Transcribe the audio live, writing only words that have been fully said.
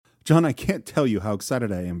John, I can't tell you how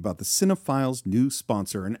excited I am about the Cine-Files' new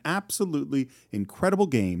sponsor, an absolutely incredible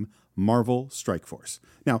game, Marvel Strike Force.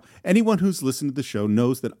 Now, anyone who's listened to the show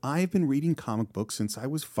knows that I've been reading comic books since I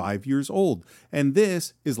was 5 years old, and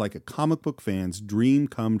this is like a comic book fan's dream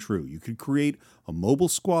come true. You could create a mobile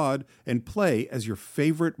squad and play as your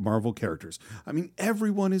favorite Marvel characters. I mean,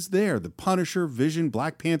 everyone is there. The Punisher, Vision,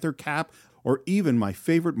 Black Panther, Cap, or even my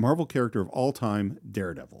favorite Marvel character of all time,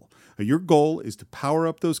 Daredevil. Your goal is to power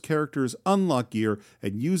up those characters, unlock gear,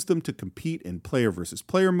 and use them to compete in player versus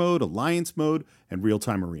player mode, alliance mode, and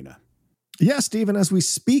real-time arena. Yes, Stephen, as we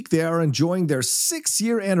speak, they are enjoying their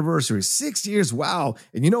 6-year anniversary. 6 years, wow.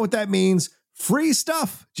 And you know what that means? Free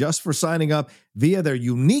stuff just for signing up via their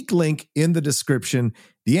unique link in the description.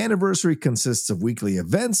 The anniversary consists of weekly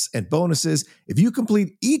events and bonuses. If you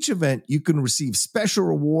complete each event, you can receive special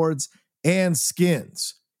rewards and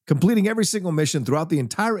skins. Completing every single mission throughout the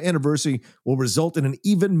entire anniversary will result in an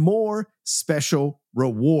even more special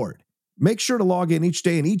reward. Make sure to log in each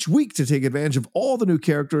day and each week to take advantage of all the new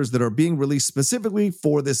characters that are being released specifically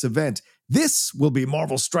for this event. This will be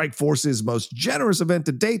Marvel Strike Force's most generous event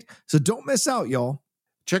to date, so don't miss out, y'all.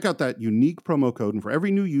 Check out that unique promo code, and for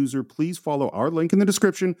every new user, please follow our link in the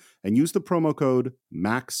description and use the promo code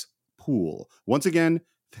MAXPOOL. Once again,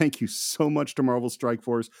 thank you so much to Marvel Strike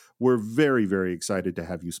Force. We're very, very excited to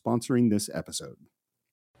have you sponsoring this episode.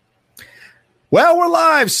 Well, we're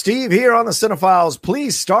live, Steve, here on the Cine-Files.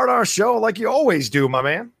 Please start our show like you always do, my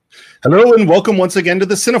man. Hello, and welcome once again to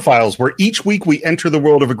the Cine-Files, where each week we enter the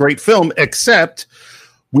world of a great film, except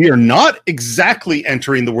we are not exactly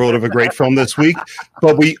entering the world of a great film this week,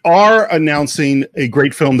 but we are announcing a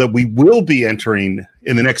great film that we will be entering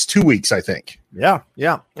in the next 2 weeks, I think. Yeah,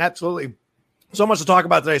 absolutely. So much to talk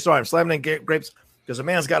about today. Sorry, I'm slamming in grapes because a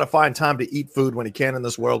man's got to find time to eat food when he can in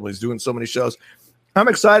this world when he's doing so many shows. I'm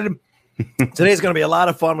excited. Today's going to be a lot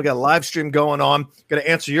of fun. We got a live stream going on. Going to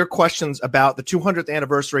answer your questions about the 200th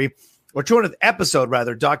anniversary, or 200th episode,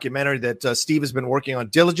 rather, documentary that Steve has been working on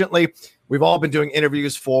diligently. We've all been doing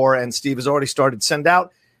interviews for, and Steve has already started to send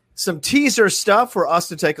out some teaser stuff for us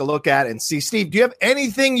to take a look at and see. Steve, do you have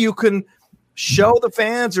anything you can show the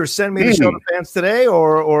fans or send me to show the fans today,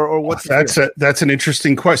 or what's that's an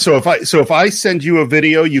interesting question. So if I send you a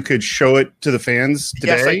video, you could show it to the fans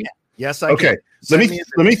today? Yes, I can. Okay.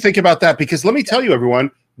 Let me think about that, because let me tell you, everyone,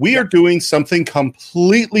 we are doing something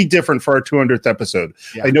completely different for our 200th episode.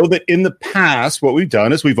 Yeah. I know that in the past, what we've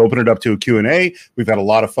done is we've opened it up to a Q&A. We've had a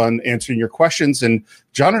lot of fun answering your questions. And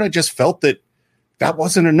John and I just felt that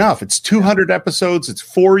wasn't enough. It's 200 episodes. It's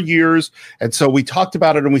 4 years. And so we talked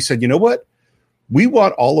about it and we said, you know what? We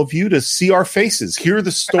want all of you to see our faces, hear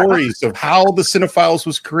the stories of how the Cine-Files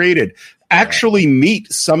was created, actually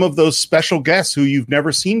meet some of those special guests who you've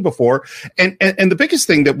never seen before. And the biggest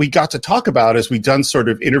thing that we got to talk about as we've done sort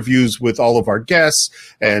of interviews with all of our guests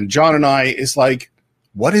and John and I is like,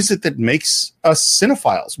 what is it that makes us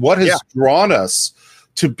Cine-Files? What has drawn us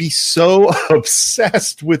to be so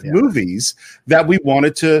obsessed with movies that we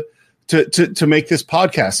wanted to make this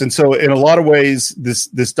podcast? And so in a lot of ways,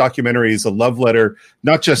 this documentary is a love letter,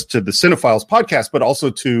 not just to the Cine-Files podcast, but also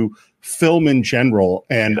to film in general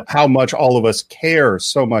and how much all of us care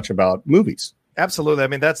so much about movies. Absolutely. I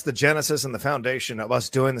mean, that's the genesis and the foundation of us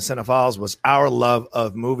doing the Cine-Files, was our love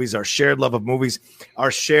of movies, our shared love of movies, our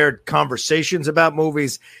shared conversations about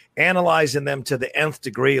movies, analyzing them to the nth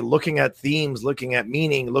degree, looking at themes, looking at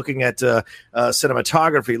meaning, looking at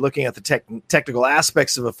cinematography, looking at the technical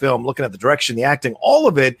aspects of a film, looking at the direction, the acting, all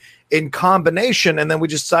of it in combination. And then we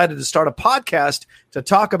just decided to start a podcast to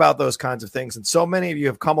talk about those kinds of things. And so many of you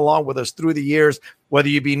have come along with us through the years, whether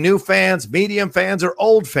you be new fans, medium fans, or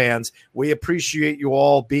old fans. We appreciate you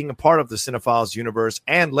all being a part of the Cine-Files universe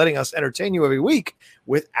and letting us entertain you every week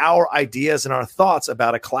with our ideas and our thoughts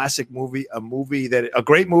about a classic movie, a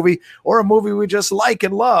great movie, or a movie we just like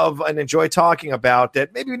and love and enjoy talking about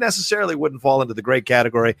that maybe necessarily wouldn't fall into the great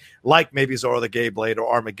category, like maybe Zorro the Gay Blade or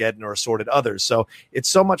Armageddon or assorted others. So it's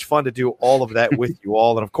so much fun to do all of that with you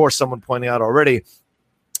all. And of course, someone pointing out already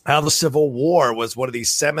how the Civil War was one of these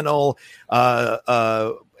seminal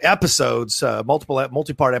episodes,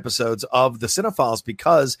 multi-part episodes of the Cine-Files,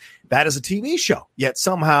 because that is a TV show. Yet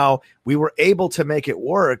somehow we were able to make it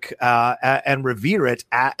work and revere it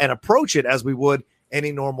and approach it as we would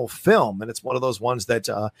any normal film. And it's one of those ones that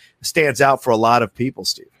stands out for a lot of people,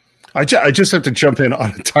 Steve. I just have to jump in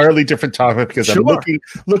on an entirely different topic because I'm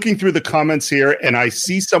looking through the comments here, and I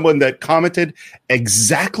see someone that commented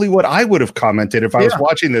exactly what I would have commented if I was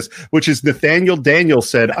watching this, which is Nathaniel Daniel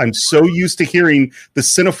said, "I'm so used to hearing the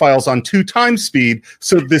Cine-Files on 2x speed,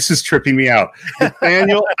 so this is tripping me out."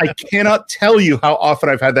 Nathaniel, I cannot tell you how often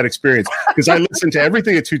I've had that experience because I listen to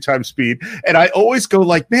everything at 2x speed, and I always go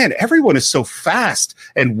like, "Man, everyone is so fast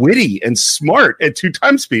and witty and smart at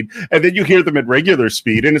 2x speed," and then you hear them at regular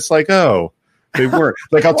speed, and it's like, oh, they weren't.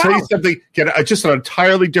 Like, I'll tell you something, just an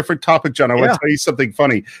entirely different topic, John. I want to tell you something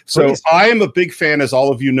funny. So please. I am a big fan, as all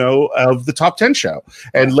of you know, of the Top 10 show.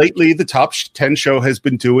 And lately, the Top 10 show has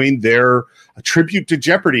been doing their tribute to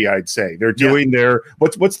Jeopardy, I'd say. They're doing their,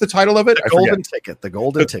 what's the title of it? The Golden Ticket. The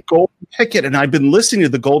Golden Ticket. And I've been listening to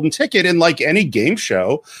the Golden Ticket, and like any game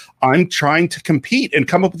show, I'm trying to compete and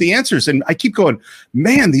come up with the answers. And I keep going,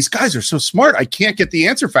 man, these guys are so smart. I can't get the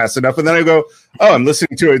answer fast enough. And then I go, oh, I'm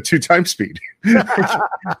listening to it at 2x speed.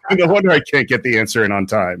 No wonder I can't get the answer in on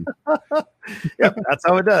time. That's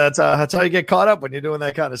how it does. That's how you get caught up when you're doing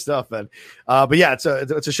that kind of stuff, man. But yeah, it's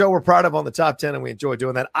a show we're proud of on the Top 10, and we enjoy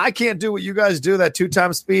doing that. I can't do what you guys do, that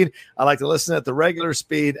 2x speed. I like to listen at the regular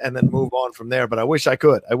speed and then move on from there. But I wish I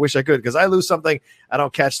could because I lose something. I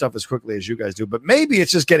don't catch stuff as quickly as you guys do. But maybe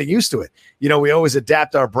it's just getting used to it. You know, we always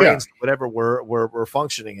adapt our brains to whatever we're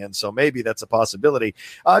functioning in. So maybe that's a possibility.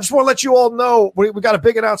 I just want to let you all know we got a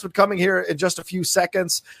big announcement coming here in just a few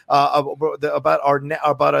seconds about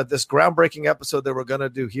this groundbreaking episode that we're going to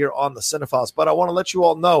do here on the Cine-Files. But I want to let you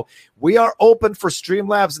all know we are open for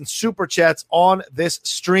Streamlabs and Super Chats on this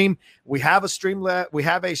stream. We have a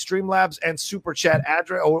Streamlabs and Super Chat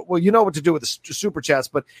address. Well, you know what to do with the Super Chats,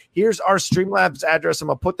 but here's our Streamlabs address. I'm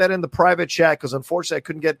going to put that in the private chat because unfortunately I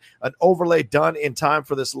couldn't get an overlay done in time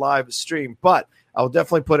for this live stream, but I'll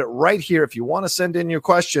definitely put it right here. If you want to send in your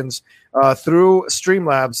questions through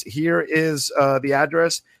Streamlabs, here is the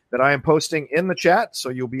address that I am posting in the chat. So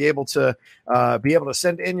you'll be able to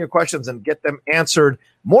send in your questions and get them answered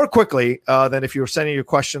more quickly than if you were sending your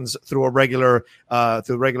questions through a regular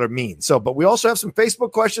means. So, but we also have some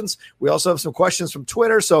Facebook questions. We also have some questions from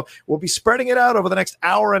Twitter. So we'll be spreading it out over the next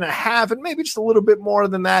hour and a half, and maybe just a little bit more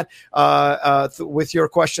than that with your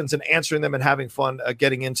questions and answering them and having fun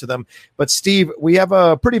getting into them. But Steve, we have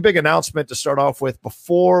a pretty big announcement to start off with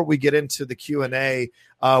before we get into the Q&A.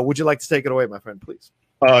 Would you like to take it away, my friend, please?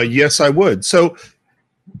 Yes, I would. So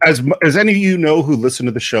as any of you know who listen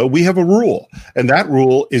to the show, we have a rule. And that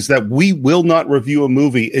rule is that we will not review a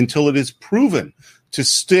movie until it is proven to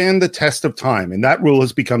stand the test of time. And that rule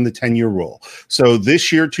has become the 10-year rule. So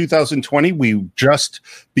this year, 2020, we just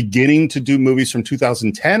beginning to do movies from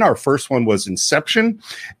 2010. Our first one was Inception.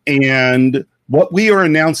 And what we are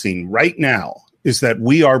announcing right now is that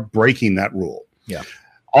we are breaking that rule. Yeah.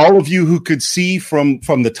 All of you who could see from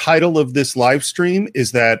the title of this live stream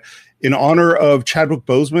is that in honor of Chadwick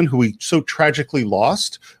Boseman, who we so tragically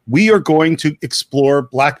lost, we are going to explore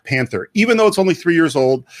Black Panther, even though it's only 3 years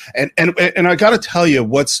old. And I got to tell you,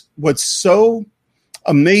 what's so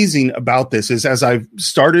amazing about this is as I've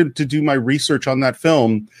started to do my research on that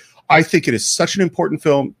film, I think it is such an important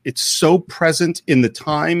film. It's so present in the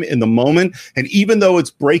time, in the moment. And even though it's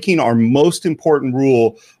breaking our most important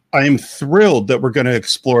rule, I am thrilled that we're going to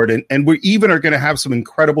explore it, and we even are going to have some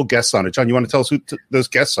incredible guests on it. John, you want to tell us who those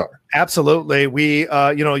guests are? Absolutely. We,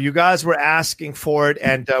 you guys were asking for it,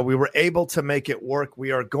 and we were able to make it work.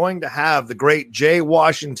 We are going to have the great Jay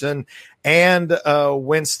Washington and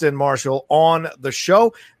Winston Marshall on the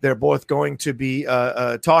show. They're both going to be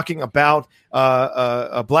talking about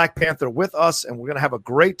Black Panther with us, and we're going to have a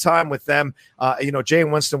great time with them. Jay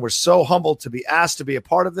and Winston were so humbled to be asked to be a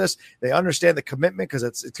part of this. They understand the commitment because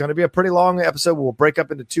it's going to be a pretty long episode. We'll break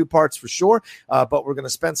up into 2 parts for sure, but we're going to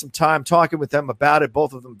spend some time talking with them about it.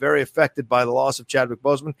 Both of them very affected by the loss of Chadwick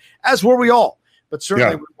Boseman, as were we all. But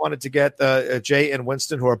certainly we wanted to get Jay and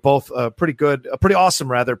Winston, who are both pretty good, pretty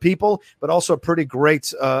awesome, rather, people, but also pretty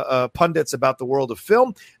great pundits about the world of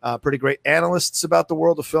film, pretty great analysts about the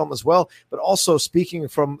world of film as well, but also speaking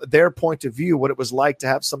from their point of view, what it was like to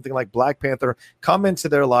have something like Black Panther come into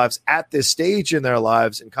their lives at this stage in their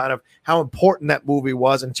lives and kind of how important that movie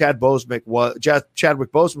was and Chadwick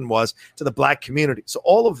Boseman was to the Black community. So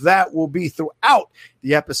all of that will be throughout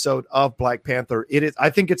the episode of Black Panther. I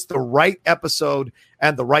think it's the right episode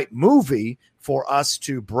and the right movie for us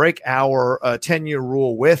to break our 10-year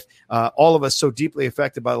rule with. All of us so deeply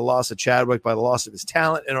affected by the loss of Chadwick, by the loss of his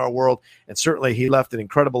talent in our world. And certainly he left an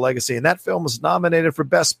incredible legacy. And that film was nominated for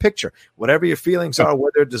Best Picture. Whatever your feelings are,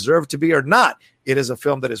 whether it deserved to be or not, it is a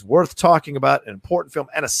film that is worth talking about, an important film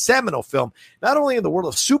and a seminal film, not only in the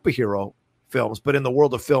world of superhero films, but in the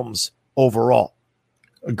world of films overall.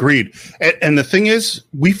 Agreed. And the thing is,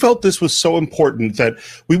 we felt this was so important that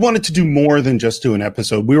we wanted to do more than just do an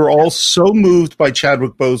episode. We were all so moved by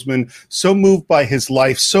Chadwick Boseman, so moved by his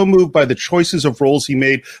life, so moved by the choices of roles he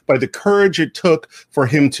made, by the courage it took for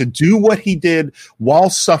him to do what he did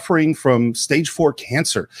while suffering from stage 4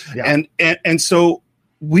 cancer. Yeah. And so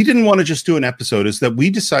we didn't want to just do an episode. Is that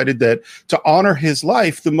we decided that to honor his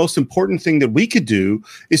life, the most important thing that we could do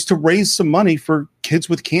is to raise some money for kids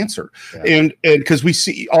with cancer. Yeah. And because we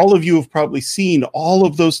see, all of you have probably seen all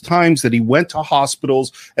of those times that he went to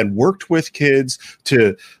hospitals and worked with kids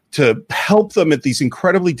to help them at these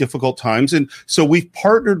incredibly difficult times. And so we've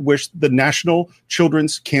partnered with the National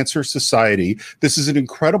Children's Cancer Society. This is an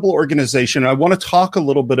incredible organization. I want to talk a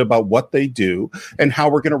little bit about what they do and how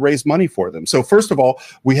we're going to raise money for them. So first of all,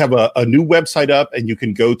 we have a new website up, and you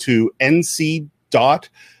can go to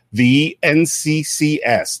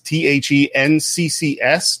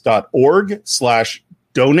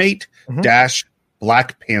thenccs.org/donate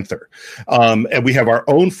Black Panther. And we have our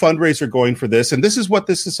own fundraiser going for this. And this is what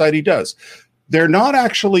this society does. They're not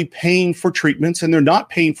actually paying for treatments, and they're not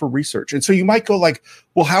paying for research. And so you might go like,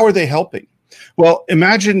 well, how are they helping? Well,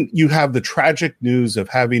 imagine you have the tragic news of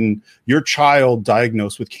having your child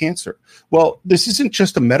diagnosed with cancer. Well, this isn't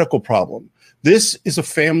just a medical problem. This is a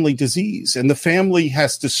family disease, and the family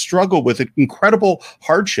has to struggle with incredible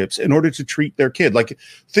hardships in order to treat their kid. Like,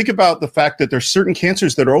 think about the fact that there's certain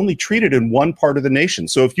cancers that are only treated in one part of the nation.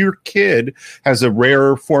 So if your kid has a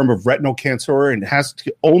rare form of retinal cancer and has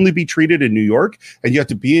to only be treated in New York, and you have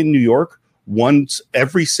to be in New York once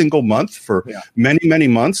every single month for many, many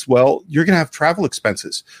months, well, you're going to have travel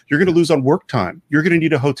expenses. You're going to lose on work time. You're going to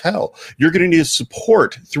need a hotel. You're going to need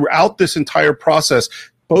support throughout this entire process,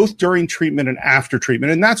 both during treatment and after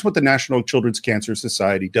treatment. And that's what the National Children's Cancer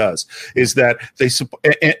Society does, is that they support.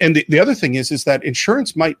 And the other thing is that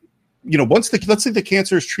insurance might, once let's say the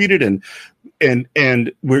cancer is treated and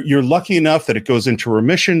you're lucky enough that it goes into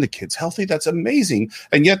remission, the kid's healthy, that's amazing.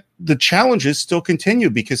 And yet the challenges still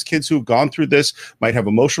continue, because kids who have gone through this might have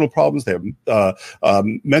emotional problems, they have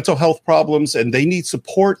mental health problems, and they need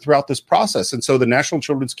support throughout this process. And so the National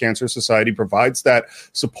Children's Cancer Society provides that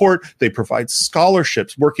support. They provide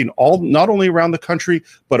scholarships working not only around the country,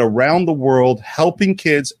 but around the world, helping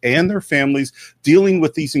kids and their families dealing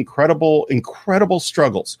with these incredible, incredible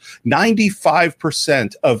struggles.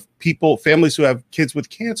 95% of families who have kids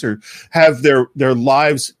with cancer have their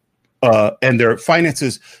lives and their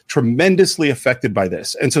finances tremendously affected by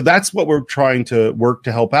this. And so that's what we're trying to work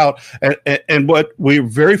to help out. And what we're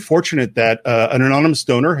very fortunate that an anonymous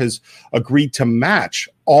donor has agreed to match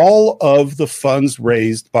all of the funds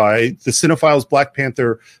raised by the Cine-Files Black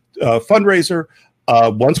Panther fundraiser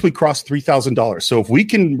once we cross $3,000. So if we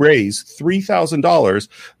can raise $3,000,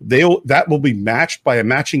 that will be matched by a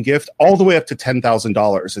matching gift all the way up to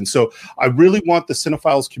 $10,000. And so I really want the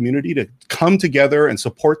Cine-Files community to come together and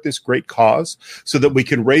support this great cause so that we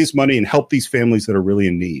can raise money and help these families that are really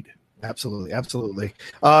in need. Absolutely, absolutely.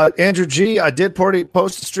 Andrew G, I did post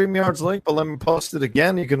the StreamYard's link, but let me post it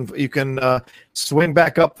again. You can swing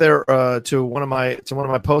back up there to one of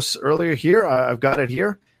my posts earlier here. I've got it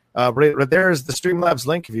here. Right there is the Streamlabs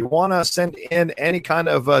link. If you want to send in any kind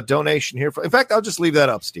of donation here, in fact, I'll just leave that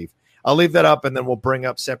up, Steve. I'll leave that up, and then we'll bring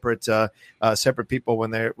up separate people when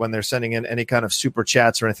they're sending in any kind of super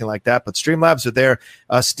chats or anything like that. But Streamlabs are there.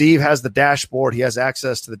 Steve has the dashboard. He has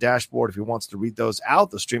access to the dashboard if he wants to read those out,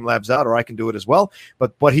 the Streamlabs out, or I can do it as well.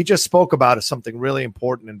 But what he just spoke about is something really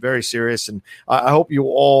important and very serious. And I hope you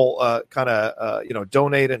all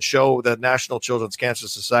donate and show the National Children's Cancer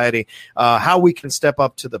Society how we can step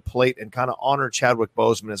up to the plate and kind of honor Chadwick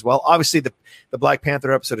Boseman as well. Obviously, the Black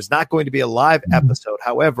Panther episode is not going to be a live episode.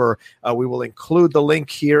 However, we will include the link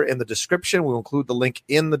here in the description. We'll include the link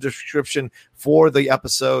in the description for the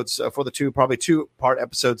episodes, for the two-part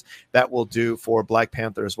episodes that we'll do for Black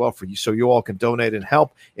Panther as well for you, so you all can donate and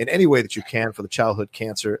help in any way that you can for the childhood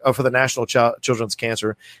cancer, for the National Children's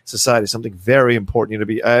Cancer Society. Something very important.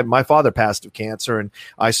 My father passed of cancer, and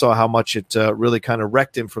I saw how much it really kind of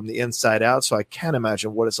wrecked him from the inside out. So I can't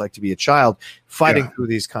imagine what it's like to be a child fighting through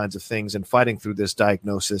these kinds of things and fighting through this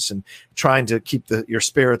diagnosis and trying to keep your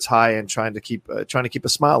spirits high and trying to keep a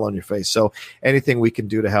smile on your face. So anything we can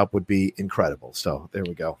do to help would be incredible. So there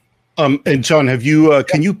we go. And John, have you?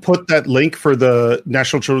 Can you put that link for the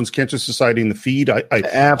National Children's Cancer Society in the feed? I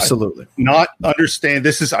Absolutely not understand.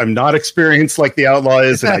 I'm not experienced like the Outlaw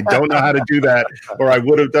is, and I don't know how to do that, or I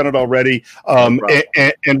would have done it already.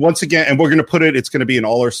 And once again, and we're going to put it. It's going to be in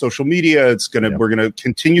all our social media. We're going to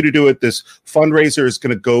continue to do it. This fundraiser is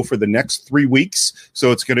going to go for the next 3 weeks,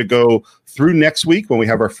 so it's going to go through next week when we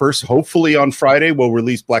have our first. Hopefully on Friday, we'll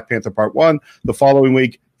release Black Panther Part 1. The following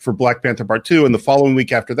week for Black Panther Part 2, and the following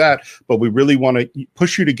week after that. But we really want to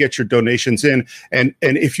push you to get your donations in. And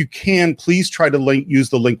if you can, please try to use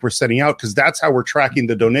the link we're sending out, because that's how we're tracking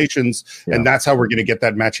the donations, and that's how we're going to get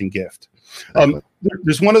that matching gift.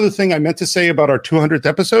 There's one other thing I meant to say about our 200th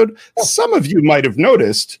episode. Some of you might have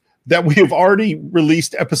noticed that we have already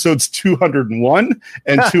released episodes 201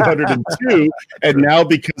 and 202. And now,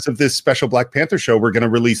 because of this special Black Panther show, we're going to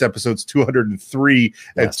release episodes 203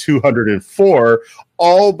 and 204,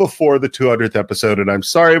 all before the 200th episode. And I'm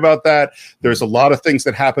sorry about that. There's a lot of things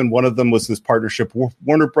that happened. One of them was this partnership with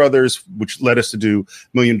Warner Brothers, which led us to do $1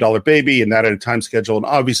 Million Baby, and that at a time schedule. And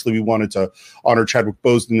obviously we wanted to honor Chadwick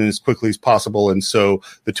Boseman as quickly as possible. And so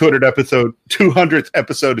the 200th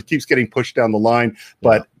episode, it keeps getting pushed down the line,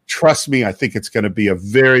 but trust me, I think it's going to be a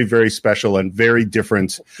very, very special and very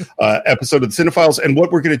different episode of the Cine-Files. And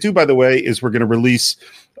what we're going to do, by the way, is we're going to release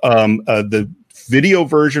the video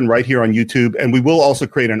version right here on YouTube. And we will also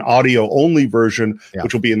create an audio-only version,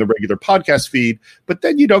 which will be in the regular podcast feed. But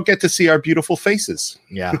then you don't get to see our beautiful faces.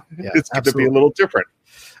 Yeah, it's going to be a little different.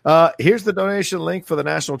 Here's the donation link for the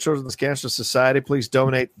National Children's Cancer Society. Please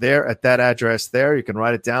donate there at that address there. You can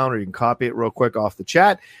write it down, or you can copy it real quick off the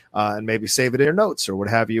chat and maybe save it in your notes or what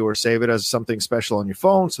have you, or save it as something special on your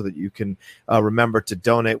phone so that you can remember to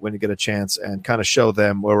donate when you get a chance and kind of show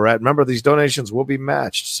them where we're at. Remember, these donations will be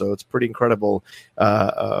matched, so it's pretty incredible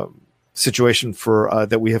situation for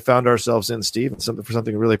that we have found ourselves in, Steve, and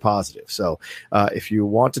something really positive. So if you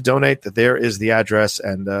want to donate, there is the address,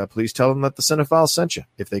 and please tell them that the Cine-Files sent you.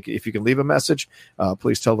 If you can leave a message,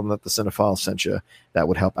 please tell them that the Cine-Files sent you. That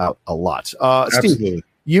would help out a lot. Absolutely. Steve,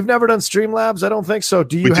 you've never done Streamlabs? I don't think so.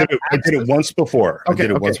 Do you? I did it once before. Okay.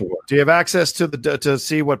 Do you have access to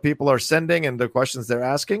see what people are sending and the questions they're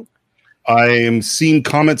asking? I am seeing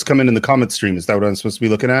comments come in the comment stream. Is that what I'm supposed to be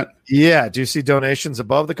looking at? Yeah. Do you see donations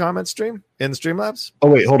above the comment stream in the Streamlabs?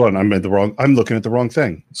 Oh, wait, hold on. I'm looking at the wrong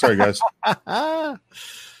thing. Sorry, guys.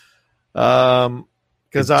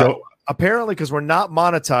 Apparently, because we're not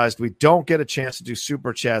monetized, we don't get a chance to do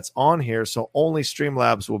super chats on here. So only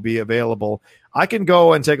Streamlabs will be available. I can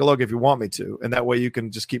go and take a look if you want me to. And that way you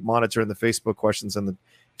can just keep monitoring the Facebook questions and the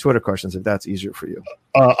Twitter questions if that's easier for you.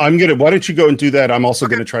 Why don't you go and do that? I'm also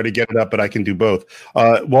going to try to get it up, but I can do both.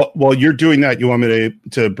 While you're doing that, you want me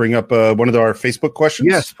to bring up one of our Facebook questions?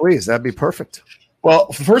 Yes, please. That'd be perfect. Well,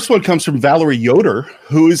 the first one comes from Valerie Yoder,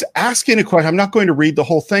 who is asking a question. I'm not going to read the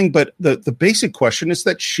whole thing, but the basic question is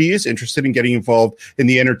that she is interested in getting involved in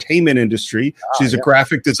the entertainment industry. She has a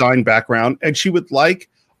graphic design background, and she would like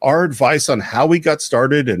our advice on how we got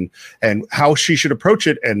started and how she should approach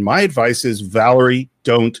it. And my advice is, Valerie,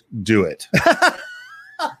 don't do it.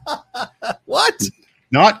 What?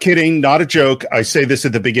 Not kidding, not a joke. I say this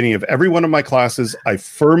at the beginning of every one of my classes. I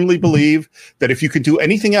firmly believe that if you can do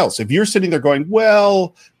anything else, if you're sitting there going,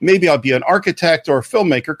 well, maybe I'll be an architect or a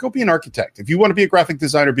filmmaker, go be an architect. If you want to be a graphic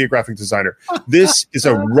designer, be a graphic designer. This is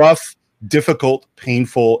a rough, difficult,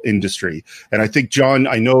 painful industry. And I think, John,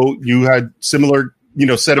 I know you had similar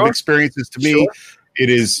set of experiences to me. It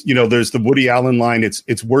is, there's the Woody Allen line.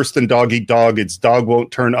 It's worse than dog eat dog. It's dog won't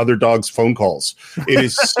turn other dogs' phone calls. It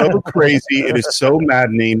is so crazy. It is so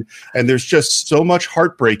maddening. And there's just so much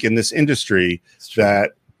heartbreak in this industry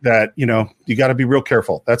that you got to be real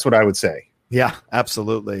careful. That's what I would say. Yeah,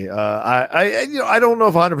 absolutely. I don't know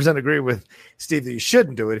if I 100% agree with Steve that you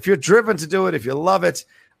shouldn't do it. If you're driven to do it, if you love it,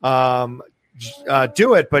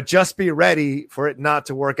 do it, but just be ready for it not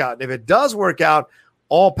to work out. And if it does work out,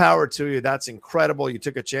 all power to you. That's incredible. You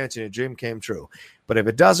took a chance and your dream came true. But if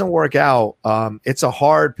it doesn't work out, it's a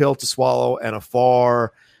hard pill to swallow and a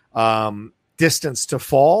far distance to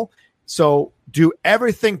fall. So do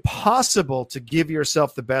everything possible to give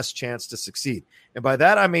yourself the best chance to succeed. And by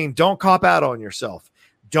that, I mean, don't cop out on yourself.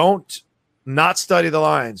 Don't not study the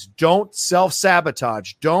lines. Don't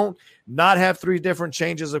self-sabotage. Don't not have 3 different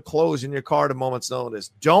changes of clothes in your car at a moment's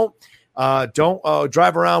notice. Don't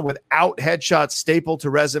drive around without headshots stapled to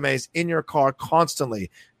resumes in your car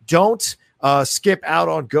constantly. Don't skip out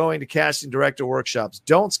on going to casting director workshops.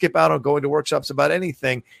 Don't skip out on going to workshops about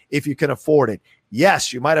anything if you can afford it.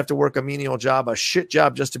 Yes, you might have to work a menial job, a shit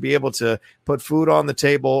job, just to be able to put food on the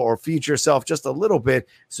table or feed yourself just a little bit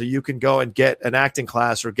so you can go and get an acting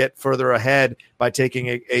class or get further ahead by taking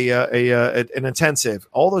an intensive.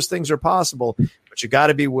 All those things are possible, but you got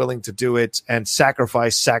to be willing to do it and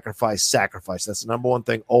sacrifice. That's the number one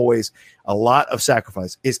thing, always a lot of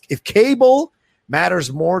sacrifice. If cable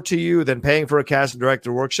matters more to you than paying for a casting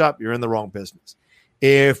director workshop, you're in the wrong business.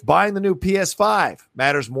 If buying the new PS5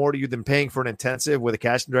 matters more to you than paying for an intensive with a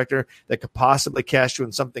casting director that could possibly cast you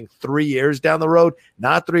in something 3 years down the road,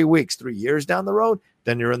 not 3 weeks, 3 years down the road,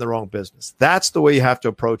 then you're in the wrong business. That's the way you have to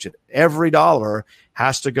approach it. Every dollar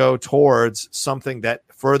has to go towards something that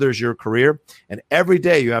furthers your career. And every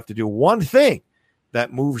day you have to do one thing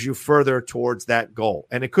that moves you further towards that goal.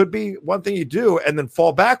 And it could be one thing you do and then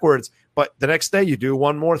fall backwards, but the next day you do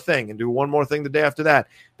one more thing and do one more thing the day after that.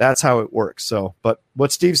 That's how it works. So, but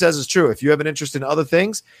what Steve says is true. If you have an interest in other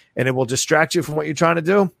things and it will distract you from what you're trying to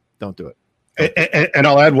do, don't do it. And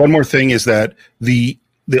I'll add one more thing is that the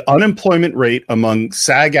unemployment rate among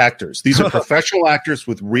SAG actors, these are professional actors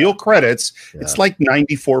with real credits, it's like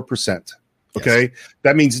 94%. Okay. Yes.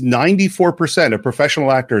 That means 94% of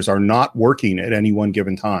professional actors are not working at any one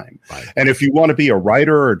given time. Right. And if you want to be a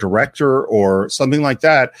writer or a director or something like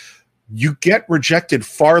that, you get rejected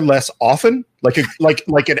far less often. Like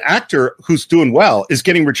an actor who's doing well is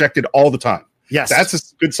getting rejected all the time. Yes. That's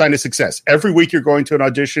a good sign of success. Every week you're going to an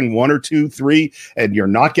audition, 1 or 2, 3, and you're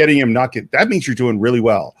not getting them, that means you're doing really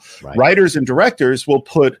well. Right. Writers and directors will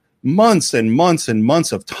put months and months and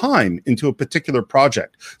months of time into a particular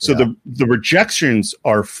project. So the rejections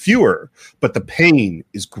are fewer, but the pain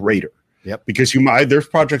is greater. Yep. Because there's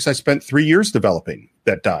projects I spent 3 years developing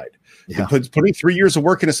that died. Yeah. Putting 3 years of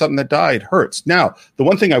work into something that died hurts. Now, the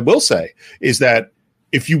one thing I will say is that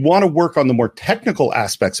if you want to work on the more technical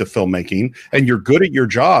aspects of filmmaking and you're good at your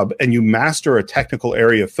job and you master a technical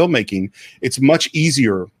area of filmmaking, it's much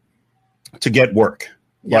easier to get work.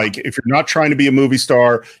 Yeah. Like if you're not trying to be a movie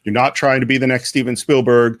star, you're not trying to be the next Steven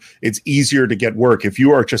Spielberg, it's easier to get work. If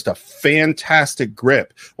you are just a fantastic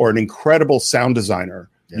grip or an incredible sound designer,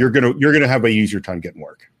 you're gonna have an easier time getting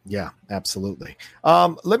work. Yeah, absolutely.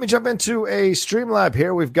 Let me jump into a Streamlab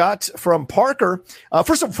here. We've got from Parker.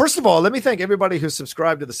 First of all, let me thank everybody who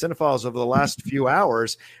subscribed to the Cine-Files over the last few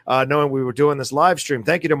hours, knowing we were doing this live stream.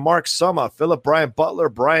 Thank you to Mark Summer, Philip Brian Butler,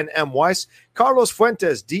 Brian M. Weiss, Carlos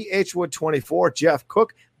Fuentes, D.H. Wood 24, Jeff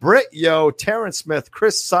Cook, Britt Yo, Terrence Smith,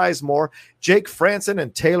 Chris Sizemore, Jake Franson,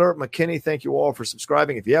 and Taylor McKinney. Thank you all for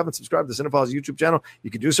subscribing. If you haven't subscribed to the Cine-Files YouTube channel, you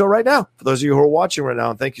can do so right now. For those of you who are watching right now,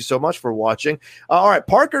 and thank you so much for watching. All right,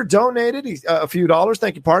 Parker donated a few dollars.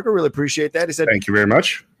 Thank you, Parker. Really appreciate that. He said, "Thank you very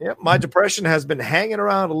much. Yeah, my depression has been hanging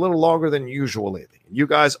around a little longer than usual lately. You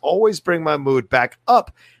guys always bring my mood back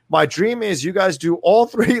up. My dream is you guys do all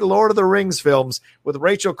 3 Lord of the Rings films with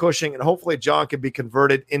Rachel Cushing, and hopefully John can be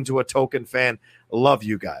converted into a Tolkien fan. Love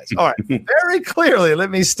you guys." All right, very clearly, let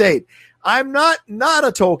me state, I'm not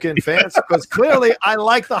a Tolkien fan because clearly I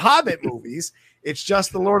like the Hobbit movies. It's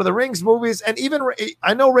just the Lord of the Rings movies. And even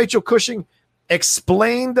I know Rachel Cushing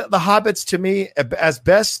explained the Hobbits to me as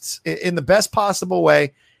best in the best possible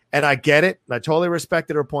way. And I get it. And I totally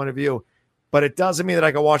respected her point of view. But it doesn't mean that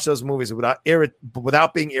I can watch those movies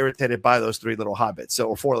without being irritated by those 3 little hobbits.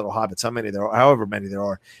 Or 4 little hobbits, however many there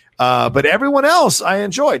are. But everyone else I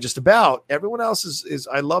enjoy, just about. Everyone else is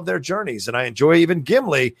I love their journeys. And I enjoy even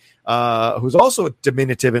Gimli, who's also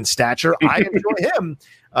diminutive in stature. I enjoy him.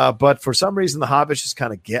 But for some reason, the hobbits just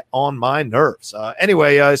kind of get on my nerves.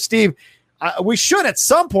 Anyway, Steve, we should at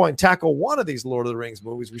some point tackle one of these Lord of the Rings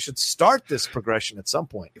movies. We should start this progression at some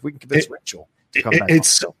point. If we can convince Rachel to come back.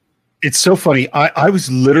 It's so funny. I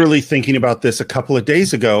was literally thinking about this a couple of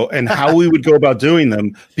days ago and how we would go about doing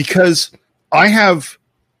them, because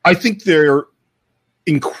I think they're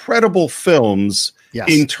incredible films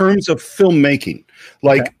in terms of filmmaking.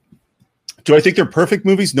 Like, do I think they're perfect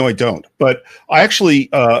movies? No, I don't. But I actually,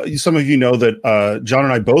 some of you know that John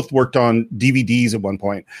and I both worked on DVDs at one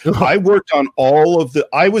point. I worked on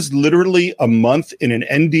I was literally a month in an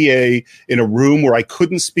NDA in a room where I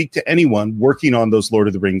couldn't speak to anyone working on those Lord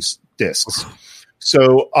of the Rings discs.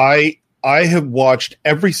 So I have watched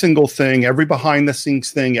every single thing, every behind the scenes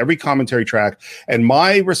thing, every commentary track, and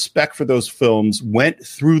my respect for those films went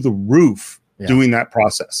through the roof doing that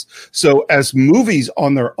process. So as movies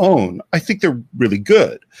on their own, I think they're really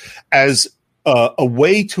good. As a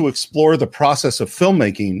way to explore the process of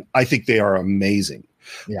filmmaking, I think they are amazing.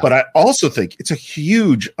 Yeah. But I also think it's a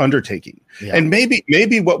huge undertaking. Yeah. And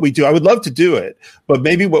maybe what we do, I would love to do it, but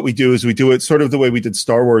maybe what we do is we do it sort of the way we did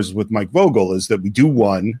Star Wars with Mike Vogel, is that we do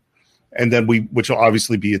one, and then which will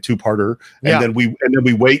obviously be a 2-parter, and then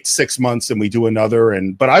we wait 6 months and we do another.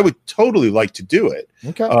 But I would totally like to do it.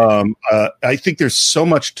 Okay. I think there's so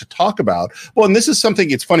much to talk about. Well, and this is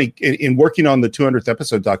something, it's funny, in working on the 200th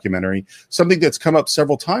episode documentary, something that's come up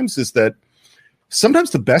several times is that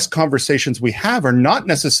sometimes the best conversations we have are not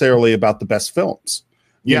necessarily about the best films.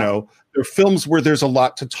 You know, they're films where there's a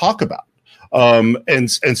lot to talk about.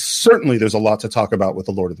 And certainly there's a lot to talk about with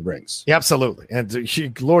the Lord of the Rings. Yeah, absolutely.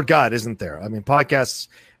 And Lord God isn't there. I mean, podcasts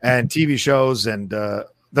and TV shows, and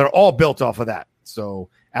they're all built off of that. So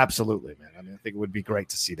absolutely, man. I mean, I think it would be great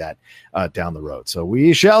to see that down the road. So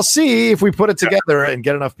we shall see if we put it together and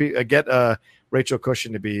get enough get Rachel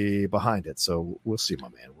Cushion to be behind it. So we'll see, my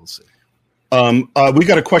man. We'll see. We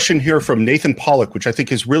got a question here from Nathan Pollock, which I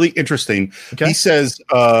think is really interesting. Okay. He says,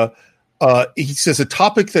 a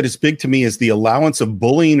topic that is big to me is the allowance of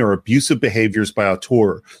bullying or abusive behaviors by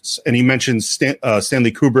auteurs. And he mentions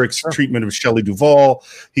Stanley Kubrick's treatment of Shelley Duvall.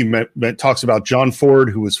 He talks about John Ford,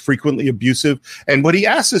 who was frequently abusive. And what he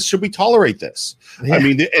asks is, should we tolerate this? Yeah. I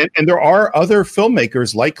mean, and there are other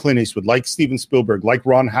filmmakers like Clint Eastwood, like Steven Spielberg, like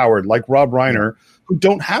Ron Howard, like Rob Reiner, who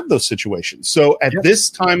don't have those situations. So at this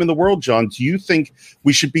time in the world, John, do you think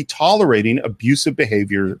we should be tolerating abusive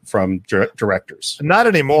behavior from directors? Not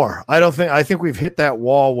anymore. I think we've hit that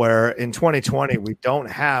wall where in 2020, we don't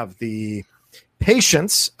have the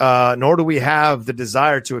patience, nor do we have the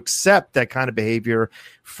desire to accept that kind of behavior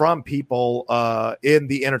from people in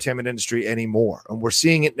the entertainment industry anymore. And we're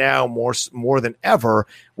seeing it now more than ever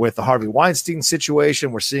with the Harvey Weinstein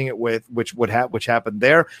situation. We're seeing it with which happened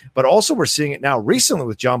there, but also we're seeing it now recently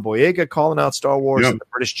with John Boyega calling out Star Wars in the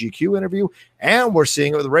British GQ interview, and we're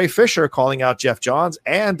seeing it with Ray Fisher calling out Jeff Johns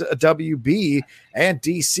and WB and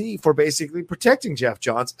DC for basically protecting Jeff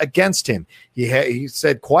Johns against him. He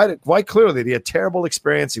said quite clearly that he had a terrible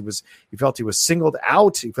experience. He felt he was singled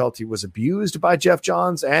out. He felt he was abused by Jeff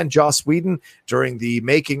Johns and Joss Whedon during the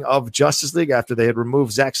making of Justice League after they had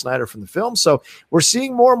removed Zack Snyder from the film. So we're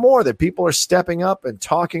seeing more and more that people are stepping up and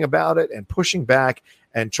talking about it and pushing back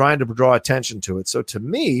and trying to draw attention to it. So to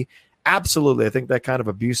me, absolutely, I think that kind of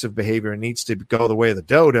abusive behavior needs to go the way of the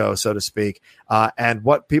dodo, so to speak. And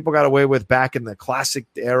what people got away with back in the classic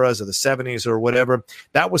eras of the 70s or whatever,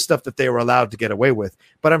 that was stuff that they were allowed to get away with.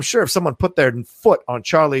 But I'm sure if someone put their foot on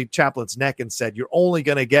Charlie Chaplin's neck and said, you're only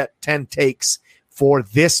going to get 10 takes for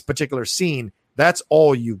this particular scene, that's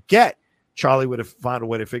all you get, Charlie would have found a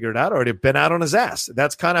way to figure it out, or he'd have been out on his ass.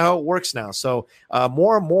 That's kind of how it works now. So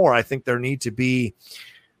more and more, I think there need to be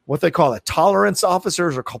what they call it, tolerance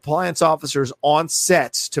officers or compliance officers on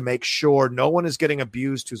sets to make sure no one is getting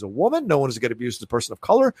abused who's a woman, no one is getting abused as a person of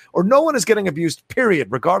color, or no one is getting abused, period,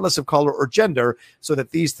 regardless of color or gender, so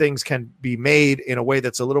that these things can be made in a way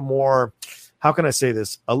that's a little more, how can I say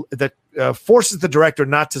this, that forces the director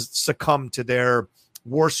not to succumb to their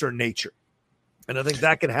worser nature. And I think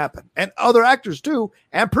that can happen. And other actors too,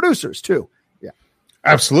 and producers too. Yeah.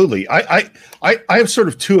 Absolutely. I have sort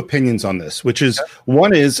of two opinions on this, which is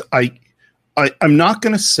one is I'm not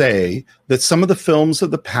going to say that some of the films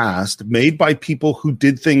of the past made by people who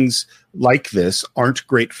did things like this aren't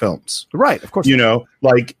great films. Right. Of course. You know,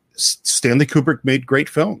 like Stanley Kubrick made great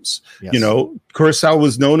films. Yes. You know, Kurosawa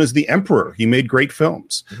was known as the emperor. He made great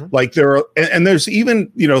films. Mm-hmm. Like there are, and there's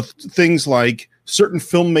even, you know, things like certain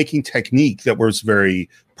filmmaking technique that was very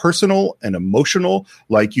personal and emotional.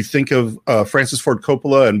 Like you think of Francis Ford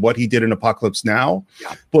Coppola and what he did in Apocalypse Now.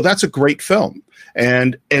 Yeah. Well, that's a great film.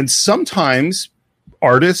 And sometimes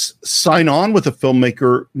artists sign on with a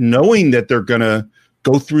filmmaker knowing that they're going to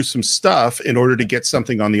go through some stuff in order to get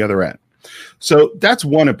something on the other end. So that's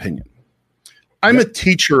one opinion. I'm a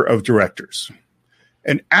teacher of directors.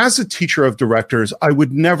 And as a teacher of directors, I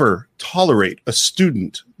would never tolerate a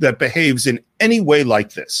student that behaves in any way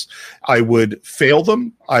like this. I would fail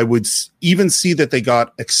them. I would even see that they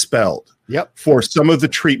got expelled for some of the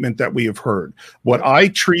treatment that we have heard. What I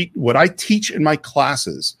teach in my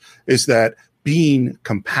classes is that being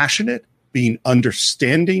compassionate, being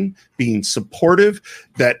understanding, being supportive,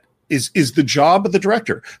 that is the job of the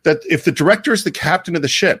director. That if the director is the captain of the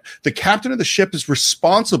ship is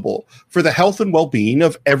responsible for the health and well-being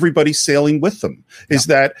of everybody sailing with them.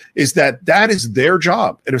 That is their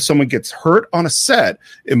job. And if someone gets hurt on a set,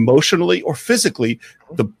 emotionally or physically,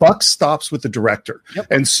 the buck stops with the director.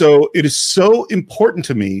 And so it is so important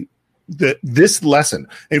to me that this lesson,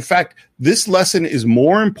 in fact, this lesson is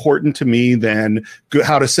more important to me than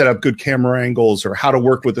how to set up good camera angles or how to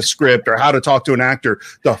work with a script or how to talk to an actor.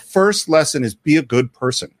 The first lesson is be a good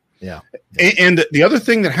person. Yeah. And the other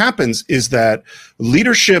thing that happens is that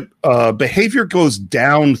leadership behavior goes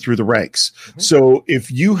down through the ranks. Mm-hmm. So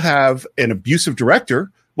if you have an abusive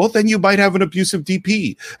director, well, then you might have an abusive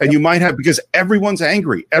DP, and you might have, because everyone's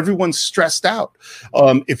angry, everyone's stressed out.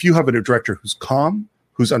 If you have a director who's calm,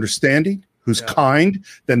 who's understanding, who's kind,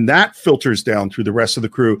 then that filters down through the rest of the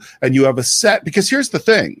crew, and you have a set. Because here's the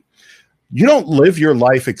thing. You don't live your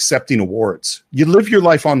life accepting awards. You live your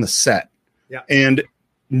life on the set. Yeah. And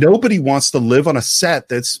nobody wants to live on a set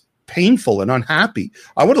that's painful and unhappy.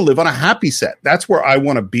 I want to live on a happy set. That's where I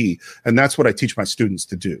want to be. And that's what I teach my students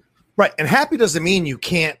to do. Right. And happy doesn't mean you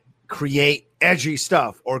can't create edgy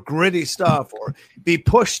stuff or gritty stuff or be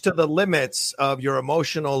pushed to the limits of your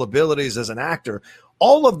emotional abilities as an actor.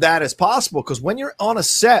 All of that is possible because when you're on a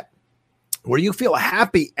set where you feel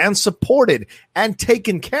happy and supported and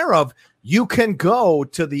taken care of, you can go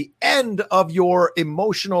to the end of your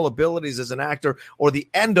emotional abilities as an actor or the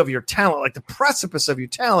end of your talent, like the precipice of your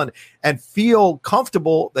talent, and feel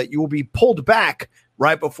comfortable that you will be pulled back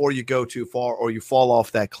right before you go too far or you fall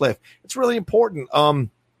off that cliff. It's really important.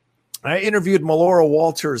 I interviewed Melora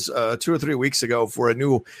Walters 2 or 3 weeks ago for a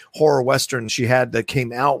new horror Western she had that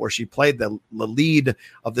came out where she played the lead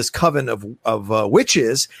of this coven of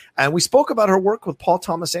witches. And we spoke about her work with Paul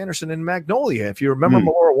Thomas Anderson in Magnolia. If you remember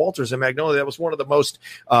Melora Walters in Magnolia, that was one of the most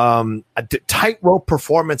tightrope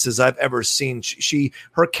performances I've ever seen.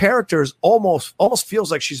 Her characters almost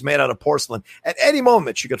feels like she's made out of porcelain. At any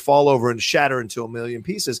moment, she could fall over and shatter into a million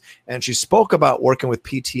pieces. And she spoke about working with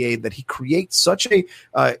PTA, that he creates such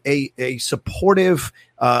a supportive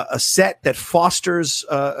a set that fosters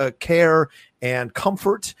care and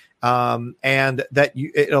comfort, and that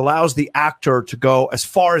it allows the actor to go as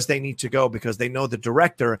far as they need to go because they know the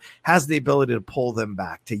director has the ability to pull them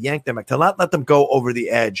back, to yank them back, to not let them go over the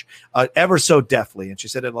edge ever so deftly. And she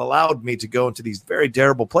said it allowed me to go into these very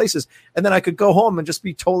terrible places, and then I could go home and just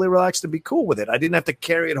be totally relaxed and be cool with it. I didn't have to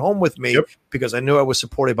carry it home with me because I knew I was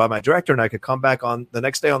supported by my director, and I could come back on the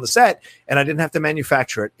next day on the set, and I didn't have to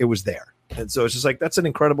manufacture it. It was there. And so it's just like, that's an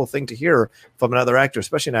incredible thing to hear from another actor,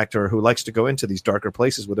 especially an actor who likes to go into these darker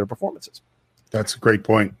places with their performances. That's a great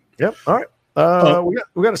point. Yep. All right.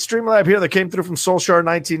 We got a Streamlab here that came through from Soulshar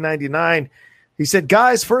 1999. He said,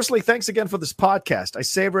 guys, firstly, thanks again for this podcast. I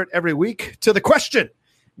savor it every week. To the question,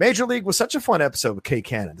 Major League was such a fun episode with Kay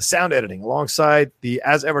Cannon. The sound editing alongside the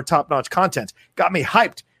as ever top-notch content got me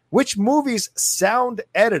hyped. Which movie's sound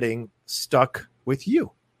editing stuck with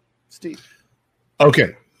you, Steve?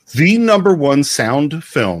 Okay. The number one sound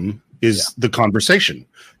film is The Conversation.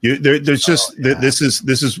 There's just this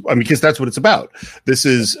is I mean, because that's what it's about. This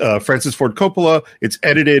is Francis Ford Coppola. It's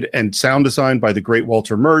edited and sound designed by the great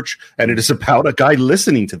Walter Murch, and it is about a guy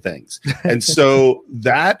listening to things. And so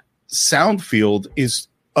that sound field is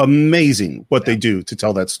amazing what they do to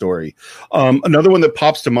tell that story. Another one that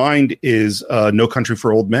pops to mind is No Country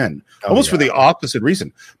for Old Men, for the opposite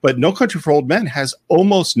reason. But No Country for Old Men has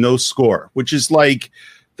almost no score, which is like,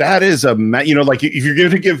 that is like if you're going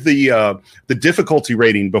to give the difficulty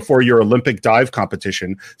rating before your Olympic dive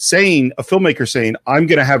competition, a filmmaker saying, I'm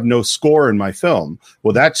going to have no score in my film,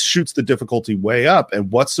 well, that shoots the difficulty way up.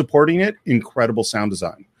 And what's supporting it? Incredible sound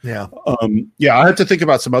design. Yeah. I had to think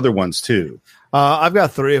about some other ones too. I've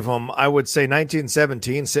got 3 of them. I would say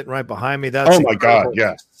 1917 sitting right behind me. That's oh my God,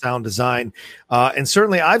 yeah. Sound design, and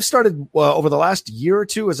certainly I've started over the last year or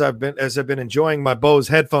two as I've been enjoying my Bose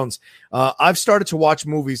headphones. I've started to watch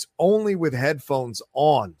movies only with headphones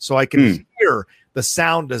on, so I can hear the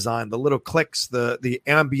sound design, the little clicks, the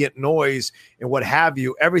ambient noise, and what have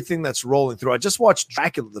you. Everything that's rolling through. I just watched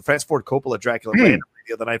Dracula, the Francis Ford Coppola Dracula.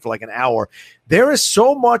 The other night for like an hour. There is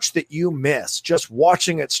so much that you miss just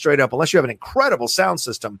watching it straight up, unless you have an incredible sound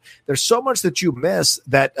system. There's so much that you miss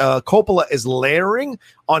that Coppola is layering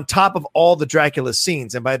on top of all the Dracula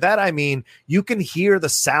scenes. And by that, I mean, you can hear the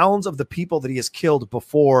sounds of the people that he has killed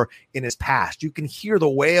before in his past. You can hear the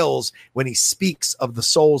wails when he speaks of the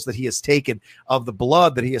souls that he has taken, of the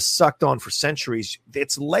blood that he has sucked on for centuries.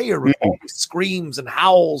 It's layered with all these screams and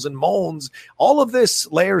howls and moans. All of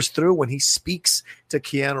this layers through when he speaks to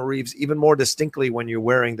Keanu Reeves even more distinctly when you're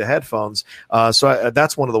wearing the headphones. So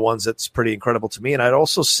that's one of the ones that's pretty incredible to me. And I'd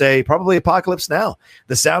also say probably Apocalypse Now.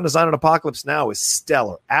 The sound design on Apocalypse Now is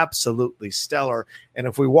stellar, absolutely stellar. And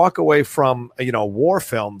if we walk away from, war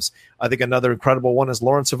films, I think another incredible one is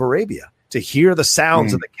Lawrence of Arabia. To hear the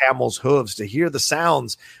sounds of the camel's hooves, to hear the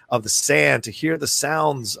sounds of the sand, to hear the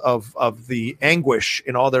sounds of the anguish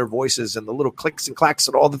in all their voices and the little clicks and clacks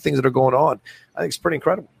and all the things that are going on. I think it's pretty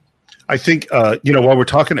incredible. I think, while we're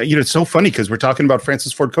talking, it's so funny because we're talking about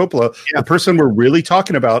Francis Ford Coppola. Yeah. The person we're really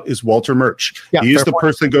talking about is Walter Murch. Yeah, he is the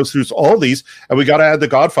person that goes through all these. And we got to add The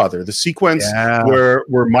Godfather, the sequence where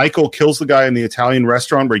Michael kills the guy in the Italian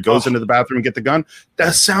restaurant where he goes into the bathroom and get the gun.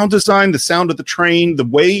 That sound design, the sound of the train, the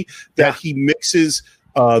way that he mixes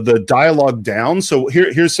the dialogue down. So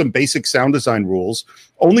here's some basic sound design rules.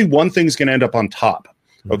 Only one thing's going to end up on top.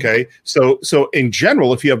 Okay. So in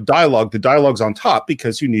general, if you have dialogue, the dialogue's on top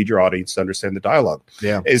because you need your audience to understand the dialogue.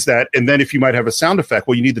 Yeah. And then if you might have a sound effect,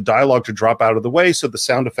 well, you need the dialogue to drop out of the way so the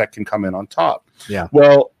sound effect can come in on top. Yeah.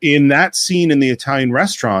 Well, in that scene in the Italian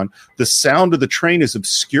restaurant, the sound of the train is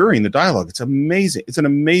obscuring the dialogue. It's amazing. It's an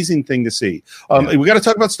amazing thing to see. We got to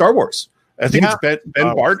talk about Star Wars. I think it's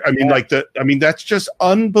Ben Bart. I mean, that's just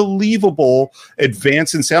unbelievable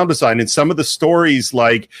advance in sound design. And some of the stories,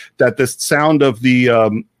 like that, the sound of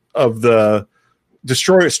the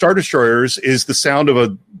Star Destroyers is the sound of a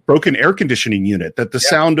broken air conditioning unit. That the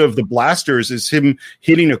sound of the blasters is him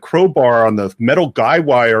hitting a crowbar on the metal guy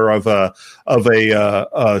wire of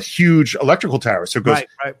a huge electrical tower. So it goes,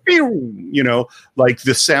 you know, like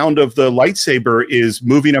the sound of the lightsaber is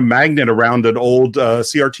moving a magnet around an old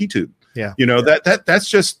CRT tube. Yeah, you know, that's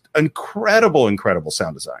just incredible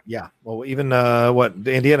sound design. Yeah, well, even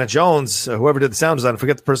Indiana Jones, whoever did the sound design, I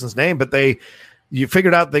forget the person's name, but you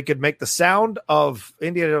figured out they could make the sound of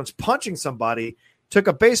Indiana Jones punching somebody, took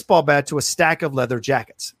a baseball bat to a stack of leather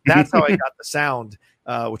jackets. That's how I got the sound,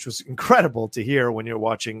 which was incredible to hear when you're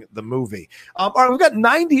watching the movie. All right, we've got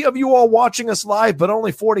 90 of you all watching us live, but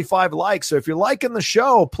only 45 likes. So if you're liking the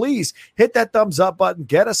show, please hit that thumbs up button.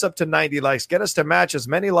 Get us up to 90 likes. Get us to match as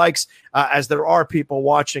many likes as there are people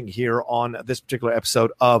watching here on this particular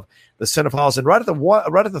episode of the Cine-Files. And right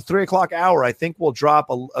at the 3 o'clock hour, I think we'll drop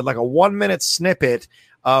a 1 minute snippet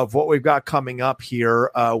of what we've got coming up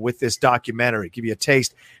here with this documentary. Give you a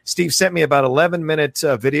taste. Steve sent me about 11-minute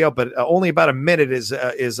video, but only about a minute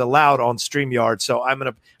is allowed on StreamYard. So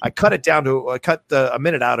I cut it down to a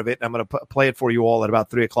minute out of it, and I'm gonna play it for you all at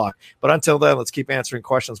about 3 o'clock. But until then, let's keep answering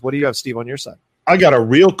questions. What do you have, Steve, on your side? I got a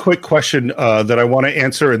real quick question that I want to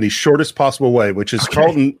answer in the shortest possible way, which is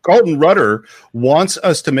Carlton Rudder wants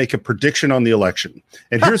us to make a prediction on the election.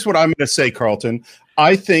 And here's what I'm going to say, Carlton.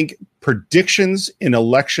 I think predictions in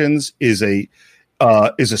elections is a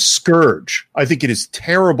scourge. I think it is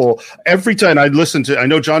terrible. Every time I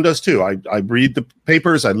know John does too. I read the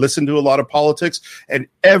papers. I listen to a lot of politics, and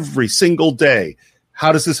every single day,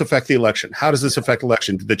 how does this affect the election? How does this affect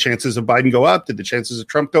election? Did the chances of Biden go up? Did the chances of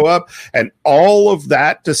Trump go up? And all of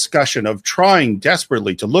that discussion of trying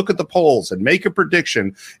desperately to look at the polls and make a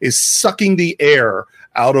prediction is sucking the air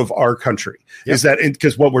out of our country. Yep. Is that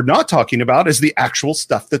because what we're not talking about is the actual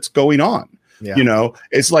stuff that's going on. Yeah. You know,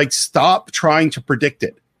 it's like, stop trying to predict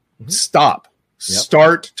it. Mm-hmm. Stop. Yep.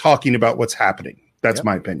 Start talking about what's happening. That's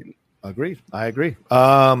my opinion. Agreed. I agree.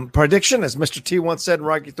 Prediction, as Mr. T once said in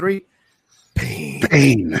Rocky 3,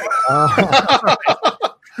 pain.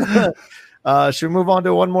 Should we move on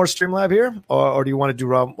to one more Streamlab here, or do you want to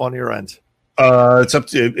do on your end? It's up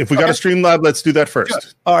to you. If we got a Streamlab, let's do that first.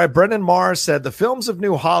 Good. All right. Brendan Marr said the films of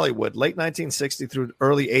New Hollywood, late 1960 through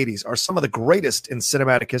early 80s, are some of the greatest in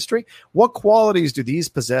cinematic history. What qualities do these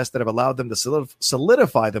possess that have allowed them to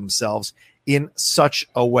solidify themselves in such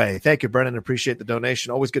a way? Thank you, Brendan. Appreciate the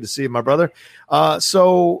donation. Always good to see you, my brother.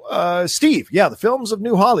 Steve, the films of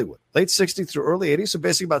New Hollywood, late 60s through early 80s, so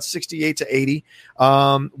basically about 68 to 80.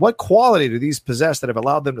 What quality do these possess that have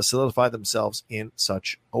allowed them to solidify themselves in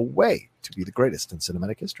such a way to be the greatest in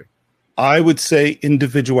cinematic history? I would say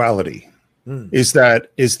individuality. Is that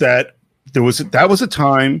there was a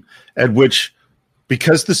time at which,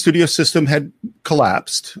 because the studio system had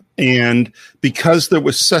collapsed and because there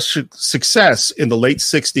was such a success in the late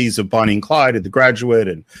 60s of Bonnie and Clyde and The Graduate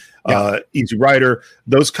and Easy Rider,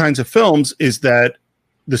 those kinds of films, is that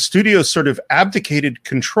the studio sort of abdicated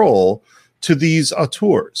control to these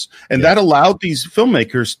auteurs. And that allowed these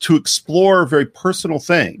filmmakers to explore very personal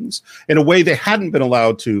things in a way they hadn't been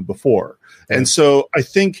allowed to before. Yeah. And so I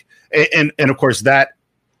think, and of course that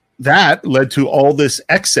led to all this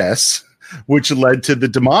excess, which led to the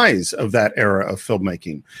demise of that era of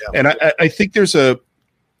filmmaking. Yeah. And I think there's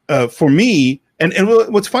for me, and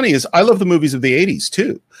what's funny is I love the movies of the 80s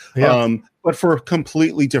too, but for a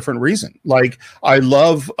completely different reason. Like I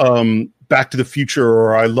love Back to the Future,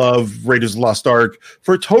 or I love Raiders of the Lost Ark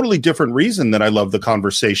for a totally different reason than I love The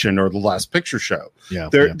Conversation or The Last Picture Show.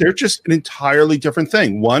 They're just an entirely different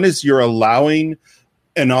thing. One is you're allowing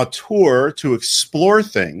an auteur to explore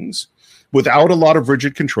things without a lot of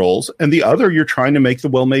rigid controls, and the other, you're trying to make the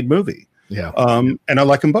well-made movie. And I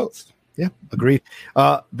like them both. Yeah, agreed.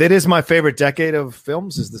 That is my favorite decade of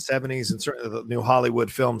films, is the 70s and certainly the new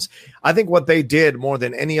Hollywood films. I think what they did more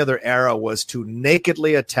than any other era was to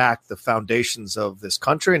nakedly attack the foundations of this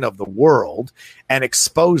country and of the world and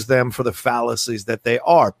expose them for the fallacies that they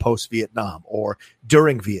are post-Vietnam or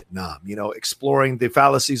during Vietnam, exploring the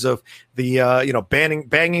fallacies of the,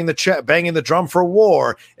 banging the drum for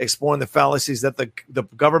war, exploring the fallacies that the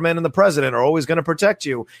government and the president are always going to protect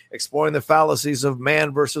you, exploring the fallacies of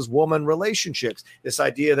man versus woman relationships, this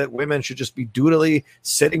idea that women should just be dutifully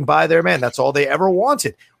sitting by their man. That's all they ever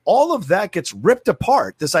wanted. All of that gets ripped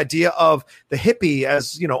apart. This idea of the hippie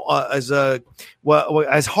as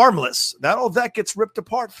harmless, all of that gets ripped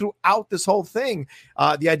apart throughout this whole thing.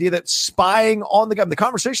 The idea that spying on the government, the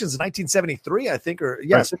conversations in 1973, I think, or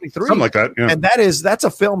right. 73, something like that. Yeah. And that's a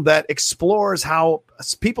film that explores how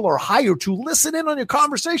people are hired to listen in on your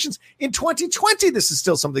conversations in 2020. This is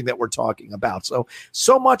still something that we're talking about.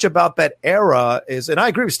 So much about that era is, and I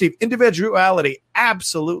agree with Steve, individuality,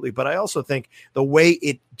 absolutely. But I also think the way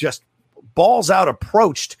it just balls out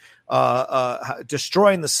approached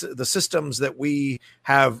destroying the systems that we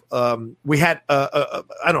had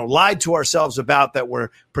lied to ourselves about, that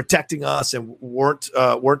were protecting us and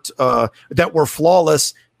that were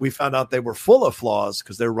flawless. We found out they were full of flaws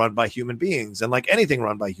because they're run by human beings, and like anything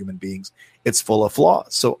run by human beings, it's full of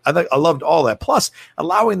flaws. So I loved all that. Plus,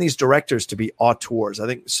 allowing these directors to be auteurs, I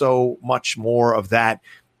think so much more of that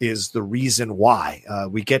is the reason why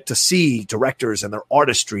we get to see directors and their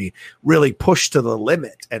artistry really push to the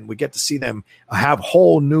limit, and we get to see them have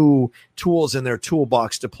whole new tools in their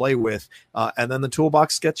toolbox to play with. And then the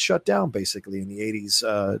toolbox gets shut down basically in the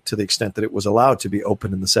 80s to the extent that it was allowed to be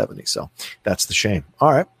open in the 70s. So that's the shame.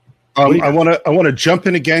 All right. I want to jump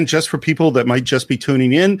in again just for people that might just be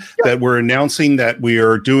tuning in, that we're announcing that we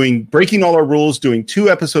are breaking all our rules, doing 2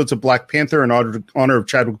 episodes of Black Panther in honor of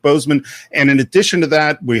Chadwick Boseman. And in addition to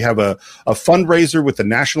that, we have a fundraiser with the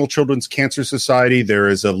National Children's Cancer Society. There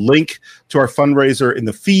is a link to our fundraiser in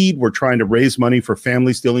the feed. We're trying to raise money for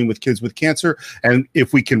families dealing with kids with cancer. And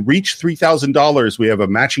if we can reach $3,000, we have a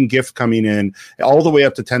matching gift coming in all the way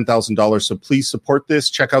up to $10,000. So please support this.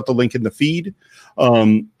 Check out the link in the feed.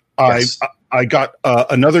 Yes. I got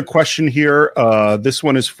another question here. This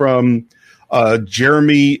one is from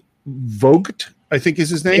Jeremy Vogt, I think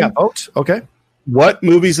is his name. Yeah, Vogt. Okay. What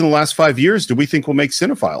movies in the last 5 years do we think will make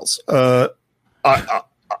Cine-Files?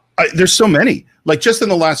 There's so many. Like just in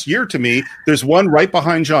the last year, to me, there's one right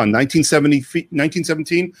behind John,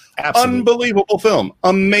 1917. Absolutely. Unbelievable film.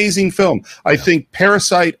 Amazing film. I think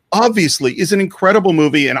Parasite, obviously, is an incredible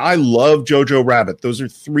movie, and I love Jojo Rabbit. Those are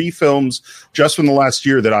 3 films just from the last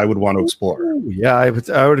year that I would want to explore. Ooh, yeah, I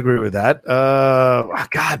would agree with that.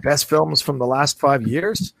 God, best films from the last 5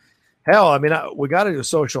 years? Hell, I mean, we got to do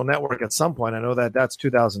Social Network at some point. I know that's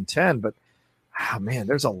 2010, but man,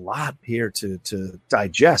 there's a lot here to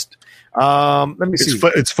digest. Let me see.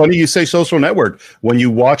 It's funny you say Social Network. When you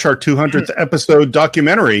watch our 200th episode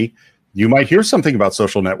documentary, you might hear something about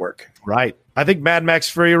Social Network. Right. I think Mad Max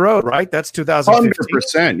Fury Road, right? That's 2015.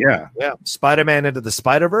 100%, yeah. Yeah. Spider-Man Into the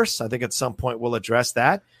Spider-Verse. I think at some point we'll address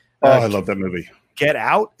that. I love that movie. Get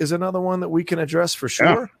Out is another one that we can address for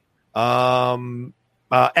sure. Yeah.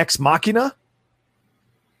 Ex Machina.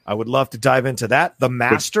 I would love to dive into that. The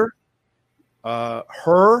Master.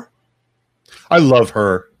 Her. I love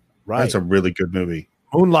Her. Right. That's a really good movie.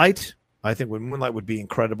 Moonlight. I think Moonlight would be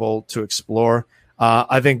incredible to explore.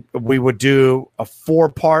 I think we would do a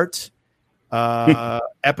 4-part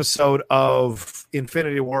episode of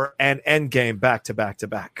Infinity War and Endgame back to back to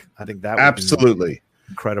back. I think that would absolutely be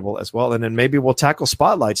incredible as well. And then maybe we'll tackle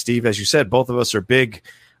Spotlight, Steve. As you said, both of us are big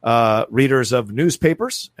readers of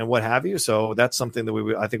newspapers and what have you. So that's something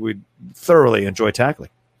that I think we'd thoroughly enjoy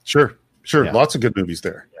tackling. Sure. Yeah. Lots of good movies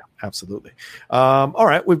there. Yeah, absolutely. All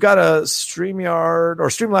right. We've got a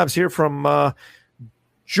Streamlabs here from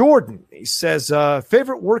Jordan. He says,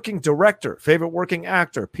 favorite working director, favorite working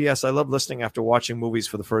actor. P.S. I love listening after watching movies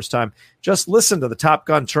for the first time. Just listen to the Top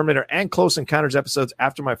Gun, Terminator, and Close Encounters episodes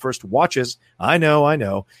after my first watches. I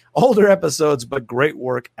know. Older episodes, but great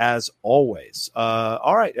work as always.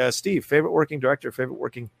 All right, Steve, favorite working director, favorite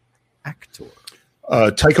working actor.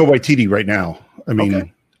 Taika Waititi right now. I mean,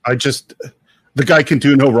 okay. The guy can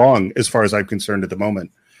do no wrong as far as I'm concerned at the moment.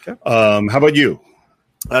 Okay. How about you?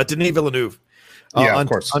 Denis Villeneuve. Of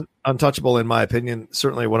course. Untouchable, in my opinion.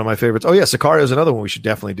 Certainly one of my favorites. Oh, yeah, Sicario is another one we should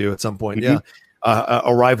definitely do at some point. Mm-hmm. Yeah.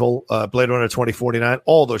 Arrival, Blade Runner 2049.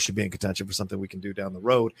 All those should be in contention for something we can do down the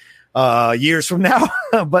road years from now.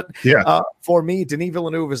 But for me, Denis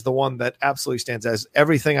Villeneuve is the one that absolutely stands as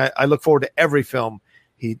everything. I look forward to every film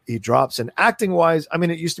he drops. And acting-wise, I mean,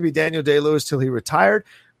 it used to be Daniel Day-Lewis till he retired.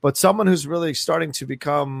 But someone who's really starting to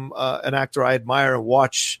become an actor I admire and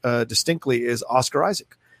watch distinctly is Oscar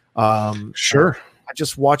Isaac. Sure. I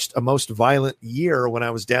just watched A Most Violent Year when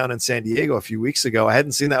I was down in San Diego a few weeks ago. I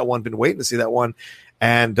hadn't seen that one, been waiting to see that one.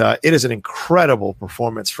 And it is an incredible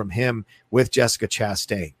performance from him with Jessica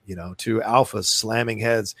Chastain, two alphas slamming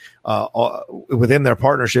heads within their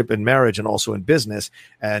partnership in marriage and also in business,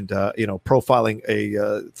 and, profiling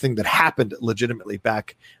a thing that happened legitimately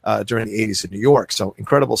back during the 80s in New York. So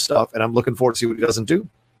incredible stuff. And I'm looking forward to see what he doesn't do.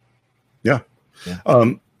 Yeah.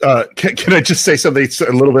 Can I just say something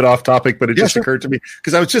a little bit off topic, but it just occurred to me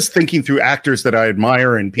because I was just thinking through actors that I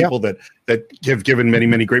admire and people that have given many,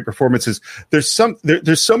 many great performances. There's so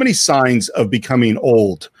many signs of becoming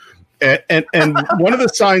old. And one of the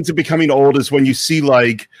signs of becoming old is when you see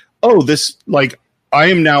I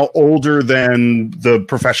am now older than the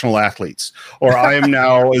professional athletes, or I am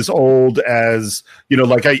now as old as,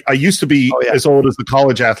 I used to be as old as the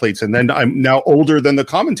college athletes. And then I'm now older than the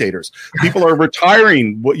commentators. People are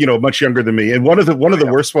retiring, much younger than me. And one of the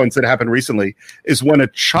worst ones that happened recently is when a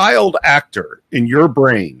child actor in your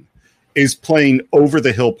brain is playing over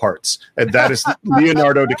the hill parts, and that is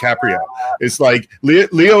Leonardo DiCaprio. It's like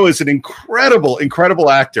Leo is an incredible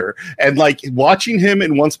actor, and like watching him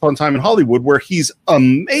in Once Upon a Time in Hollywood, where he's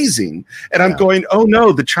amazing, and I'm going, oh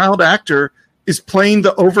no, the child actor is playing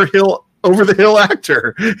the over the hill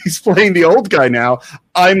actor. He's playing the old guy now.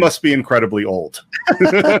 I must be incredibly old.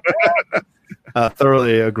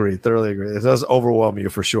 Thoroughly agree. It does overwhelm you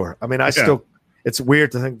for sure. I mean, it's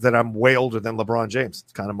weird to think that I'm way older than LeBron James.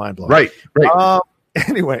 It's kind of mind blowing. Right.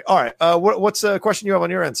 Anyway, all right. What's a question you have on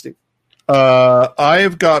your end, Steve? I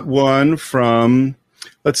have got one from,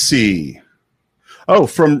 let's see. Oh,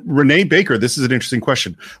 from Renee Baker. This is an interesting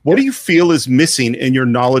question. What do you feel is missing in your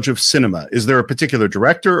knowledge of cinema? Is there a particular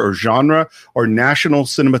director or genre or national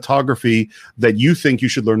cinematography that you think you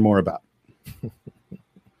should learn more about?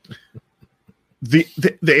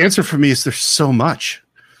 The answer for me is there's so much.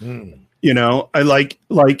 I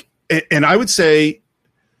like, and I would say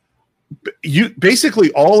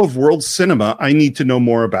basically all of world cinema I need to know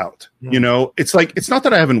more about. It's like, it's not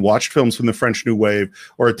that I haven't watched films from the French New Wave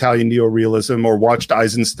or Italian neorealism or watched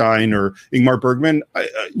Eisenstein or Ingmar Bergman. I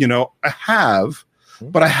have,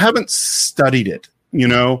 but I haven't studied it.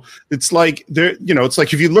 It's like it's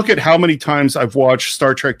like if you look at how many times I've watched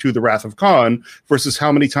Star Trek II: The Wrath of Khan versus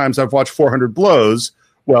how many times I've watched 400 Blows.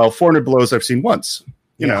 Well, 400 Blows I've seen once,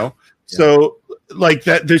 So like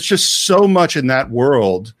that, there's just so much in the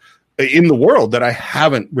world that I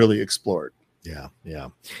haven't really explored. Yeah.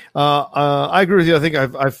 I agree with you. I think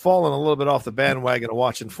I've fallen a little bit off the bandwagon of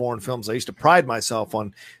watching foreign films. I used to pride myself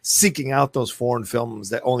on seeking out those foreign films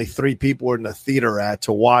that only 3 people were in the theater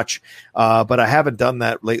to watch. But I haven't done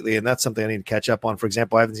that lately, and that's something I need to catch up on. For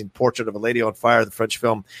example, I haven't seen Portrait of a Lady on Fire, the French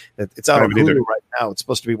film. It's out on Hulu right now. It's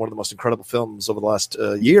supposed to be one of the most incredible films over the last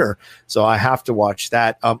year. So I have to watch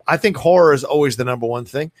that. I think horror is always the number one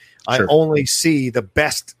thing. Sure. I only see the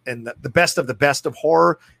best, and the best of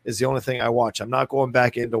horror is the only thing I watch. I'm not going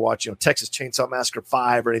back in to watch, Texas Chainsaw Massacre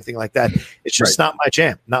 5 or anything like that. It's just not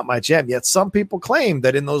my jam. Yet some people claim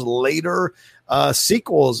that in those later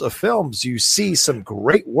sequels of films, you see some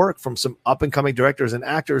great work from some up-and-coming directors and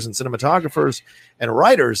actors and cinematographers and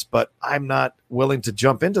writers, but I'm not willing to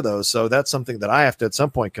jump into those. So that's something that I have to at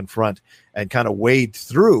some point confront and kind of wade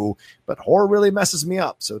through. But horror really messes me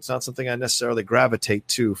up, so it's not something I necessarily gravitate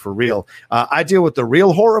to for real. I deal with the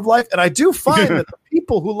real horror of life, and I do find that the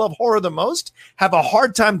people who love horror the most have a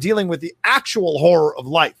hard time dealing with the actual horror of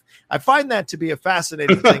life. I find that to be a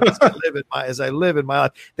fascinating thing as I live in my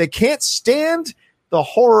life. They can't stand the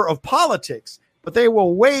horror of politics, but they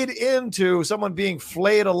will wade into someone being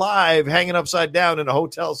flayed alive, hanging upside down in a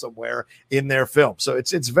hotel somewhere in their film. So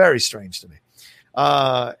it's very strange to me.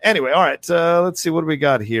 Anyway, all right. Let's see. What do we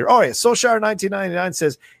got here? Oh, yeah. Soulshire 1999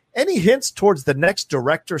 says, any hints towards the next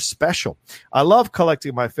director special? I love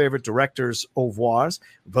collecting my favorite directors' au revoirs.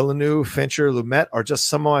 Villeneuve, Fincher, Lumet are just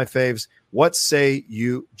some of my faves. What say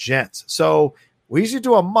you, gents? So we usually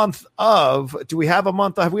do a month of. Do we have a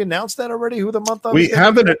month? Have we announced that already? Who the month of? We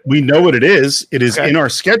haven't. We know what it is. It is in our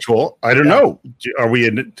schedule. I don't know. Are we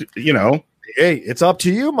in? Hey, it's up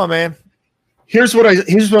to you, my man. Here's what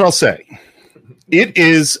I'll say. It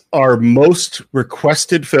is our most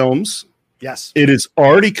requested films. Yes, it has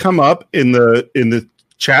already come up in the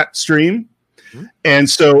chat stream, and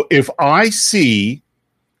so if I see,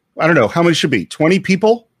 I don't know how many should be 20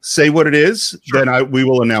 people say what it is, then we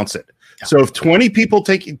will announce it. Yeah. So if 20 people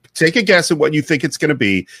take a guess at what you think it's going to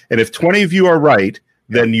be, and if 20 of you are right,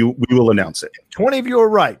 then we will announce it. If 20 of you are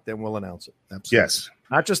right, then we'll announce it. Absolutely. Yes,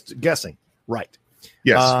 not just guessing. Right.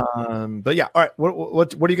 Yes. But yeah, all right. What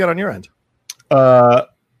do you got on your end?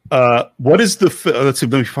 What is the? Let's see.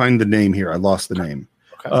 Let me find the name here. I lost the name.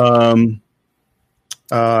 Okay.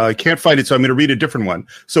 I can't find it, so I'm going to read a different one.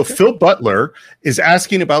 So Phil Butler is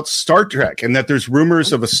asking about Star Trek and that there's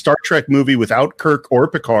rumors of a Star Trek movie without Kirk or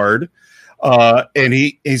Picard. And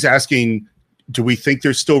he's asking, do we think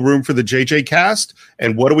there's still room for the JJ cast?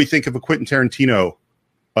 And what do we think of a Quentin Tarantino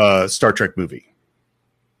Star Trek movie?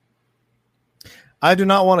 I do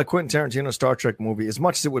not want a Quentin Tarantino Star Trek movie, as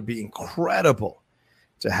much as it would be incredible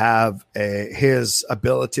to have his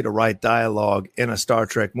ability to write dialogue in a Star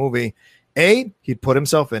Trek movie. A, he'd put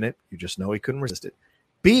himself in it. You just know he couldn't resist it.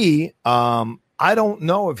 B, I don't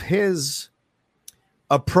know if his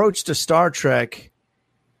approach to Star Trek,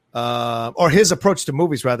 or his approach to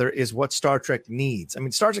movies, rather, is what Star Trek needs. I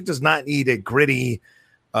mean, Star Trek does not need a gritty,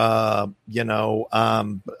 I don't know,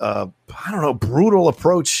 brutal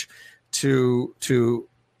approach to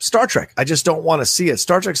Star Trek. I just don't want to see it.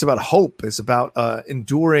 Star Trek's about hope. It's about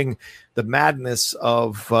enduring the madness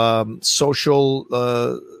of social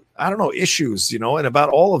issues, and about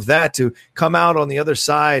all of that to come out on the other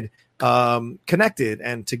side connected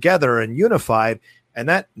and together and unified. And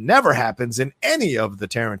that never happens in any of the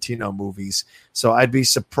Tarantino movies. So I'd be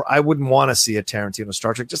surprised. I wouldn't want to see a Tarantino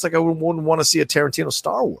Star Trek, just like I wouldn't want to see a Tarantino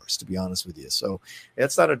Star Wars, to be honest with you. So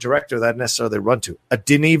it's not a director that I'd necessarily run to. A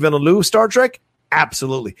Denis Villeneuve Star Trek?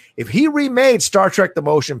 Absolutely. If he remade Star Trek the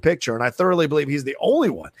Motion Picture, and I thoroughly believe he's the only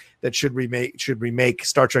one that should remake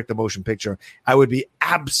Star Trek the Motion Picture, I would be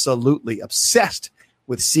absolutely obsessed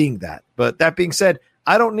with seeing that. But that being said,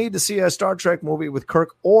 I don't need to see a Star Trek movie with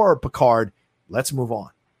Kirk or Picard. Let's move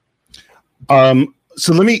on.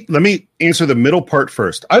 So let me answer the middle part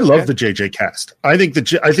first. I love the JJ cast. I think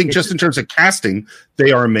just in terms of casting,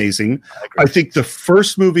 they are amazing. I think the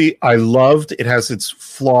first movie I loved. It has its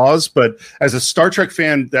flaws, but as a Star Trek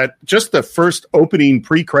fan, that just the first opening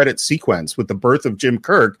pre-credit sequence with the birth of Jim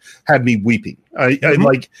Kirk had me weeping. I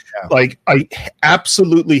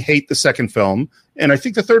absolutely hate the second film, and I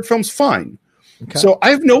think the third film's fine. Okay. So I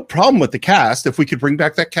have no problem with the cast. If we could bring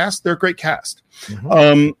back that cast, they're a great cast.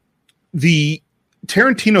 The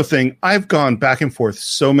Tarantino thing, I've gone back and forth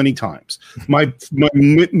so many times. My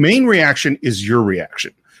main reaction is your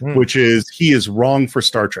reaction, which is he is wrong for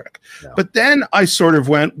Star Trek. Yeah. But then I sort of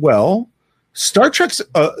went, well, Star Trek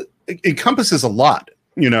encompasses a lot,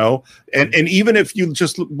 and even if you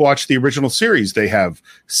just watch the original series, they have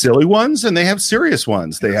silly ones and they have serious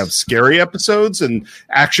ones. They have scary episodes and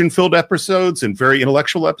action-filled episodes and very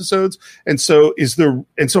intellectual episodes. And so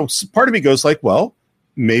part of me goes like, well,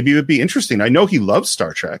 maybe it would be interesting. I know he loves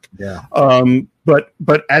Star Trek. Yeah. But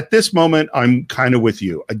at this moment, I'm kind of with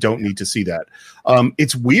you. I don't need to see that.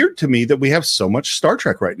 It's weird to me that we have so much Star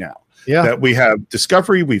Trek right now. Yeah. That we have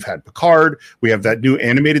Discovery, we've had Picard, we have that new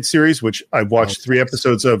animated series, which I've watched 3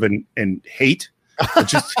 episodes of and hate. I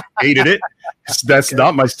just hated it. That's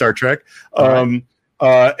not my Star Trek. And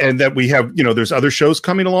that we have, there's other shows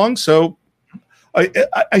coming along. So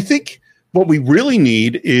I think what we really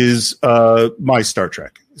need is my Star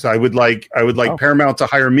Trek. So I would like Paramount to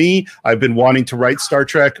hire me. I've been wanting to write Star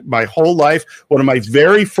Trek my whole life. One of my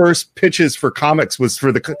very first pitches for comics was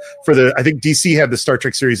for the I think DC had the Star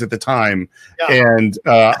Trek series at the time, and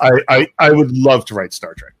I would love to write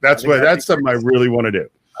Star Trek. That's something I really want to do.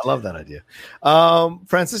 I love that idea.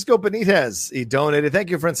 Francisco Benitez, he donated. Thank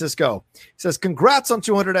you, Francisco. He says, congrats on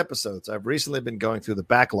 200 episodes. I've recently been going through the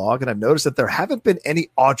backlog, and I've noticed that there haven't been any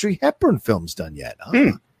Audrey Hepburn films done yet.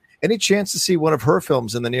 Any chance to see one of her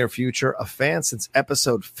films in the near future? A fan since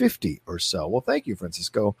episode 50 or so. Well, thank you,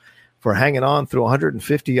 Francisco, for hanging on through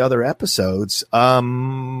 150 other episodes.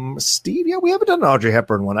 Steve, we haven't done an Audrey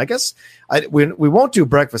Hepburn one. I guess we won't do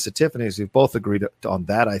Breakfast at Tiffany's. We've both agreed on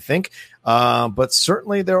that, I think. But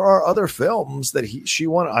certainly there are other films that she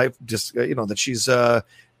won. I've just, that she's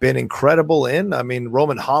been incredible in. I mean,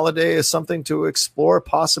 Roman Holiday is something to explore,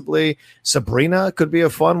 possibly. Sabrina could be a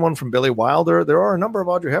fun one from Billy Wilder. There are a number of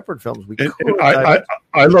Audrey Hepburn films.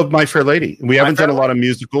 I love My Fair Lady. We haven't done a lot of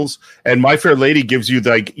musicals, and My Fair Lady gives you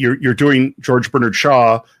you're doing George Bernard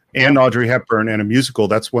Shaw and Audrey Hepburn and a musical.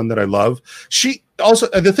 That's one that I love. She also,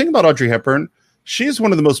 the thing about Audrey Hepburn, she is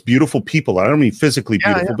one of the most beautiful people. I don't mean physically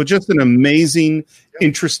beautiful, but just an amazing,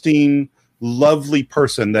 interesting, lovely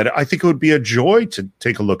person that I think it would be a joy to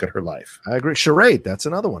take a look at her life. I agree. Charade, that's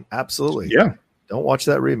another one. Absolutely. Yeah. Don't watch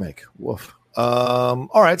that remake. Woof. All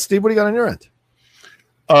right, Steve, what do you got on your end?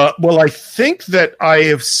 Well, I think that I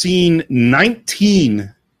have seen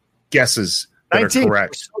 19 guesses that 19 are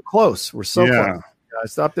correct. We're so close. We're so close. Yeah, I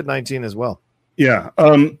stopped at 19 as well. Yeah.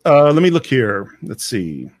 Let me look here. Let's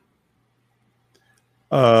see.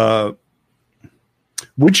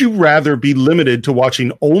 Would you rather be limited to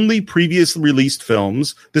watching only previously released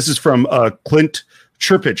films? This is from Clint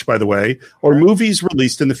Chirpich, by the way, or movies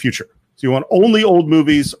released in the future. So you want only old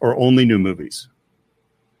movies or only new movies?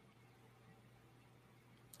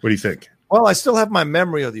 What do you think? Well, I still have my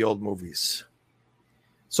memory of the old movies.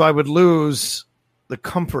 So I would lose the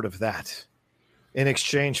comfort of that in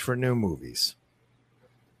exchange for new movies.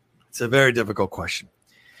 It's a very difficult question.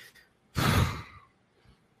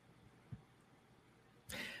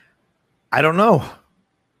 I don't know.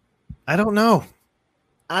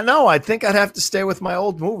 I think I'd have to stay with my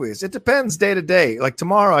old movies. It depends day to day. Like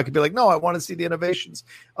tomorrow, I could be like, no, I want to see the innovations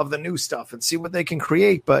of the new stuff and see what they can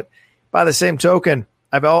create. But by the same token,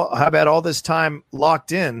 I've had all this time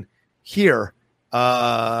locked in here,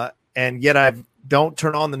 and yet I don't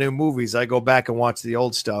turn on the new movies. I go back and watch the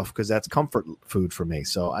old stuff because that's comfort food for me.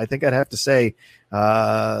 So I think I'd have to say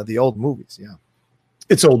the old movies. Yeah.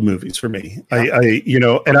 It's old movies for me. Yeah.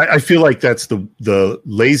 I feel like that's the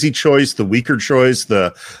lazy choice, the weaker choice,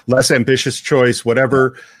 the less ambitious choice,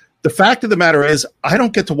 whatever. The fact of the matter is, I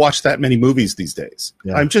don't get to watch that many movies these days.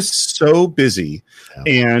 Yeah. I'm just so busy,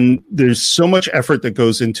 and there's so much effort that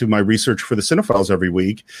goes into my research for the Cine-Files every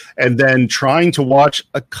week, and then trying to watch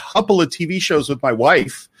a couple of TV shows with my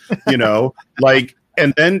wife,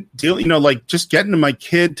 and then just getting my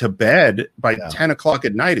kid to bed by 10 o'clock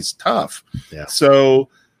at night is tough. Yeah. So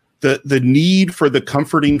the need for the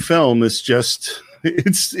comforting film is just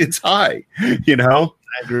it's high,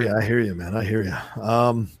 I agree. I hear you, man. I hear you.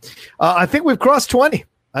 I think we've crossed 20.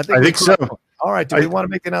 I think so. All right. Do we want to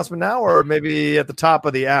make the announcement now, or maybe at the top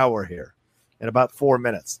of the hour here in about 4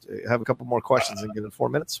 minutes? Have a couple more questions and give it 4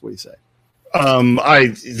 minutes. What do you say?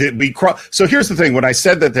 So here's the thing. When I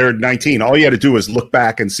said that they're 19, all you had to do was look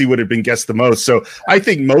back and see what had been guessed the most. So I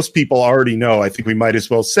think most people already know. I think we might as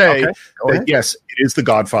well say that, yes, it is The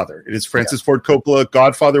Godfather. It is Francis Ford Coppola,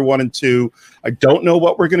 Godfather 1 and 2. I don't know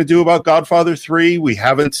what we're going to do about Godfather 3. We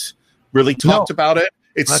haven't really talked about it.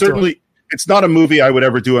 It's it's not a movie I would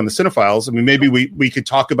ever do on the Cine-Files. I mean, maybe we could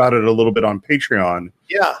talk about it a little bit on Patreon.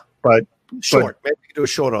 Yeah. But short. Maybe we could do a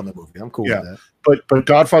short on the movie. I'm cool with that. But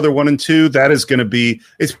Godfather 1 and 2, that is going to be,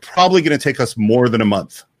 it's probably going to take us more than a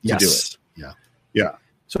month to do it. Yeah.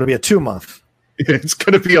 So it'll be a 2 month. It's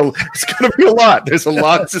going to be a lot. There's a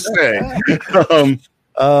lot to say.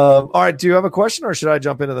 All right. Do you have a question, or should I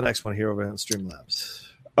jump into the next one here over in Streamlabs?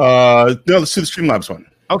 No, let's do the Streamlabs one.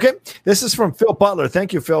 Okay. This is from Phil Butler.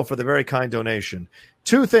 Thank you, Phil, for the very kind donation.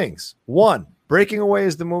 2 things. 1, Breaking Away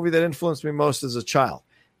is the movie that influenced me most as a child.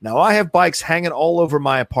 Now, I have bikes hanging all over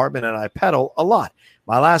my apartment, and I pedal a lot.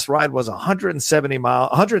 My last ride was 107 miles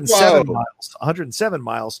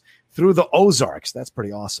through the Ozarks. That's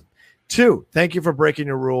pretty awesome. 2, thank you for breaking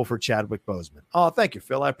your rule for Chadwick Boseman. Oh, thank you,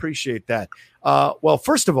 Phil. I appreciate that. Well,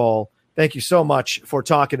 first of all, thank you so much for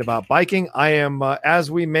talking about biking. I am,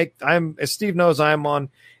 as Steve knows, I'm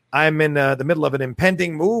in the middle of an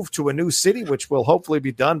impending move to a new city, which will hopefully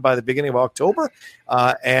be done by the beginning of October.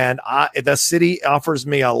 And the city offers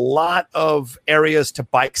me a lot of areas to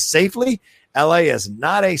bike safely. LA is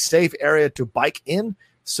not a safe area to bike in.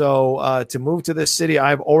 So to move to this city,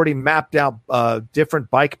 I've already mapped out different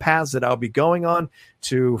bike paths that I'll be going on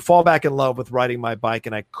to fall back in love with riding my bike.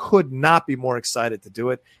 And I could not be more excited to do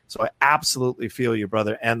it. So I absolutely feel you,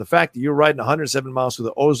 brother. And the fact that you're riding 107 miles through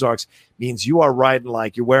the Ozarks means you are riding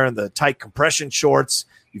like you're wearing the tight compression shorts.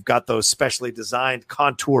 You've got those specially designed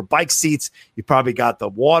contour bike seats. You probably got the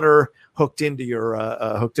water hooked into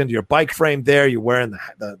your bike frame there. You're wearing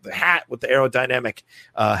the hat with the aerodynamic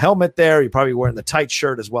helmet there. You're probably wearing the tight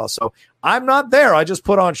shirt as well. So I'm not there. I just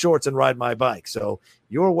put on shorts and ride my bike. So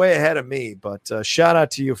you're way ahead of me. But shout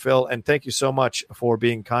out to you, Phil, and thank you so much for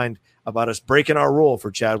being kind about us breaking our rule for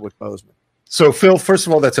Chadwick Boseman. So, Phil, first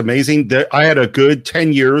of all, that's amazing. I had a good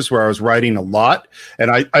 10 years where I was riding a lot,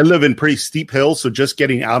 and I live in pretty steep hills, so just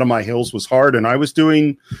getting out of my hills was hard, and I was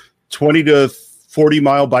doing 20 to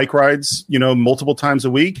 40-mile bike rides, multiple times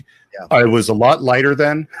a week. Yeah. I was a lot lighter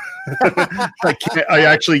then. I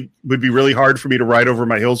actually would be really hard for me to ride over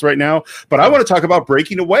my hills right now. But I want to talk about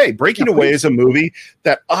Breaking Away. Breaking Away is a movie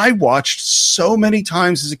that I watched so many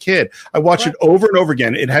times as a kid. I watched it over and over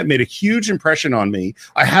again. It had made a huge impression on me.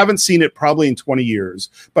 I haven't seen it probably in 20 years,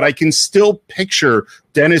 but I can still picture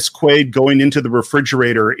Dennis Quaid going into the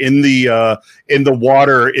refrigerator in the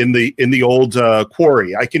water in the old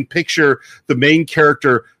quarry. I can picture the main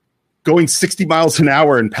character going 60 miles an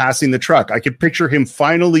hour and passing the truck. I could picture him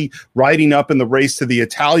finally riding up in the race to the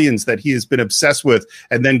Italians that he has been obsessed with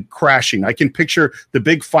and then crashing. I can picture the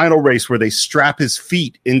big final race where they strap his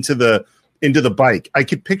feet into the bike. I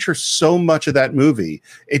could picture so much of that movie.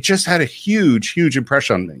 It just had a huge, huge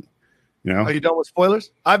impression on me. You know? Are you done with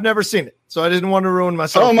spoilers? I've never seen it, so I didn't want to ruin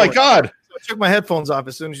myself. Oh my God. So I took my headphones off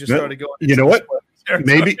as soon as you started going. You know what?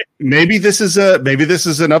 Maybe this is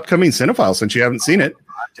an upcoming Cinephile since you haven't seen it.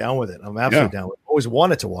 I'm down with it. I'm absolutely down with it. Always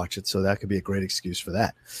wanted to watch it, so that could be a great excuse for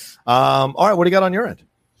that. All right, what do you got on your end?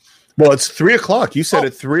 Well, it's 3:00. You said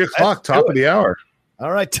at 3:00, top of the hour.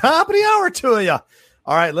 All right, top of the hour to you.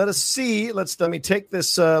 All right, let us see. Let me take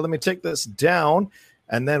this. Let me take this down,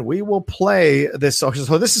 and then we will play this. So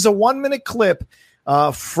this is a 1-minute clip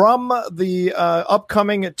from the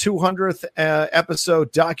upcoming 200th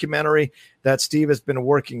episode documentary that Steve has been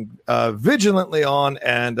working vigilantly on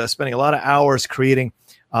and spending a lot of hours creating.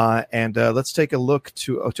 And let's take a look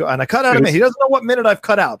to and I cut out a minute. He doesn't know what minute I've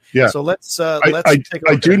cut out. Yeah. So let's take a look.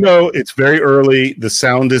 I do know it's very early. The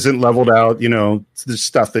sound isn't leveled out. You know, there's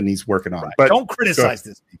stuff that needs working on. Right. But don't criticize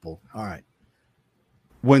this, people. All right.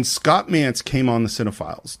 When Scott Mantz came on the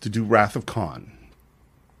Cine-Files to do Wrath of Khan,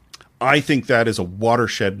 I think that is a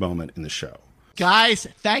watershed moment in the show. Guys,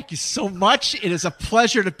 thank you so much. It is a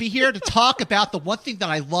pleasure to be here to talk about the one thing that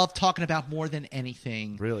I love talking about more than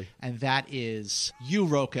anything. Really? And that is you,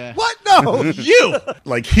 Roca. What? No, you.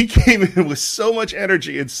 Like, he came in with so much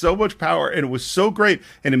energy and so much power, and it was so great.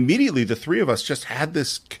 And immediately the three of us just had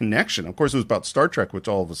this connection. Of course, it was about Star Trek, which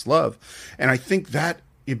all of us love. And I think that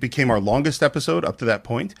it became our longest episode up to that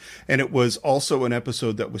point. And it was also an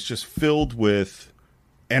episode that was just filled with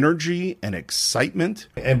energy and excitement,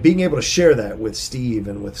 and being able to share that with Steve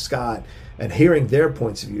and with Scott and hearing their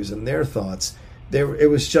points of views and their thoughts, it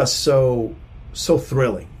was just so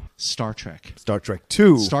thrilling. Star Trek 2,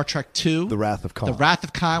 The Wrath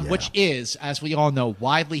of Khan, which is, as we all know,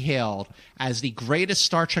 widely hailed as the greatest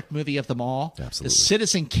Star Trek movie of them all. Absolutely. The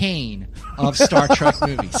Citizen Kane of Star Trek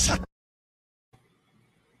movies.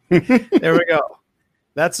 There we go.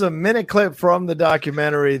 That's a minute clip from the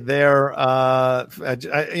documentary there.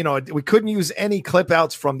 We couldn't use any clip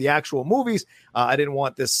outs from the actual movies. I didn't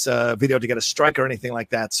want this video to get a strike or anything like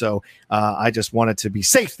that. So I just wanted to be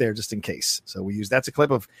safe there just in case. So that's a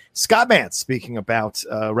clip of Scott Mantz speaking about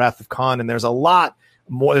Wrath of Khan. And there's a lot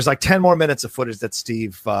more. There's like 10 more minutes of footage that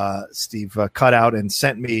Steve cut out and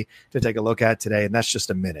sent me to take a look at today. And that's just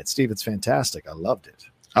a minute. Steve, it's fantastic. I loved it.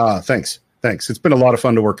 Thanks. It's been a lot of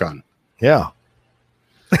fun to work on. Yeah.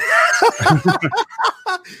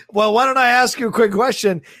 Well, why don't I ask you a quick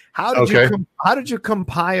question? How did you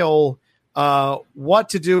compile what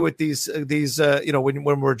to do with these when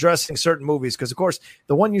we're addressing certain movies? Because of course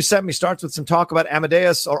the one you sent me starts with some talk about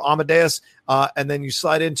Amadeus, and then you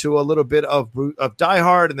slide into a little bit of Die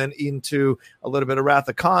Hard, and then into a little bit of Wrath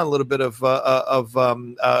of Khan, a little bit of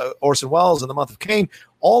Orson Welles and The Month of Cain.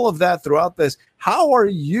 All of that throughout this. How are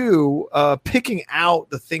you picking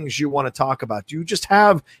out the things you want to talk about? Do you just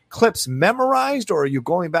have clips memorized, or are you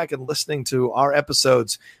going back and listening to our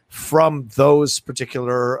episodes from those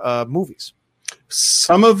particular movies?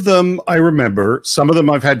 Some of them I remember. Some of them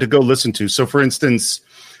I've had to go listen to. So, for instance,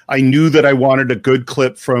 I knew that I wanted a good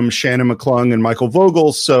clip from Shannon McClung and Michael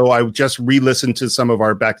Vogel, so I just re-listened to some of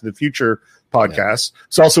our Back to the Future podcasts. Yeah.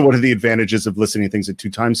 It's also one of the advantages of listening to things at 2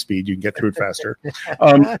 times speed. You can get through it faster.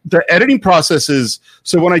 The editing process is,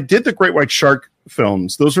 so when I did the Great White Shark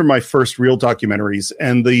films, those were my first real documentaries,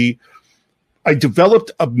 and I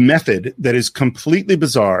developed a method that is completely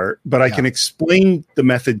bizarre, but I can explain the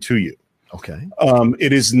method to you. Okay.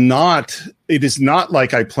 It is not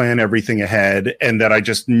like I plan everything ahead and that I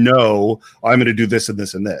just know I'm going to do this and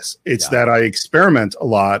this and this. It's that I experiment a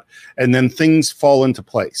lot and then things fall into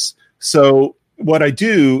place. So what I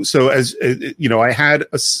do, as I had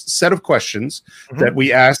a set of questions that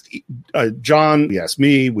we asked John, we asked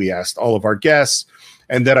me, we asked all of our guests,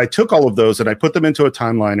 and then I took all of those and I put them into a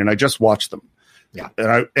timeline and I just watched them. Yeah.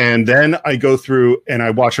 And then I go through and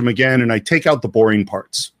I watch them again and I take out the boring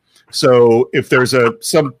parts. So if there's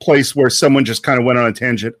some place where someone just kind of went on a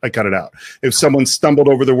tangent, I cut it out. If someone stumbled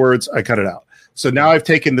over the words, I cut it out. So now I've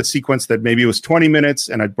taken the sequence that maybe it was 20 minutes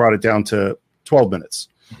and I brought it down to 12 minutes.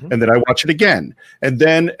 And then I watch it again. And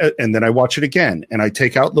then I watch it again. And I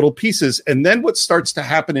take out little pieces. And then what starts to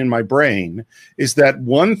happen in my brain is that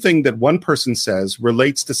one thing that one person says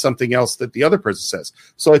relates to something else that the other person says.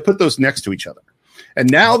 So I put those next to each other. And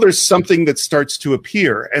now there's something that starts to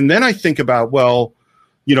appear. And then I think about, well,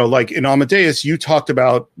 like in Amadeus, you talked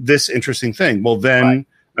about this interesting thing. Well, then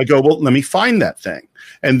I go, well, let me find that thing.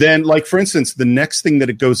 And then, like, for instance, the next thing that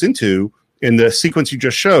it goes into in the sequence you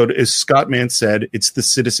just showed is Scott Mantz said it's the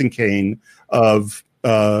Citizen Kane of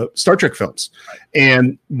Star Trek films.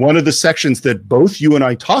 And one of the sections that both you and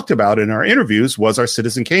I talked about in our interviews was our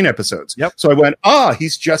Citizen Kane episodes. Yep. So I went,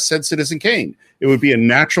 he's just said Citizen Kane. it would be a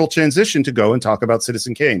natural transition to go and talk about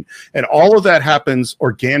Citizen Kane. And all of that happens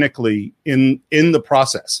organically in the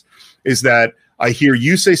process. Is that I hear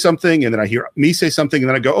you say something, and then I hear me say something, and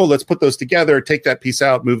then I go, oh, let's put those together, take that piece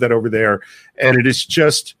out, move that over there. And it is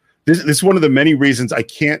just, this is one of the many reasons I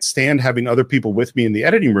can't stand having other people with me in the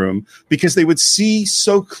editing room, because they would see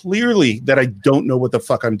so clearly that I don't know what the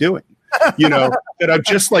fuck I'm doing. You know, that I'm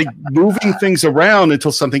just like moving things around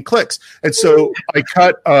until something clicks. And so I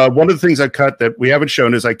cut, one of the things I cut that we haven't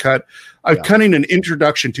shown is I'm cutting an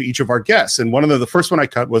introduction to each of our guests. And one of the first one I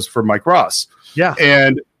cut was for Mike Ross. Yeah.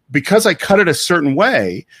 And because I cut it a certain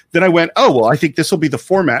way, then I went, oh, well, I think this will be the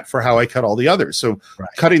format for how I cut all the others. So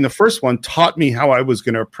cutting the first one taught me how I was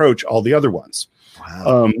going to approach all the other ones.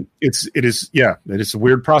 Wow. It is a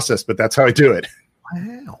weird process, but that's how I do it.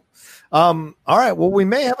 Wow. All right. Well, we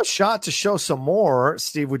may have a shot to show some more.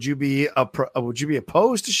 Steve, would you be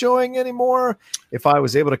opposed to showing any more if I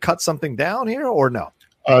was able to cut something down here, or no?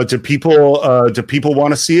 Do people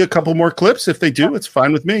want to see a couple more clips? If they do, it's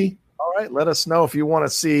fine with me. All right. Let us know if you want to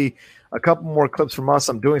see a couple more clips from us.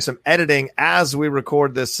 I'm doing some editing as we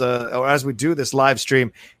record this, or as we do this live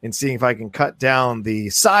stream, and seeing if I can cut down the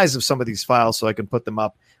size of some of these files so I can put them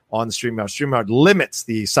up on the StreamYard. StreamYard limits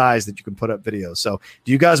the size that you can put up videos. So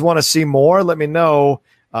do you guys want to see more? Let me know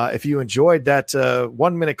if you enjoyed that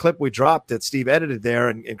 1 minute clip we dropped that Steve edited there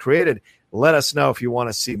and created. Let us know if you want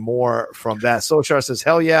to see more from that. Sochar says,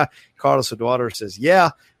 hell yeah. Carlos Eduardo says, yeah.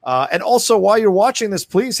 And also, while you're watching this,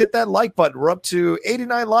 please hit that like button. We're up to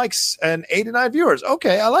 89 likes and 89 viewers.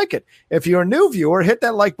 Okay, I like it. If you're a new viewer, hit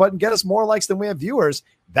that like button. Get us more likes than we have viewers.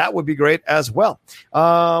 That would be great as well.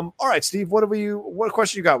 All right, Steve, what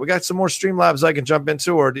question you got? We got some more Streamlabs I can jump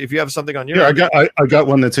into, or if you have something on your end. I got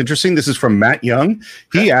one that's interesting. This is from Matt Young.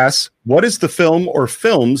 He asks, what is the film or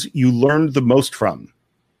films you learned the most from?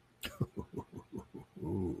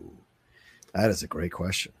 That is a great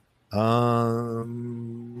question. I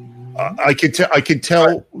could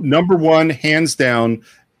tell number one, hands down,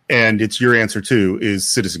 and it's your answer too, is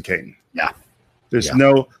Citizen Kane. Yeah. There's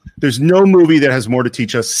no movie that has more to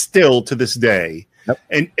teach us still to this day. Yep.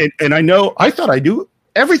 And I thought I knew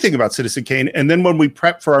everything about Citizen Kane. And then when we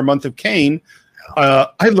prepped for our month of Kane,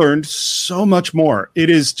 I learned so much more. It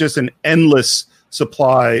is just an endless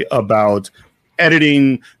supply about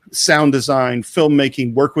editing, sound design,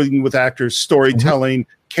 filmmaking, working with actors, storytelling,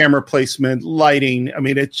 camera placement, lighting. I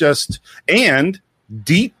mean, it just, and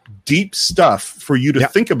deep stuff for you to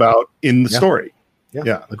think about in the story.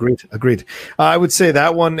 Yeah. Agreed. I would say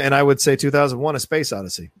that one, and I would say 2001: A Space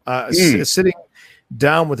Odyssey. Sitting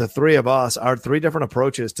down with the three of us, our three different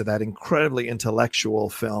approaches to that incredibly intellectual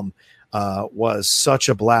film was such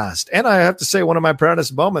a blast. And I have to say, one of my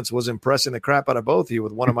proudest moments was impressing the crap out of both of you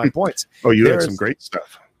with one of my points. You had some great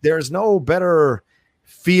stuff. There's no better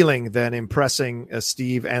feeling than impressing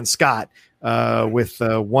Steve and Scott with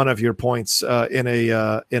one of your points in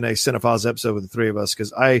a Cine-Files episode with the three of us,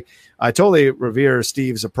 because I totally revere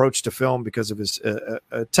Steve's approach to film because of his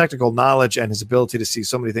technical knowledge and his ability to see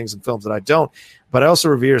so many things in films that I don't. But I also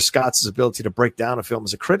revere Scott's ability to break down a film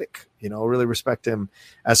as a critic. Really respect him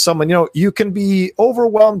as someone. You can be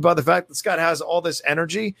overwhelmed by the fact that Scott has all this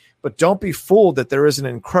energy, but don't be fooled that there is an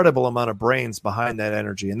incredible amount of brains behind that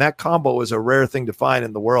energy. And that combo is a rare thing to find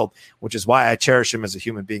in the world, which is why I cherish him as a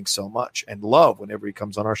human being so much and love whenever he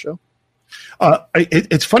comes on our show.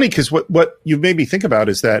 It's funny because what you've made me think about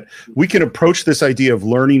is that we can approach this idea of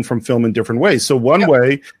learning from film in different ways. So one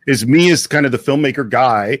way is me as kind of the filmmaker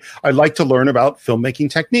guy. I like to learn about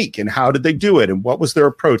filmmaking technique and how did they do it and what was their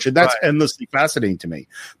approach. And that's endlessly fascinating to me.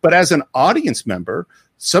 But as an audience member,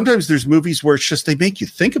 sometimes there's movies where it's just they make you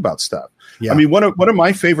think about stuff. Yeah. I mean, one of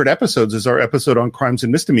my favorite episodes is our episode on crimes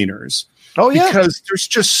and misdemeanors. Oh, yeah. Because there's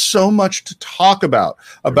just so much to talk about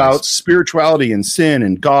spirituality and sin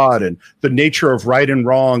and God and the nature of right and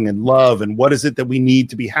wrong and love and what is it that we need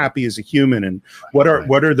to be happy as a human and what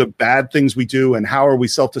are the bad things we do and how are we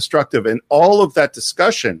self-destructive and all of that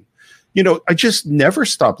discussion. I just never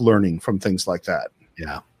stop learning from things like that.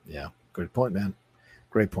 Yeah. Good point, man.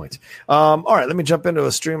 Great point. All right, let me jump into a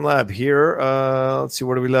Streamlab here. Let's see,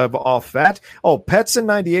 where do we live off at? Oh,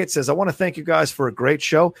 Petson98 says, I want to thank you guys for a great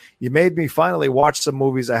show. You made me finally watch some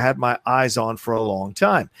movies I had my eyes on for a long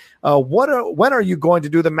time. When are you going to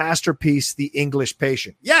do the masterpiece, The English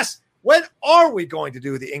Patient? Yes, when are we going to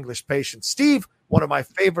do The English Patient? Steve, one of my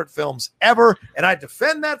favorite films ever, and I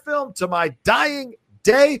defend that film to my dying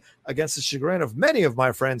day against the chagrin of many of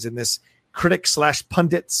my friends in this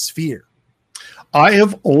critic/pundit sphere. I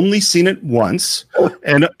have only seen it once,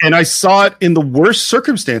 and I saw it in the worst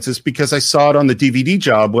circumstances because I saw it on the DVD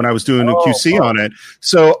job when I was doing a QC on it.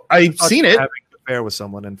 So I've seen it. affair with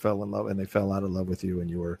someone and fell in love, and they fell out of love with you, and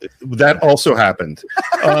you were. That also happened.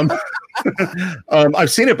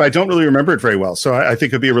 I've seen it, but I don't really remember it very well. So I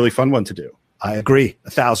think it'd be a really fun one to do. I agree,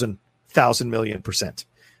 1,000,000,000%.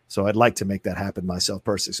 So I'd like to make that happen myself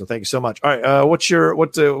personally. So thank you so much. All right, what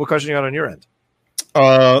question you got on your end?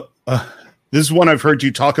 This is one I've heard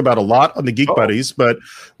you talk about a lot on the Geek Buddies, but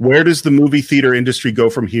where does the movie theater industry go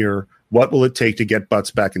from here? What will it take to get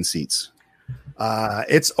butts back in seats?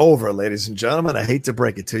 It's over, ladies and gentlemen. I hate to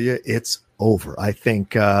break it to you. It's over. I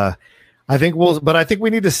think we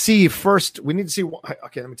need to see first. We need to see.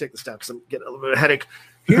 Okay, let me take this down because I'm getting a little bit of a headache.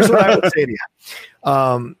 Here's what I would say to you.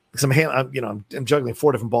 Because I'm juggling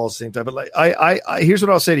 4 different balls at the same time. But here's what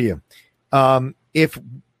I'll say to you. If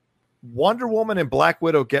Wonder Woman and Black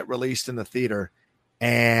Widow get released in the theater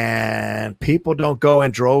and people don't go in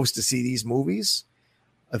droves to see these movies,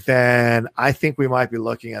 then I think we might be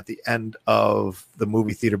looking at the end of the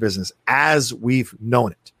movie theater business as we've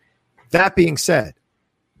known it. That being said,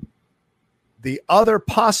 the other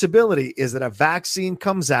possibility is that a vaccine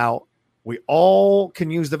comes out. We all can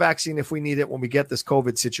use the vaccine if we need it when we get this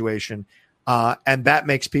COVID situation. And that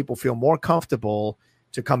makes people feel more comfortable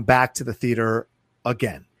to come back to the theater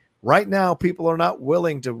again. Right now, people are not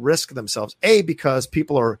willing to risk themselves, because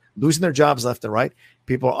people are losing their jobs left and right.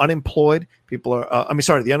 People are unemployed. People are,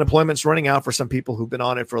 the unemployment's running out for some people who've been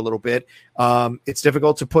on it for a little bit. It's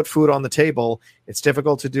difficult to put food on the table. It's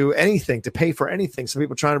difficult to do anything, to pay for anything. Some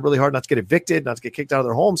people are trying really hard not to get evicted, not to get kicked out of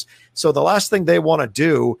their homes. So the last thing they want to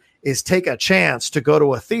do is take a chance to go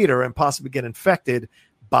to a theater and possibly get infected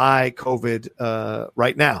by COVID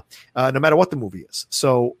right now, no matter what the movie is.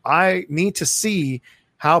 So I need to see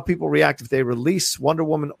how people react if they release Wonder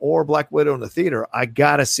Woman or Black Widow in the theater. I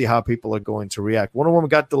got to see how people are going to react. Wonder Woman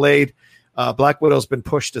got delayed. Black Widow's been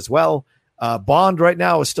pushed as well. Bond right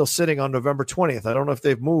now is still sitting on November 20th. I don't know if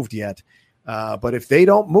they've moved yet. But if they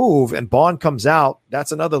don't move and Bond comes out,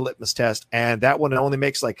 that's another litmus test. And that one only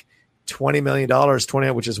makes like $20 million,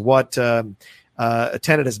 which is what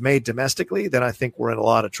Tenet has made domestically. Then I think we're in a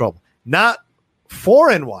lot of trouble. Not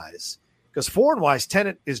foreign-wise, because foreign-wise,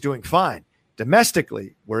 Tenet is doing fine.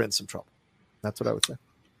 Domestically, we're in some trouble. That's what I would say.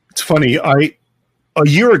 It's funny. A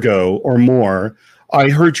year ago or more, I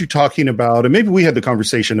heard you talking about, and maybe we had the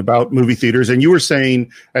conversation about movie theaters, and you were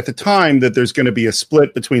saying at the time that there's going to be a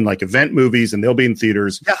split between like event movies and they'll be in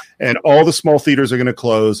theaters, and all the small theaters are going to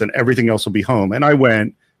close and everything else will be home. And I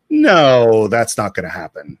went, no, that's not going to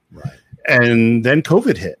happen. Right. And then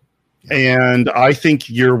COVID hit. And I think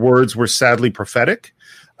your words were sadly prophetic.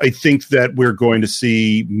 I think that we're going to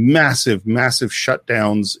see massive, massive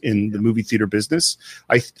shutdowns in the movie theater business.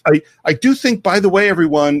 I do think, by the way,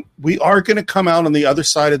 everyone, we are going to come out on the other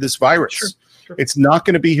side of this virus. Sure. It's not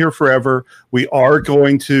going to be here forever. We are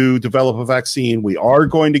going to develop a vaccine. We are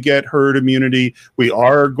going to get herd immunity. We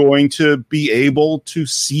are going to be able to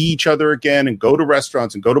see each other again and go to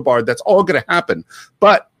restaurants and go to bars. That's all going to happen.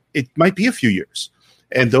 But it might be a few years.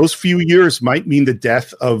 And those few years might mean the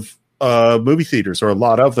death of movie theaters, or a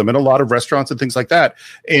lot of them, and a lot of restaurants and things like that.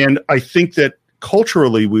 And I think that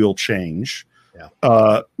culturally we'll change,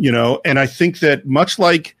 and I think that much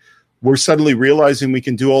like we're suddenly realizing we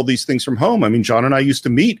can do all these things from home. I mean, John and I used to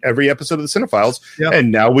meet every episode of the Cine-Files,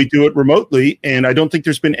 and now we do it remotely. And I don't think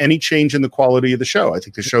there's been any change in the quality of the show. I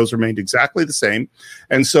think the show's remained exactly the same.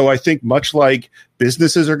 And so I think much like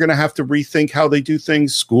businesses are going to have to rethink how they do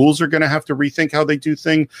things, schools are going to have to rethink how they do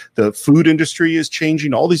things. The food industry is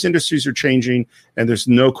changing. All these industries are changing. And there's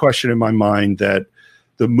no question in my mind that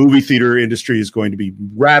the movie theater industry is going to be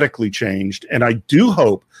radically changed. And I do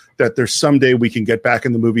hope that there's someday we can get back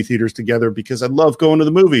in the movie theaters together, because I love going to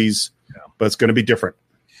the movies, but it's going to be different.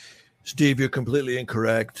 Steve, you're completely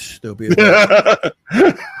incorrect. There'll be a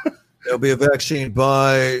vaccine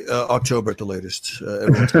by October at the latest.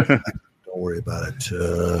 Don't worry about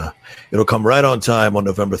it. It'll come right on time on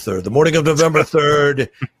November 3rd. The morning of November 3rd,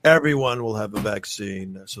 everyone will have a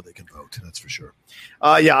vaccine so they can vote. That's for sure.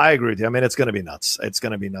 I agree with you. I mean, it's going to be nuts. It's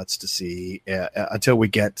going to be nuts to see until we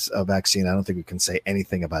get a vaccine. I don't think we can say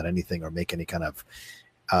anything about anything or make any kind of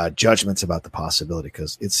judgments about the possibility,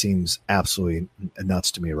 because it seems absolutely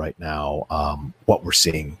nuts to me right now, what we're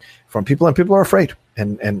seeing from people, and people are afraid,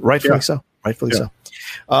 and rightfully so. Rightfully so.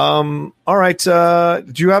 All right. Do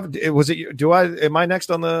you have? Am I next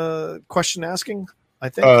on the question asking? I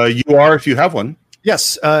think you are, if you have one.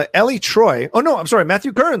 Yes. Ellie Troy. Oh no, I'm sorry,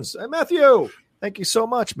 Matthew Kearns. Matthew, thank you so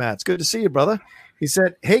much, Matt. It's good to see you, brother. He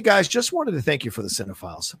said, "Hey guys, just wanted to thank you for the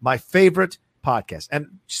Cine-Files, my favorite podcast." And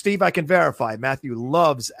Steve, I can verify, Matthew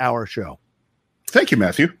loves our show. Thank you,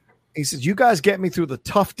 Matthew. He says, "You guys get me through the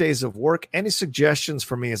tough days of work. Any suggestions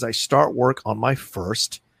for me as I start work on my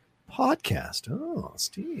first podcast. Oh,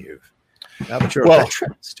 Steve. Now that you're a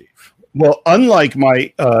veteran, Steve. Well, unlike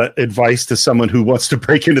my advice to someone who wants to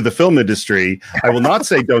break into the film industry, I will not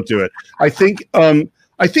say don't do it. I think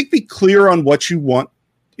be clear on what you want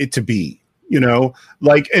it to be. You know,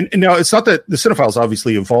 like, and now it's not that the Cine-Files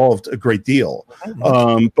obviously evolved a great deal,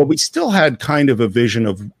 but we still had kind of a vision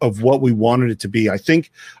of what we wanted it to be. I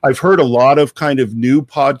think I've heard a lot of kind of new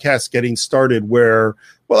podcasts getting started where,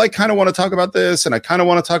 well, I kind of want to talk about this and I kind of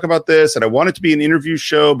want to talk about this and I want it to be an interview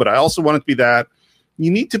show, but I also want it to be that.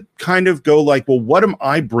 You need to kind of go like, well, what am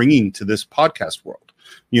I bringing to this podcast world?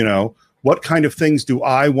 You know, what kind of things do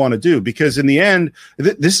I want to do? Because in the end,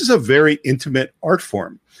 this is a very intimate art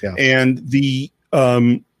form. Yeah. And the,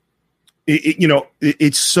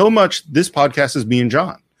 it's so much, this podcast is me and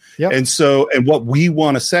John. Yep. And what we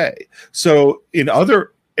want to say. So in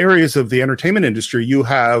other areas of the entertainment industry, you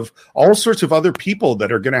have all sorts of other people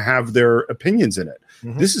that are going to have their opinions in it.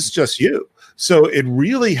 Mm-hmm. This is just you. So it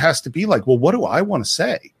really has to be like, well, what do I want to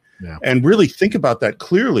say? Yeah. And really think about that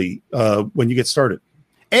clearly when you get started.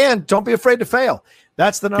 And don't be afraid to fail.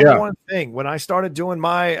 That's the number one thing. When I started doing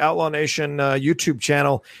my Outlaw Nation YouTube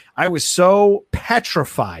channel, I was so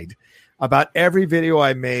petrified about every video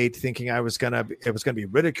I made, thinking it was gonna be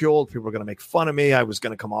ridiculed. People were gonna make fun of me. I was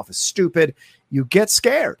gonna come off as stupid. You get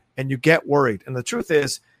scared and you get worried. And the truth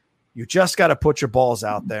is, you just got to put your balls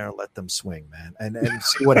out there and let them swing, man, and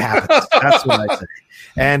see what happens. That's what I say.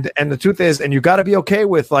 And the truth is, and you got to be okay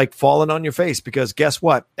with like falling on your face, because guess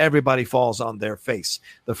what? Everybody falls on their face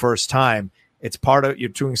the first time. It's part of, you're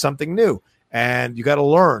doing something new, and you got to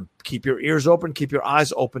learn. Keep your ears open, keep your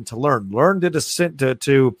eyes open to learn. Learn to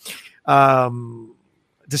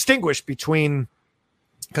distinguish between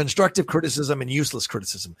constructive criticism and useless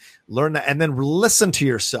criticism. Learn that, and then listen to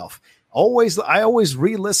yourself. I always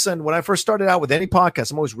re-listen. When I first started out with any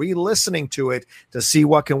podcast, I'm always re-listening to it to see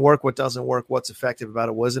what can work, what doesn't work, what's effective about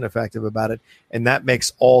it, wasn't effective about it. And that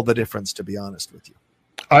makes all the difference, to be honest with you.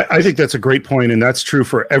 I think that's a great point, and that's true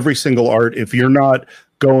for every single art. If you're not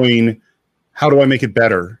going, how do I make it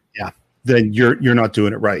better? Yeah. Then you're not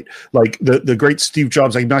doing it right. Like the great Steve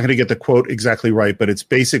Jobs, I'm not going to get the quote exactly right, but it's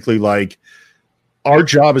basically like, our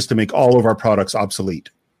job is to make all of our products obsolete.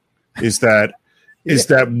 Is that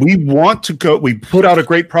we want to go, we put out a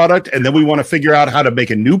great product, and then we want to figure out how to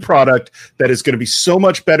make a new product that is going to be so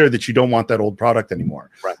much better that you don't want that old product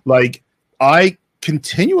anymore. Right. Like, I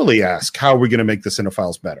continually ask, how are we going to make the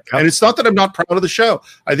Cine-Files better? And it's not that I'm not proud of the show.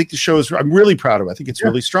 I think the show is, I'm really proud of it. I think it's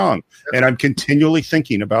really strong. And I'm continually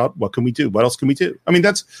thinking about, what can we do? What else can we do? I mean,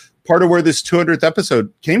 that's part of where this 200th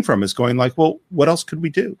episode came from, is going like, well, what else could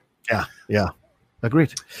we do? Yeah.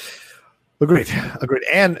 Agreed.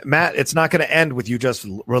 And Matt, it's not going to end with you just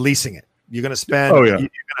releasing it. You're going to spend, you're going to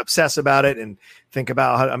obsess about it and think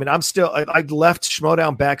about how, I mean, I left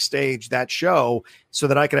Schmodown Backstage, that show, so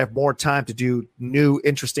that I could have more time to do new,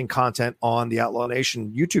 interesting content on the Outlaw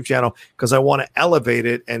Nation YouTube channel, because I want to elevate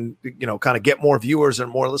it and, kind of get more viewers and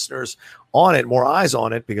more listeners on it, more eyes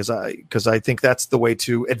on it, because I think that's the way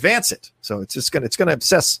to advance it. So it's going to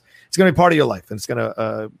obsess. It's going to be part of your life, and it's going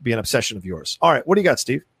to be an obsession of yours. All right. What do you got,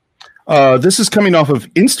 Steve? This is coming off of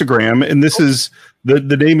Instagram, and this is the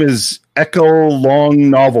name is Echo Long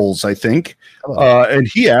Novels, I think. And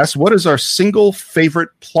he asked, what is our single favorite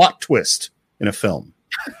plot twist in a film?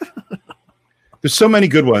 There's so many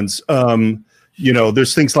good ones.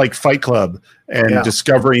 There's things like Fight Club and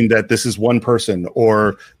discovering that this is one person,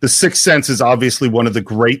 or The Sixth Sense is obviously one of the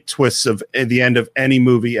great twists at the end of any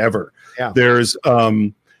movie ever. Yeah. There's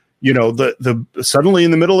the suddenly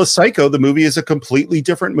in the middle of Psycho, the movie is a completely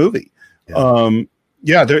different movie. There's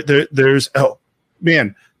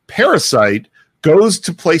Parasite goes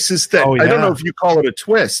to places that I don't know if you call it a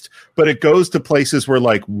twist, but it goes to places where,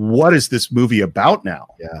 like, what is this movie about now?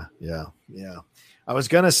 Yeah. I was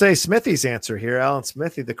gonna say Smithy's answer here, Alan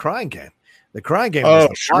Smithy, The Crying Game. The Crying Game was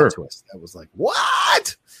a plot twist. That was like,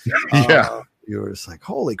 what? You were just like,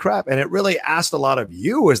 holy crap. And it really asked a lot of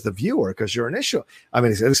you as the viewer, because your initial, at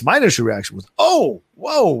least my initial reaction was, oh,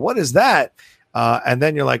 whoa, what is that? And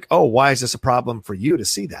then you're like, oh, why is this a problem for you to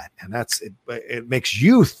see that? And that's it. It makes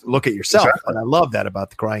you look at yourself. Exactly. And I love that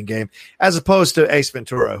about The Crying Game, as opposed to Ace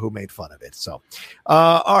Ventura, who made fun of it. So,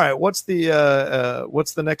 all right, what's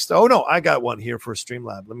the next? Oh, no, I got one here for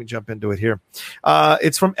Streamlab. Let me jump into it here.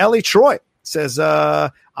 It's from Ellie Troy. Says, I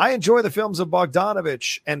enjoy the films of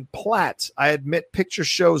Bogdanovich and Platt. I admit picture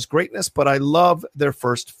shows greatness, but I love their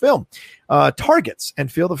first film, Targets,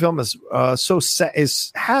 and feel the film is so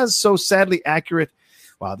sadly accurate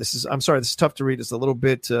Wow, I'm sorry, this is tough to read. It's a little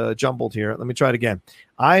bit jumbled here. Let me try it again.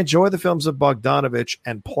 I enjoy the films of Bogdanovich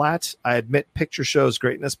and Platt. I admit picture shows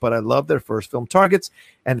greatness, but I love their first film Targets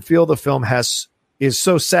and feel the film is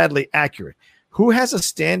so sadly accurate. Who has a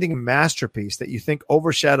standing masterpiece that you think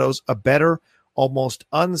overshadows a better, almost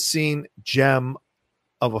unseen gem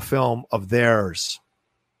of a film of theirs?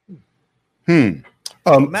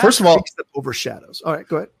 First of all, that overshadows. All right,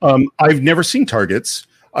 go ahead. I've never seen Targets.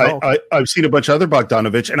 I've seen a bunch of other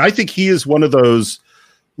Bogdanovich, and I think he is one of those,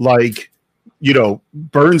 like,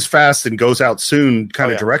 burns fast and goes out soon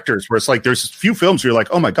kind of directors, where it's like there's a few films where you're like,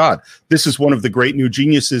 oh my God, this is one of the great new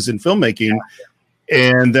geniuses in filmmaking.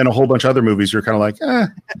 And then a whole bunch of other movies you're kind of like,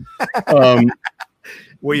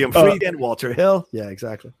 William Friedkin, Walter Hill. Yeah,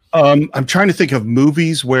 exactly. I'm trying to think of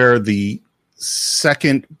movies where the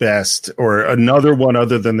second best or another one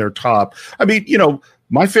other than their top. I mean,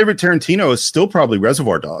 my favorite Tarantino is still probably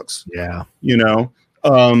Reservoir Dogs. Yeah.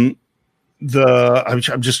 I'm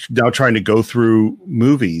just now trying to go through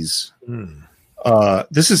movies.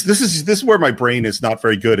 This is where my brain is not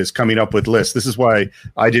very good, is coming up with lists. This is why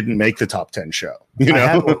I didn't make the top 10 show. I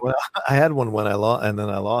had one when I lost, and then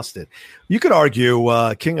I lost it. You could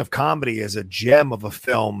argue King of Comedy is a gem of a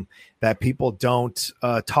film that people don't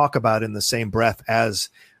talk about in the same breath as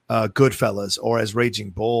Goodfellas or as Raging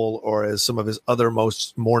Bull or as some of his other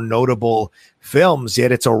more notable films.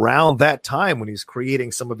 Yet it's around that time when he's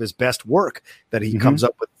creating some of his best work that he comes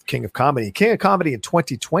up with King of Comedy. King of Comedy in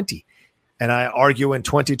 2020. And I argue in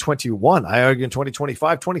 2021, I argue in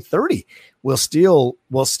 2025, 2030, will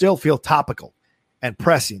still feel topical and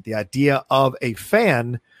pressing. The idea of a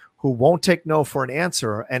fan who won't take no for an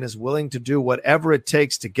answer and is willing to do whatever it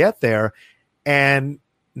takes to get there, and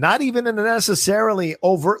not even in a necessarily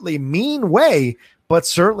overtly mean way, but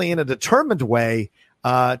certainly in a determined way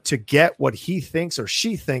to get what he thinks or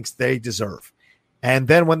she thinks they deserve. And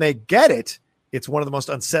then when they get it, it's one of the most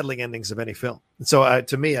unsettling endings of any film. And so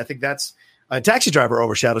to me, I think that's Taxi Driver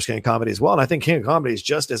overshadows King of Comedy as well. And I think King of Comedy is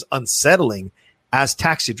just as unsettling as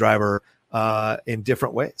Taxi Driver in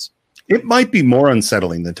different ways. It might be more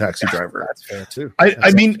unsettling than Taxi Driver. That's fair too.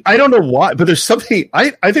 I mean, I don't know why, but there's something. I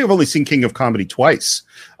think I've only seen King of Comedy twice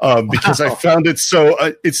because I found it so.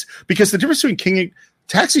 It's because the difference between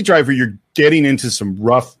Taxi Driver, you're getting into some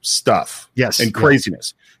rough stuff, and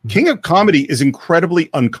craziness. King of Comedy is incredibly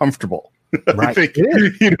uncomfortable. Right. I think, you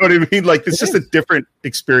know what I mean? Like, it's just a different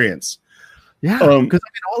experience. Yeah, because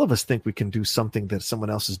all of us think we can do something that someone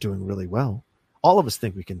else is doing really well. All of us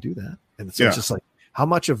think we can do that, and so it's just like, how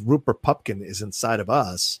much of Rupert Pupkin is inside of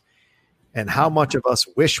us, and how much of us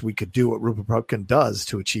wish we could do what Rupert Pupkin does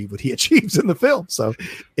to achieve what he achieves in the film. So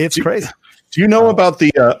it's crazy. Do you know about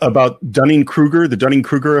the about Dunning-Kruger, the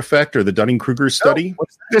Dunning-Kruger effect, or the Dunning-Kruger study? No,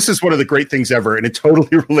 this is one of the great things ever, and it totally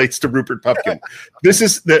relates to Rupert Pupkin.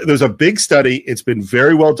 There's a big study. It's been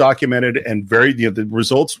very well documented and the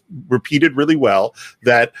results repeated really well,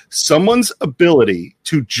 that someone's ability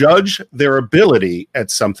to judge their ability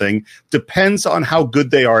at something depends on how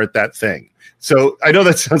good they are at that thing. So I know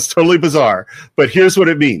that sounds totally bizarre, but here's what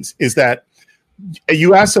it means: is that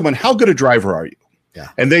you ask someone, how good a driver are you? Yeah.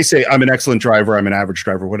 And they say, I'm an excellent driver, I'm an average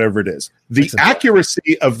driver, whatever it is. The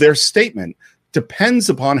accuracy of their statement depends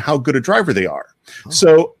upon how good a driver they are.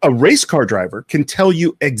 So a race car driver can tell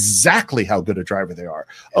you exactly how good a driver they are.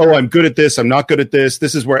 Oh, I'm good at this, I'm not good at this.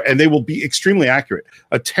 This is where, and they will be extremely accurate.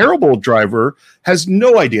 A terrible driver has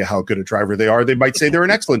no idea how good a driver they are. They might say they're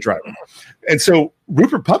an excellent driver. And so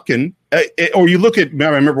Rupert Pupkin, or you look at, I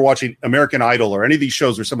remember watching American Idol or any of these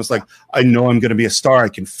shows where someone's like, I know I'm going to be a star, I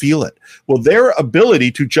can feel it. Well, their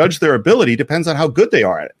ability to judge their ability depends on how good they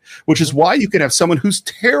are at it, which is why you can have someone who's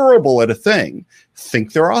terrible at a thing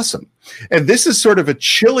think they're awesome. And this is sort of a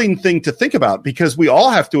chilling thing to think about, because we all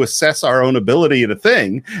have to assess our own ability at a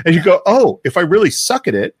thing. And you go, oh, if I really suck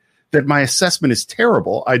at it, then my assessment is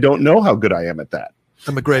terrible. I don't know how good I am at that.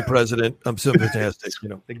 I'm a great president. I'm so fantastic.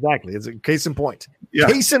 Exactly. It's a case in point. Yeah.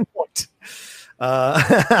 Case in point.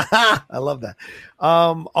 I love that.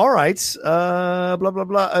 All right. Blah, blah,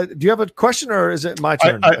 blah. Do you have a question, or is it my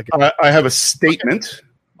turn? I have a statement,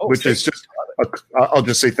 which is just, I'll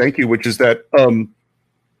just say thank you, which is that,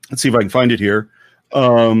 let's see if I can find it here.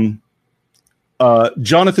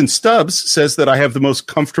 Jonathan Stubbs says that I have the most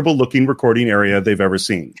comfortable looking recording area they've ever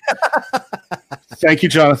seen. Thank you,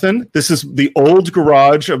 Jonathan. This is the old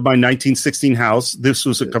garage of my 1916 house. This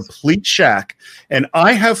was a complete shack. And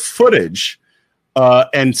I have footage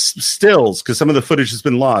and stills, because some of the footage has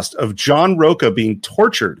been lost, of John Roca being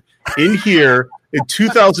tortured in here in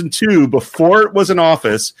 2002 before it was an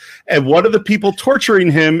office, and one of the people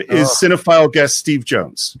torturing him is Cinephile guest Steve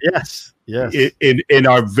Jones. Yes. In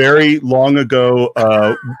our very long ago,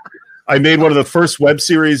 I made one of the first web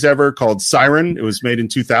series ever called Siren. It was made in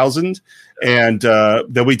 2000. And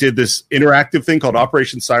then we did this interactive thing called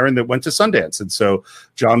Operation Siren that went to Sundance. And so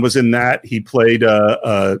John was in that. He played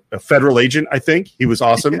a federal agent, I think. He was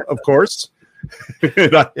awesome, of course.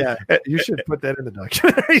 Yeah, you should put that in the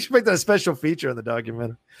documentary. You should make that a special feature in the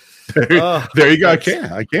documentary. There you go.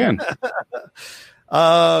 I can.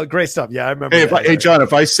 Great stuff. Yeah, I remember. Hey, John,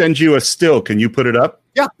 if I send you a still, can you put it up?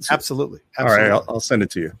 Yeah, absolutely. All right, I'll send it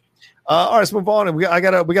to you. All right, let's move on. And we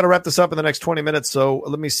gotta wrap this up in the next 20 minutes. So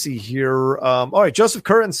let me see here. All right, Joseph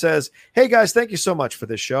Curran says, "Hey guys, thank you so much for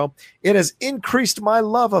this show. It has increased my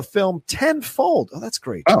love of film tenfold." Oh, that's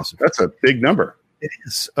great. Oh, Joseph. that's a big number. It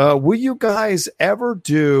is. Will you guys ever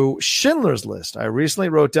do Schindler's List? I recently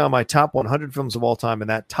wrote down my top 100 films of all time, and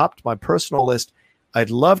that topped my personal list. I'd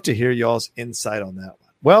love to hear y'all's insight on that one.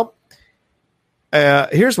 Well,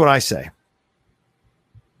 here's what I say.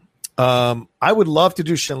 I would love to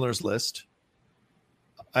do Schindler's List.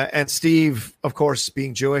 And Steve, of course,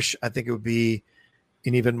 being Jewish, I think it would be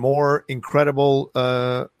an even more incredible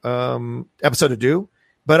episode to do.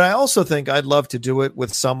 But I also think I'd love to do it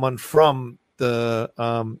with someone from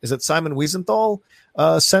the is it Simon Wiesenthal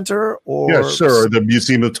Center or or the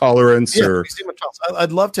Museum of Tolerance or Museum of Tolerance.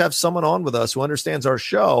 I'd love to have someone on with us who understands our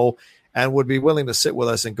show and would be willing to sit with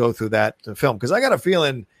us and go through that film, because I got a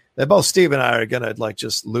feeling that both Steve and I are gonna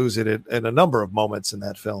just lose it in a number of moments in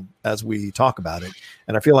that film as we talk about it.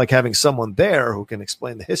 And I feel like having someone there who can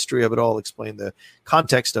explain the history of it all, explain the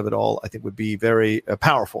context of it all, I think would be very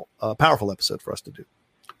powerful episode for us to do.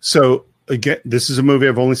 So again, this is a movie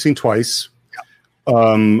I've only seen twice.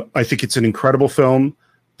 I think it's an incredible film.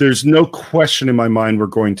 There's no question in my mind we're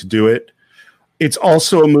going to do it. It's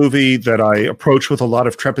also a movie that I approach with a lot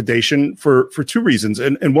of trepidation for two reasons.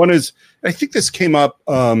 And one is, I think this came up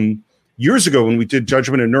years ago when we did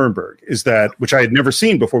Judgment in Nuremberg, is that, which I had never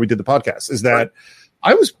seen before we did the podcast, is that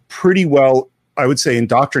I was pretty well, I would say,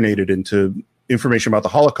 indoctrinated into information about the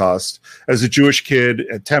Holocaust. As a Jewish kid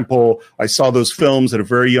at Temple, I saw those films at a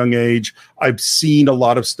very young age. I've seen a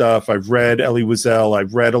lot of stuff. I've read Elie Wiesel.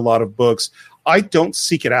 I've read a lot of books. I don't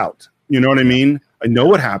seek it out. You know what I mean? I know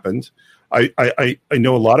what happened. I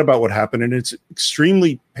know a lot about what happened, and it's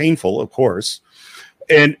extremely painful, of course.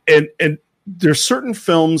 And there's certain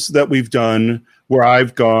films that we've done where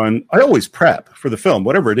I've gone, I always prep for the film,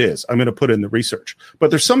 whatever it is, I'm going to put in the research. But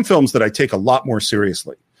there's some films that I take a lot more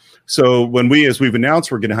seriously. So when as we've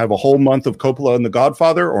announced, we're going to have a whole month of Coppola and The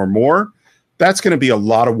Godfather or more, that's going to be a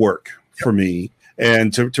lot of work for me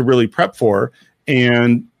and to really prep for.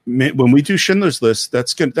 And when we do Schindler's List,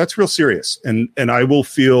 that's real serious. And I will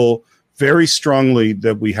feel very strongly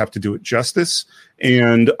that we have to do it justice.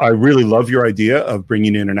 And I really love your idea of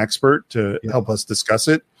bringing in an expert to help us discuss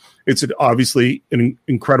it. It's obviously an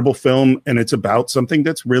incredible film, and it's about something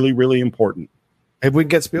that's really, really important. If we can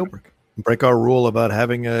get Spielberg, break our rule about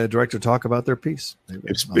having a director talk about their piece.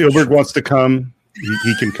 If Spielberg wants to come,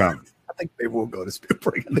 he can come. I think maybe we'll go to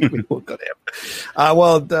Spielberg. I think we will go to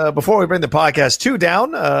him. Before we bring the podcast two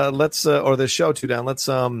down, or the show two down, let's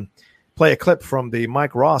play a clip from the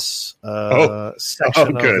Mike Ross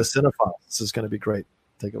section of the Cine-Files. This is going to be great.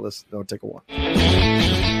 Take a listen or take a walk.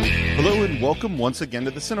 Hello and welcome once again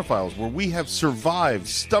to the Cine-Files, where we have survived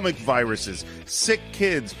stomach viruses, sick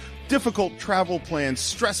kids, difficult travel plans,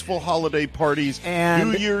 stressful holiday parties,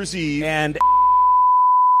 and New Year's Eve, and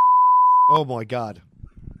oh my God,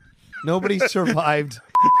 nobody survived.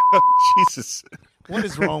 Oh, Jesus. What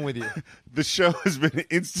is wrong with you? The show has been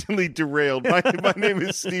instantly derailed. My name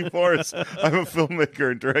is Steve Forrest. I'm a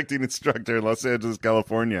filmmaker and directing instructor in Los Angeles,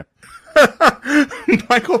 California.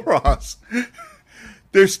 Michael Ross.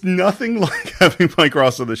 There's nothing like having Mike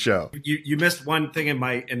Ross on the show. You missed one thing in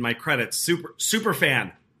my credits. Super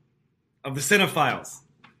fan of the Cine-Files.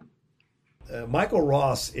 Michael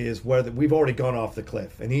Ross is where we've already gone off the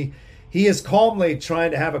cliff, and he is calmly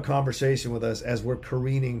trying to have a conversation with us as we're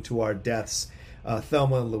careening to our deaths.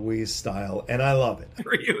 Thelma and Louise style, and I love it.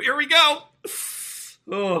 Here we go.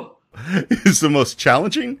 Oh. It is the most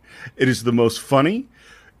challenging. It is the most funny.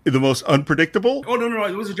 The most unpredictable. Oh, no.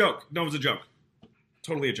 It was a joke. No, it was a joke.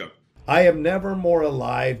 Totally a joke. I am never more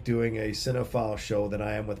alive doing a Cinephile show than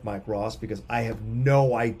I am with Mike Ross, because I have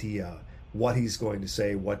no idea what he's going to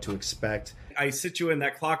say, what to expect. I sit you in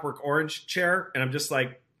that Clockwork Orange chair, and I'm just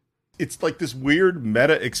like... It's like this weird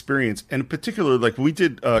meta experience, and in particular, like we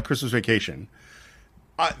did Christmas Vacation.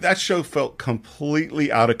 That show felt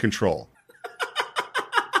completely out of control.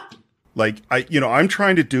 Like I'm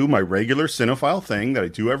trying to do my regular Cinephile thing that I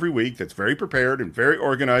do every week. That's very prepared and very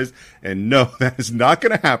organized. And no, that is not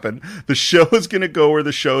going to happen. The show is going to go where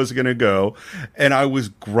the show is going to go. And I was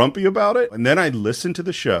grumpy about it. And then I listened to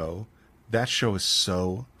the show. That show is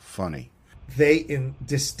so funny. They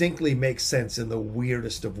distinctly make sense in the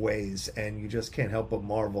weirdest of ways, and you just can't help but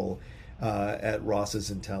marvel at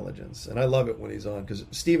Ross's intelligence. And I love it when he's on, because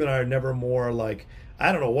Steve and I are never more like,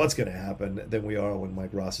 I don't know what's going to happen, than we are when Mike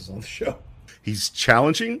Ross is on the show. He's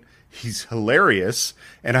challenging, he's hilarious,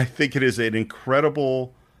 and I think it is an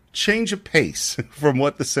incredible change of pace from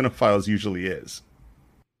what the Cine-Files usually is.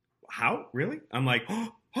 How? Really? I'm like,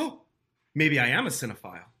 oh, maybe I am a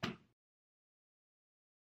cinephile.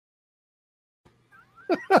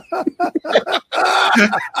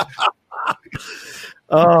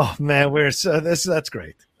 Oh man, that's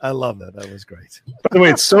great. I love that. That was great. By the way,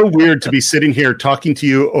 it's so weird to be sitting here talking to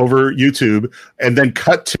you over YouTube and then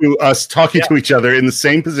cut to us talking to each other in the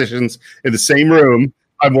same positions in the same room.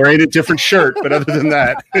 I'm wearing a different shirt, but other than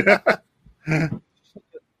that,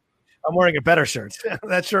 I'm wearing a better shirt.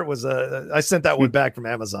 That shirt was I sent that one back from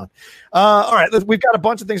Amazon. All right, we've got a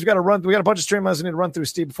bunch of things we got to run. We got a bunch of streamlines we need to run through,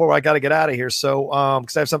 Steve, before I got to get out of here. So,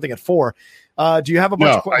 because I have something at 4. Do you have a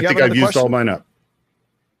bunch? No, I think I've used all mine up.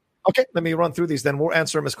 Okay, let me run through these. Then we'll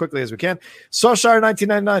answer them as quickly as we can. Soshire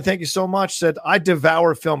 1999, thank you so much. Said, I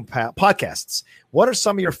devour film podcasts. What are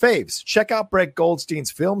some of your faves? Check out Brett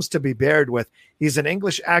Goldstein's Films to Be Buried With. He's an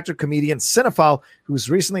English actor, comedian, cinephile who's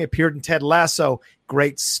recently appeared in Ted Lasso.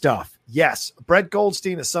 Great stuff. Yes, Brett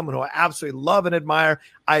Goldstein is someone who I absolutely love and admire.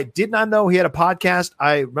 I did not know he had a podcast.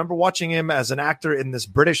 I remember watching him as an actor in this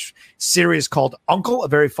British series called Uncle, a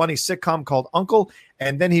very funny sitcom called Uncle.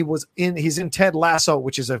 And then he's in Ted Lasso,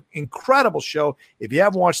 which is an incredible show. If you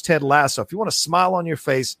haven't watched Ted Lasso, if you want a smile on your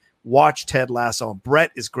face, watch Ted Lasso. And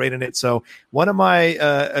Brett is great in it. So one of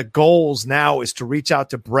my goals now is to reach out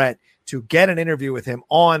to Brett to get an interview with him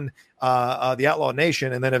on the Outlaw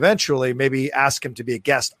Nation, and then eventually maybe ask him to be a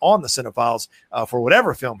guest on the Cine-Files for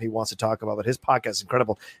whatever film he wants to talk about. But his podcast is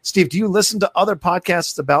incredible. Steve, do you listen to other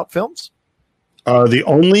podcasts about films? The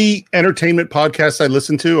only entertainment podcasts I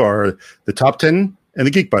listen to are the Top 10 and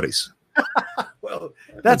the Geek Buddies. Well,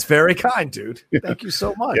 that's very kind, dude. Thank you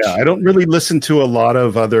so much. Yeah, I don't really listen to a lot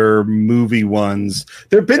of other movie ones.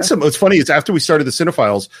 There have been some. What's funny is after we started the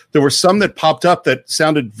Cine-Files, there were some that popped up that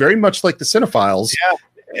sounded very much like the Cine-Files,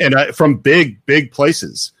 and from big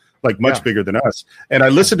places, like much bigger than us. And I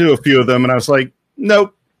listened to a few of them, and I was like,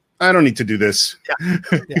 nope, I don't need to do this. Yeah.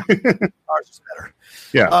 Ours is better.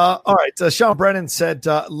 Yeah. All right. Sean Brennan said,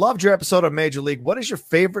 loved your episode of Major League. What is your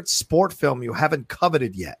favorite sport film you haven't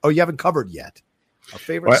coveted yet? Oh, you haven't covered yet. A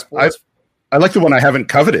favorite sports. I like the one I haven't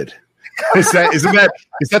coveted. Is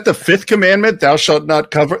that the fifth commandment? Thou shalt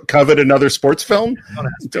not covet another sports film.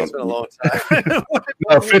 It's been a long time.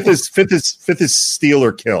 No, fifth is steal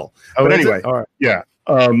or kill. Oh, but anyway, all right. Yeah.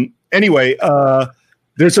 Anyway,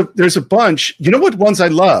 there's a bunch. You know what ones I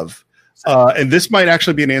love? And this might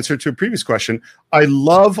actually be an answer to a previous question. I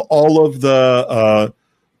love all of the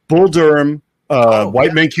Bull Durham,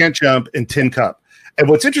 White Men Can't Jump, and Tin Cup. And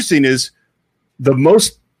what's interesting is the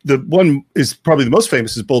one is probably the most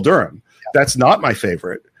famous is Bull Durham. Yeah. That's not my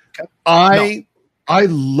favorite. Okay. I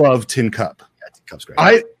love Tin Cup. Yeah, Tin Cup's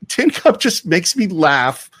great. Tin Cup just makes me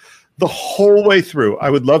laugh the whole way through. I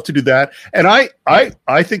would love to do that. And I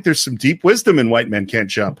think there's some deep wisdom in White Men Can't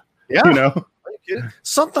Jump. Yeah. You know?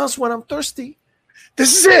 Sometimes when I'm thirsty,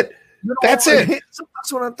 this is it. That's it.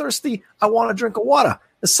 Sometimes when I'm thirsty, I want to drink water.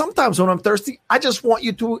 And sometimes when I'm thirsty, I just want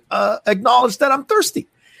you to acknowledge that I'm thirsty.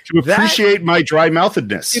 To appreciate my dry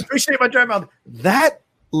mouthedness. Appreciate my dry mouth. That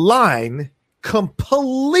line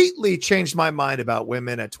completely changed my mind about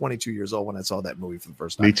women at 22 years old when I saw that movie for the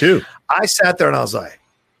first time. Me too. I sat there and I was like,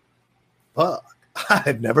 fuck. I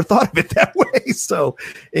had never thought of it that way. So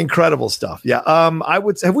incredible stuff. Yeah.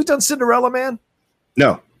 Have we done Cinderella Man?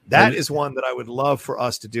 No. That is one that I would love for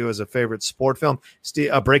us to do as a favorite sport film.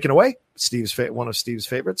 Breaking Away, one of Steve's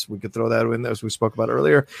favorites. We could throw that in there as we spoke about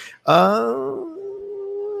earlier. But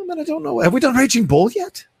I don't know. Have we done Raging Bull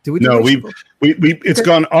yet? Did we? No, it's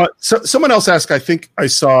gone on. So someone else asked. I think I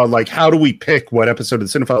saw how do we pick what episode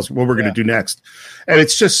of the Cine-Files what we're going to do next, and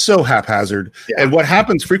it's just so haphazard. Yeah. And what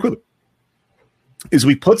happens frequently is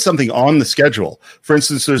we put something on the schedule. For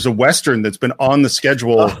instance, there's a Western that's been on the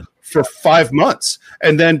schedule for 5 months.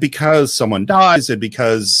 And then because someone dies and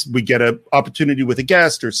because we get an opportunity with a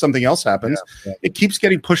guest or something else happens, it keeps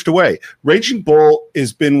getting pushed away. Raging Bull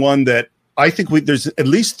has been one that I think there's at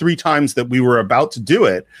least 3 times that we were about to do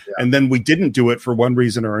it. And then we didn't do it for one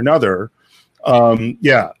reason or another.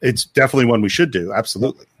 It's definitely one we should do.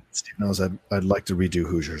 Absolutely. Steve knows I'd like to redo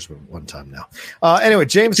Hoosiers one time now. Anyway,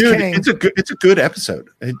 James King. It's a good episode.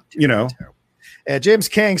 James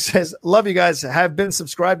King says, love you guys. Have been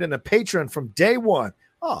subscribed in a Patreon from day one.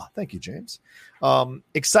 Oh, thank you, James.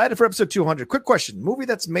 Excited for episode 200. Quick question. Movie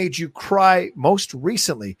that's made you cry most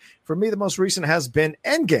recently. For me, the most recent has been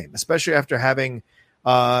Endgame, especially after having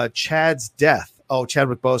Chad's death. Oh,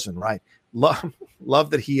 Chadwick Boseman, right. Love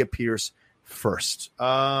that he appears first.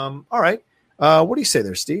 All right. What do you say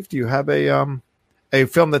there, Steve? Do you have a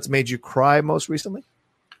film that's made you cry most recently?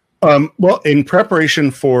 Well, in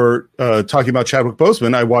preparation for talking about Chadwick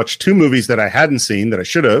Boseman, I watched two movies that I hadn't seen that I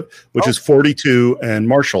should have, which is 42 and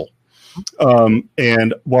Marshall.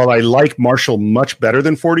 And while I like Marshall much better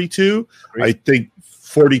than 42, I think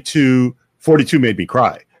 42 made me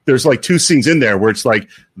cry. There's like two scenes in there where it's like,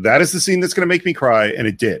 that is the scene that's going to make me cry, and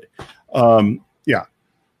it did. Yeah.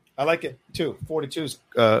 I like it too. 42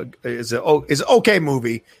 is an okay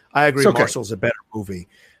movie. I agree. Okay. Marshall's a better movie.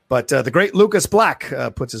 But the great Lucas Black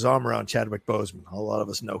puts his arm around Chadwick Boseman. A lot of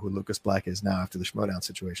us know who Lucas Black is now after the Schmoedown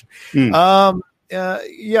situation.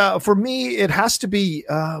 Yeah, for me, it has to be,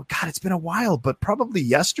 God, it's been a while, but probably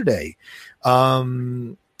yesterday.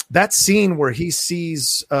 That scene where he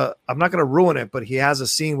sees, I'm not going to ruin it, but he has a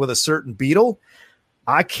scene with a certain beetle.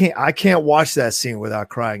 I can't watch that scene without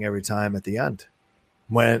crying every time at the end.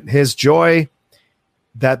 When his joy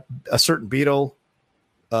that a certain beetle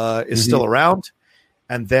is still around,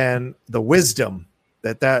 and then the wisdom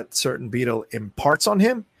that certain beetle imparts on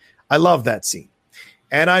him. I love that scene.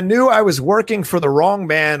 And I knew I was working for the wrong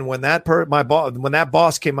man when that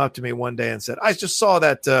boss came up to me one day and said, I just saw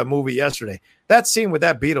that movie yesterday. That scene with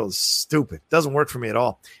that beetle is stupid. Doesn't work for me at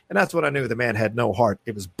all. And that's what I knew. The man had no heart.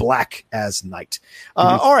 It was black as night.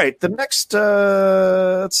 All right. The next,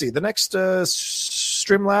 let's see. The next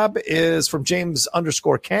Streamlab is from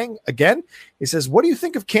James_Kang again. He says, what do you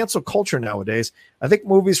think of cancel culture nowadays? I think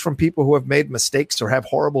movies from people who have made mistakes or have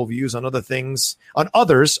horrible views on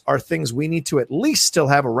others are things we need to at least still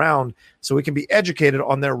have around so we can be educated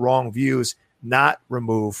on their wrong views, not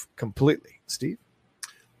remove completely. Steve?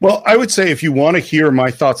 Well, I would say if you want to hear my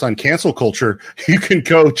thoughts on cancel culture, you can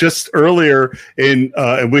go just earlier and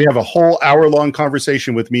we have a whole hour-long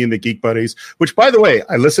conversation with me and the Geek Buddies, which, by the way,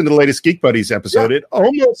 I listened to the latest Geek Buddies episode. Yeah. It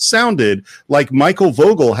almost sounded like Michael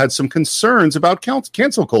Vogel had some concerns about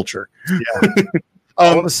cancel culture. Yeah.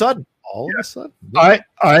 All of a sudden.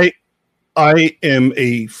 I am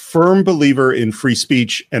a firm believer in free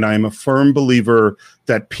speech, and I'm a firm believer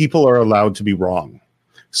that people are allowed to be wrong.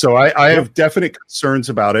 So I have definite concerns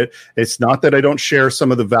about it. It's not that I don't share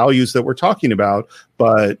some of the values that we're talking about,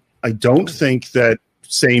 but I don't think that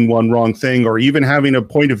saying one wrong thing or even having a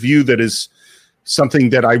point of view that is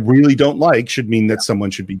something that I really don't like should mean that someone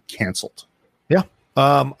should be canceled. Yeah.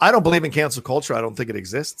 I don't believe in cancel culture. I don't think it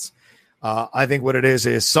exists. I think what it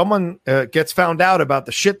is someone gets found out about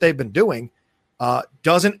the shit they've been doing,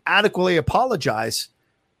 doesn't adequately apologize,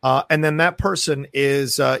 and then that person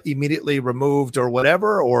is immediately removed or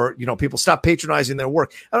whatever, or people stop patronizing their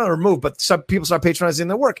work. I don't know, removed, but some people start patronizing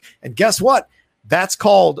their work. And guess what? That's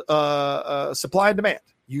called supply and demand.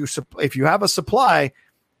 If you have a supply,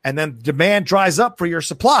 and then demand dries up for your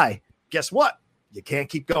supply, guess what? You can't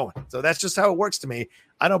keep going. So that's just how it works to me.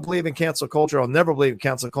 I don't believe in cancel culture. I'll never believe in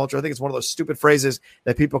cancel culture. I think it's one of those stupid phrases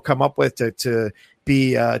that people come up with to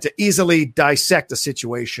easily dissect a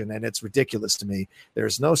situation, and it's ridiculous to me.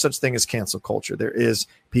 There's no such thing as cancel culture. There is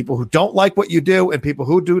people who don't like what you do, and people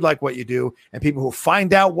who do like what you do, and people who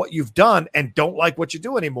find out what you've done and don't like what you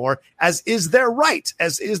do anymore, as is their right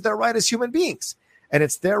as human beings. And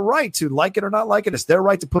it's their right to like it or not like it. It's their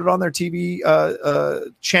right to put it on their TV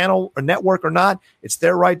channel or network or not. It's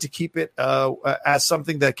their right to keep it as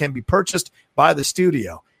something that can be purchased by the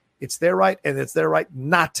studio. It's their right, and it's their right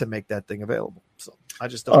not to make that thing available. So I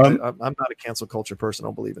just don't. I'm not a cancel culture person. I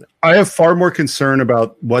don't believe in it. I have far more concern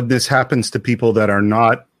about what this happens to people that are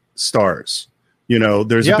not stars.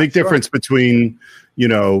 There's a big difference between,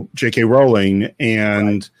 J.K. Rowling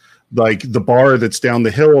and like the bar that's down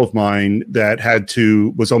the hill of mine that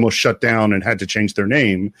was almost shut down and had to change their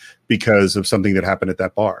name because of something that happened at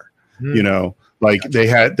that bar. They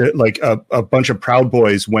had a bunch of Proud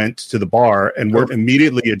Boys went to the bar and were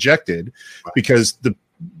immediately ejected because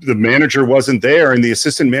the manager wasn't there and the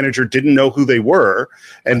assistant manager didn't know who they were,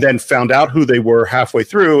 and then found out who they were halfway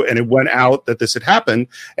through, and it went out that this had happened,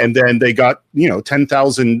 and then they got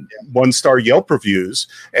 10,000 one-star Yelp reviews,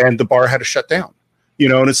 and the bar had to shut down.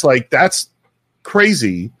 And it's like, that's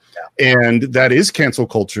crazy. Yeah. And that is cancel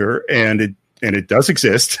culture, and it does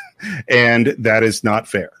exist, and that is not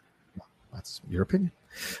fair. That's your opinion.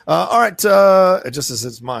 All right. Just as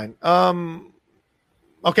it's mine.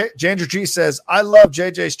 Okay. Jandra G says, I love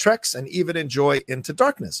JJ's treks and even enjoy Into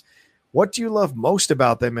Darkness. What do you love most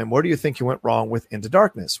about them, and where do you think you went wrong with Into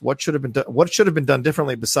Darkness? What should have been done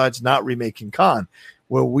differently besides not remaking Khan?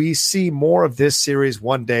 Will we see more of this series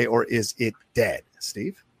one day, or is it dead?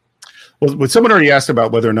 Steve? Well, someone already asked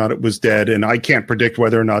about whether or not it was dead, and I can't predict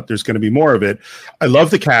whether or not there's going to be more of it. I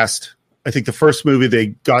love the cast. I think the first movie, they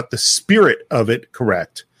got the spirit of it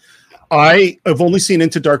correct. I have only seen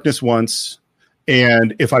Into Darkness once,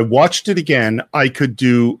 and if I watched it again, I could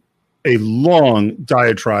do a long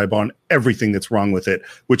diatribe on everything that's wrong with it,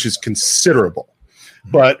 which is considerable.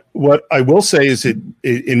 But what I will say is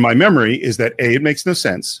in my memory is that A, it makes no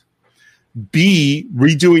sense. B,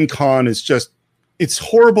 redoing Khan is just, it's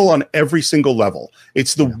horrible on every single level.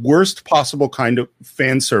 It's the worst possible kind of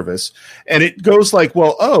fan service. And it goes like,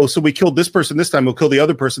 well, oh, so we killed this person this time, we'll kill the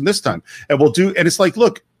other person this time. And it's like,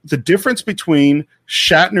 look, the difference between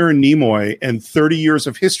Shatner and Nimoy and 30 years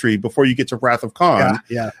of history before you get to Wrath of Khan.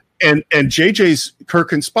 Yeah. And JJ's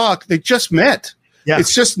Kirk and Spock, they just met. Yeah.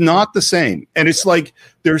 It's just not the same. And it's like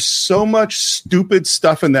there's so much stupid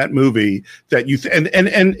stuff in that movie that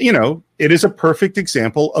and you know, it is a perfect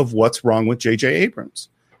example of what's wrong with J.J. Abrams.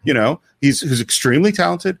 You know, he's extremely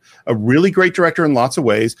talented, a really great director in lots of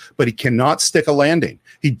ways, but he cannot stick a landing.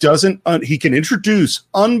 He doesn't. He can introduce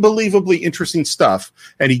unbelievably interesting stuff,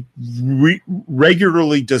 and he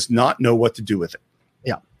regularly does not know what to do with it.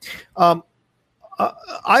 Yeah.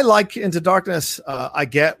 I like Into Darkness. I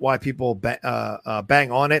get why people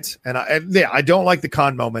bang on it, and I don't like the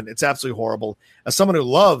Khan moment. It's absolutely horrible. As someone who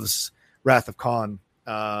loves Wrath of Khan,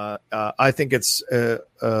 I think it's. I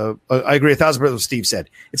agree 1,000% with what Steve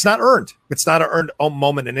said. It's not earned. It's not an earned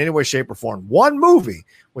moment in any way, shape, or form. One movie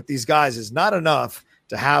with these guys is not enough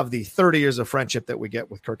to have the 30 years of friendship that we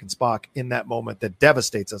get with Kirk and Spock in that moment that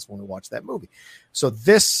devastates us when we watch that movie. So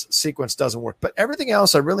this sequence doesn't work, but everything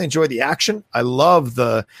else, I really enjoy the action. I love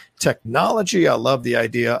the technology. I love the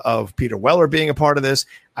idea of Peter Weller being a part of this.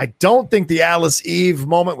 I don't think the Alice Eve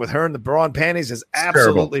moment with her in the bra and panties is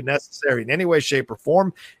absolutely necessary in any way, shape, or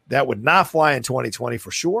form. That would not fly in 2020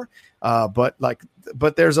 for sure. But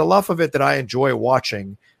there's enough of it that I enjoy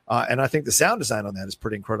watching. And I think the sound design on that is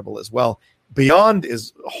pretty incredible as well. Beyond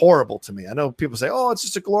is horrible to me. I know people say, oh, it's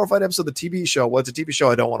just a glorified episode of the TV show. Well, it's a TV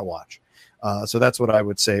show I don't want to watch. So that's what I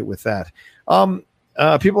would say with that.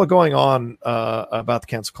 People are going on about the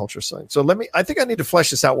cancel culture thing. So I think I need to flesh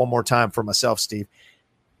this out one more time for myself, Steve.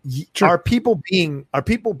 Sure. Are people being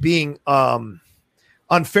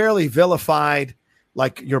unfairly vilified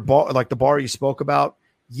like the bar you spoke about?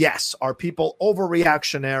 Yes. Are people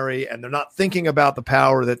overreactionary and they're not thinking about the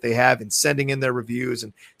power that they have in sending in their reviews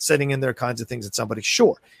and sending in their kinds of things at somebody?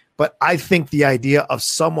 Sure. But I think the idea of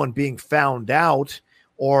someone being found out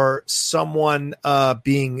or someone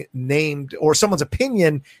being named or someone's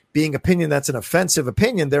opinion being opinion that's an offensive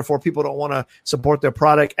opinion, therefore people don't want to support their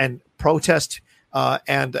product and protest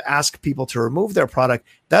and ask people to remove their product,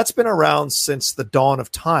 that's been around since the dawn of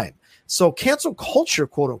time. So cancel culture,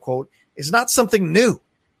 quote unquote, is not something new.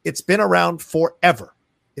 It's been around forever.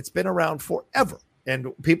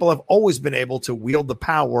 And people have always been able to wield the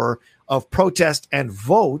power of protest and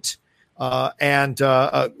vote and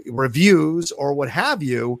reviews or what have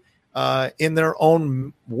you in their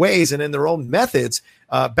own ways and in their own methods.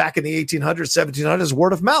 Back in the 1800s, 1700s,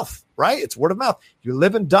 word of mouth, right? It's word of mouth. You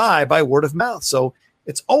live and die by word of mouth. So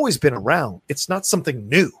it's always been around. It's not something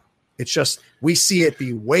new. It's just we see it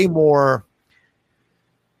be way more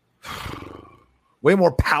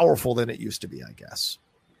powerful than it used to be, I guess.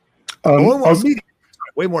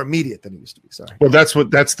 Way more immediate than it used to be. Sorry. Well, that's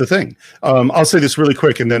the thing. I'll say this really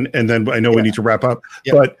quick, and then I know we need to wrap up.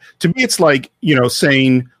 Yeah. But to me, it's like,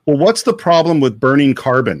 saying, well, what's the problem with burning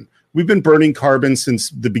carbon? We've been burning carbon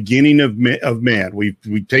since the beginning of man. We've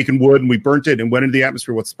taken wood and we burnt it and went into the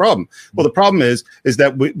atmosphere. What's the problem? Well, the problem is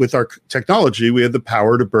that with our technology, we have the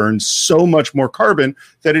power to burn so much more carbon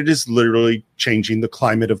that it is literally changing the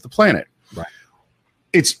climate of the planet. Right.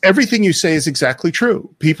 It's everything you say is exactly true.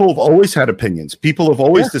 People have always had opinions. People have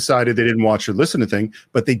always decided they didn't watch or listen to things,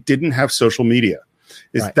 but they didn't have social media.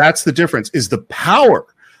 That's the difference, is the power.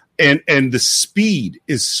 And the speed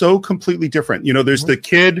is so completely different. There's the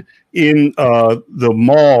kid in the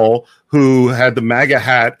mall who had the MAGA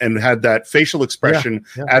hat and had that facial expression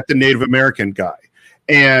at the Native American guy.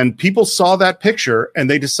 And people saw that picture and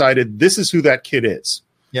they decided this is who that kid is.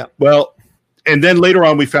 Yeah. Well, and then later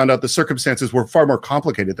on, we found out the circumstances were far more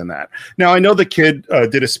complicated than that. Now, I know the kid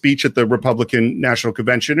did a speech at the Republican National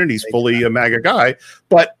Convention and he's fully a MAGA guy,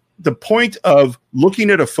 but the point of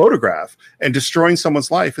looking at a photograph and destroying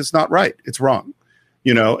someone's life is not right. It's wrong,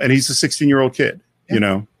 and he's a 16-year-old kid,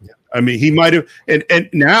 Yeah. I mean, he might have, and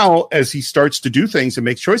now as he starts to do things and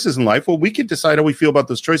make choices in life, well, we can decide how we feel about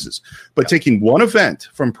those choices. But taking one event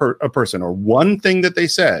from a person or one thing that they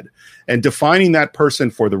said and defining that person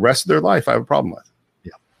for the rest of their life, I have a problem with.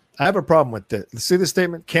 Yeah, I have a problem with it. See the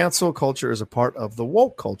statement, cancel culture is a part of the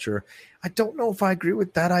woke culture. I don't know if I agree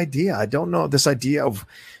with that idea. I don't know this idea of,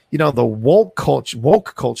 the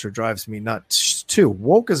woke culture drives me nuts too.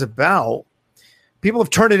 Woke is about, people have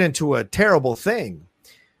turned it into a terrible thing.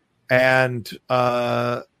 And,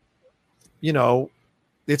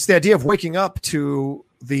 it's the idea of waking up to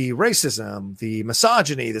the racism, the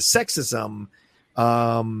misogyny, the sexism,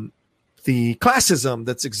 the classism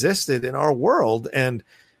that's existed in our world. And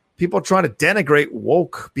people are trying to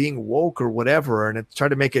denigrate being woke or whatever, and try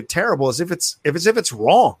to make it terrible as if it's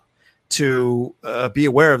wrong to be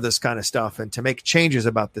aware of this kind of stuff and to make changes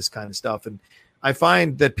about this kind of stuff. And I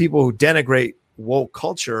find that people who denigrate woke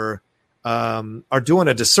culture are doing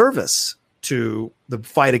a disservice to the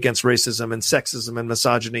fight against racism and sexism and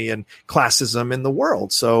misogyny and classism in the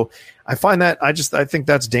world. So I find that I think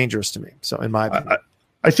that's dangerous to me. So in my opinion,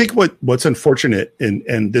 I think what's unfortunate,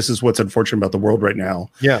 and this is what's unfortunate about the world right now,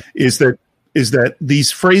 is that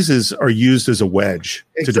these phrases are used as a wedge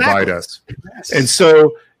to divide us. Yes. And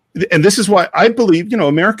so, and this is why I believe,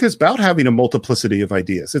 America is about having a multiplicity of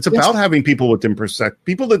ideas. It's about having people with different perspectives,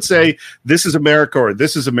 people that say this is America or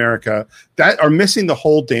this is America, that are missing the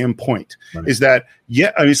whole damn point. Right. Is that,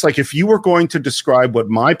 it's like if you were going to describe what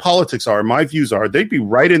my politics are, my views are, they'd be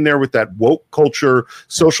right in there with that woke culture,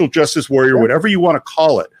 social justice warrior, whatever you want to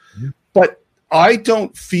call it. But I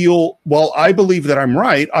don't feel, while I believe that I'm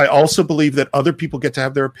right, I also believe that other people get to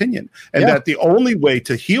have their opinion. And that the only way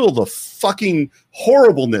to heal the fucking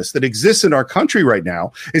horribleness that exists in our country right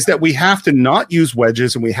now is that we have to not use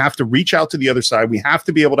wedges, and we have to reach out to the other side. We have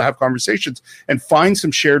to be able to have conversations and find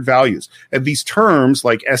some shared values. And these terms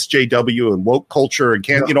like SJW and woke culture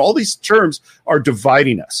and all these terms are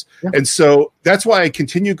dividing us. Yeah. And so that's why I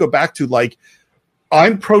continue to go back to, like,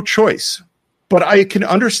 I'm pro-choice. But I can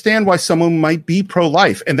understand why someone might be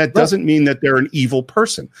pro-life, and that doesn't mean that they're an evil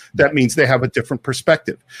person. That means they have a different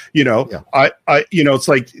perspective. It's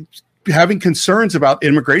like having concerns about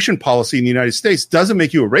immigration policy in the United States doesn't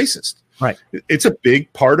make you a racist. Right. It's a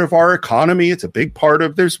big part of our economy. It's a big part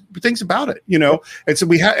of, there's things about it, And so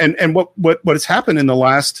we have, and what has happened in the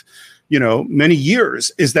last, many years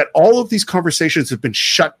is that all of these conversations have been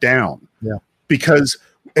shut down. Yeah. Because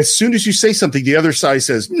as soon as you say something, the other side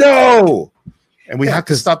says no. And we have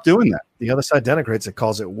to stop doing that. The other side denigrates it,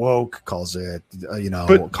 calls it woke, calls it,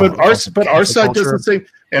 But our side doesn't say,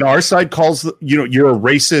 and our side calls, you're a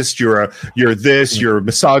racist, you're this, you're a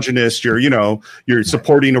misogynist, you're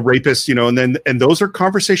supporting a rapist, and those are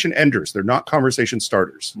conversation enders. They're not conversation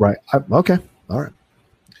starters. Right. Okay. All right.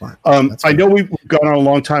 I know we've gone on a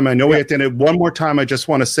long time. I know we have to end it. One more time, I just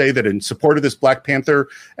want to say that in support of this Black Panther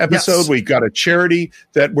episode, we've got a charity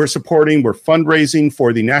that we're supporting. We're fundraising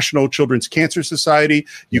for the National Children's Cancer Society.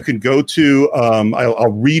 You can go to,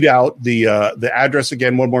 I'll read out the address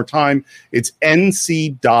again one more time. It's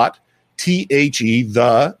nc.the,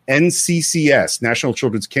 the NCCS, National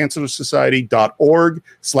Children's Cancer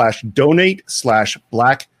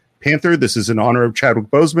Society.org/donate/Black Panther. This is in honor of Chadwick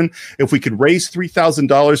Boseman. If we could raise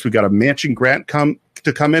 $3,000, we got a matching grant come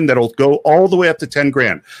in that'll go all the way up to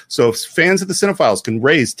 $10,000. So if fans of the Cine-Files can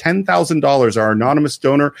raise $10,000, our anonymous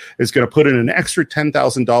donor is going to put in an extra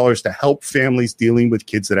 $10,000 to help families dealing with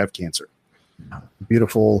kids that have cancer.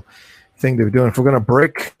 Beautiful thing to be doing. If we're going to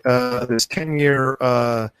break this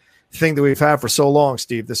 10-year thing that we've had for so long,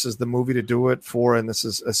 Steve, this is the movie to do it for. And this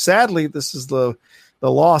is sadly, this is the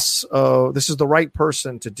loss of, this is the right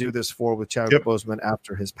person to do this for with Chadwick Boseman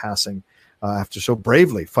after his passing, after so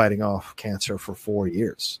bravely fighting off cancer for 4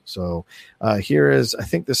 years. So here is, I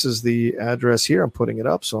think this is the address here. I'm putting it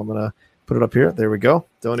up. So I'm going to put it up here. There we go.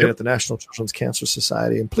 Donate at the National Children's Cancer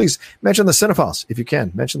Society. And please mention the Cine-Files if you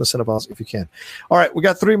can. Mention the Cine-Files if you can. All right. We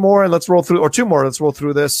got 3 more and let's roll through, or 2 more. Let's roll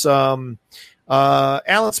through this.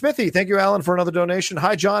 Alan Smithy, thank you, Alan, for another donation.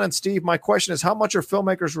 Hi, John and Steve. My question is, how much are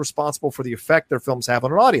filmmakers responsible for the effect their films have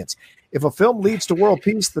on an audience? If a film leads to world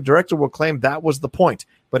peace, the director will claim that was the point.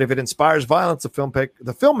 But if it inspires violence, the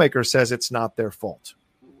filmmaker says it's not their fault.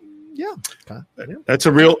 Yeah. That's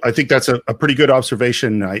I think that's a pretty good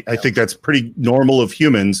observation. I think that's pretty normal of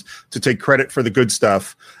humans to take credit for the good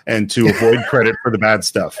stuff and to avoid credit for the bad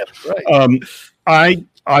stuff. That's right.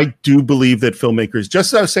 I do believe that filmmakers,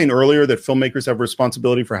 just as I was saying earlier, that filmmakers have a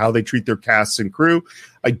responsibility for how they treat their casts and crew.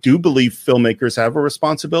 I do believe filmmakers have a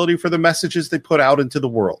responsibility for the messages they put out into the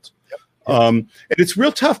world. And it's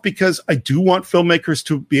real tough because I do want filmmakers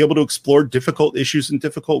to be able to explore difficult issues in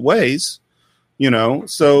difficult ways,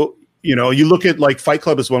 so You know, you look at like Fight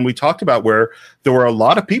Club is one we talked about, where there were a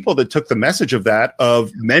lot of people that took the message of that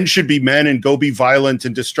of men should be men and go be violent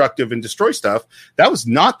and destructive and destroy stuff. That was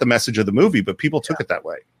not the message of the movie, but people took it that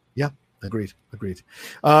way. Yeah, agreed.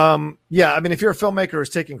 I mean, if you're a filmmaker who's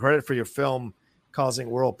taking credit for your film causing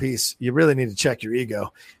world peace, you really need to check your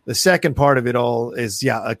ego. The second part of it all is,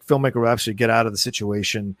 a filmmaker will actually get out of the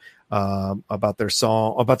situation about their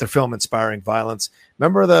film inspiring violence.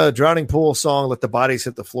 Remember the Drowning Pool song, Let the Bodies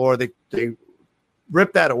Hit the Floor? They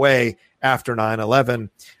ripped that away after 9/11.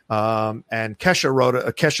 And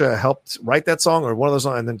Kesha helped write that song, or one of those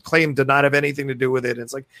songs, and then claimed to not have anything to do with it. And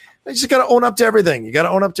it's like, you just got to own up to everything. You got to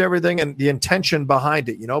own up to everything and the intention behind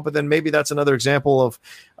it, but then maybe that's another example of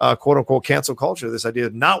quote unquote cancel culture. This idea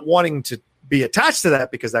of not wanting to be attached to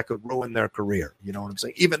that because that could ruin their career. You know what I'm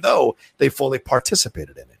saying? Even though they fully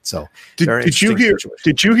participated in it. So did you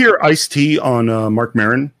hear Ice-T on Mark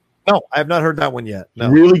Maron? No, I have not heard that one yet. No.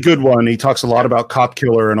 Really good one. He talks a lot about Cop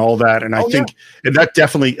Killer and all that. And I think and that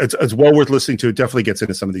definitely, it's well worth listening to. It definitely gets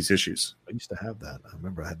into some of these issues. I used to have that. I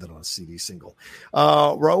remember I had that on a CD single.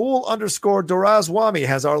 Raul_Dorazwami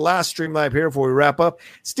has our last stream live here before we wrap up.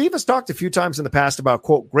 Steve has talked a few times in the past about,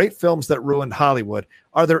 quote, great films that ruined Hollywood.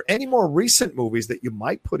 Are there any more recent movies that you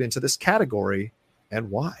might put into this category,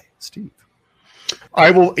 and why, Steve?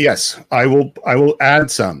 I will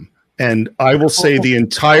add some. And I will say the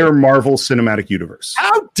entire Marvel Cinematic Universe.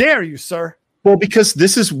 How dare you, sir? Well, because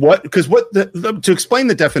to explain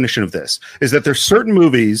the definition of this is that there's certain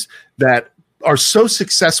movies that are so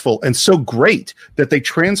successful and so great that they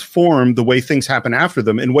transform the way things happen after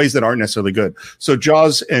them in ways that aren't necessarily good. So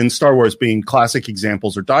Jaws and Star Wars being classic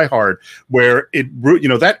examples, or Die Hard, where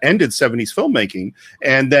that ended 70s filmmaking.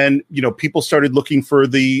 And then, people started looking for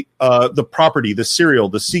the property, the serial,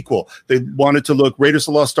 the sequel. They wanted to look. Raiders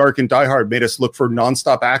of the Lost Ark and Die Hard made us look for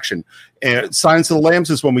nonstop action. And Silence of the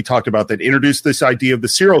Lambs is one we talked about that introduced this idea of the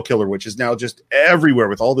serial killer, which is now just everywhere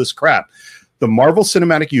with all this crap. The Marvel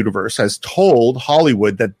Cinematic Universe has told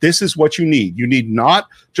Hollywood that this is what you need. You need not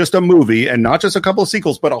just a movie and not just a couple of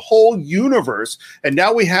sequels, but a whole universe. And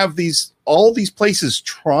now we have all these places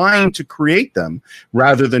trying to create them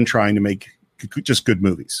rather than trying to make just good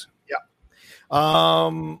movies. Yeah.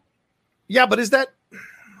 But is that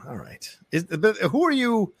all right? Who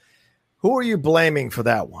are you blaming for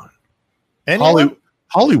that one? Anyone?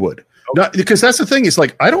 Hollywood. No, because that's the thing. It's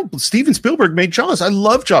like, Steven Spielberg made Jaws. I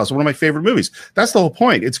love Jaws, one of my favorite movies. That's the whole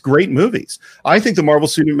point. It's great movies. I think the Marvel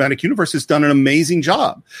Cinematic Universe has done an amazing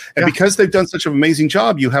job. And because they've done such an amazing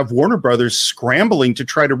job, you have Warner Brothers scrambling to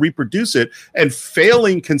try to reproduce it and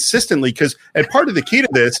failing consistently. And part of the key to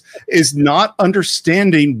this is not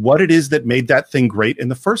understanding what it is that made that thing great in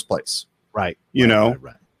the first place. Right. Right.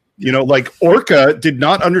 Like Orca did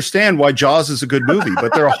not understand why Jaws is a good movie,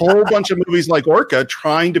 but there are a whole bunch of movies like Orca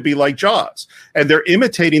trying to be like Jaws, and they're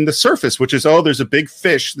imitating the surface, which is, there's a big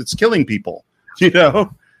fish that's killing people. They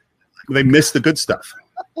miss the good stuff.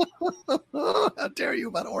 How dare you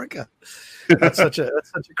about Orca? That's such a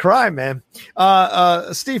crime, man.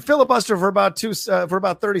 Steve, filibuster for about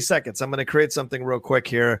 30 seconds. I'm going to create something real quick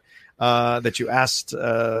here. That you asked.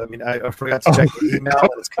 I forgot to check the email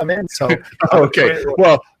when it's come in. So okay.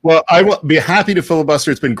 Well, I will be happy to filibuster.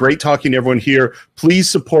 It's been great talking to everyone here. Please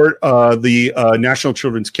support the National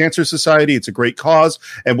Children's Cancer Society. It's a great cause.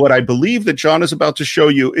 And what I believe that John is about to show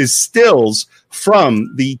you is stills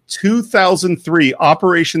from the 2003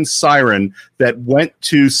 Operation Siren that went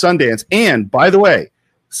to Sundance. And by the way,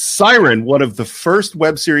 Siren, one of the first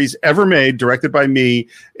web series ever made, directed by me,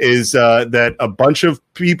 is that a bunch of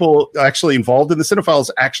people actually involved in the Cine-Files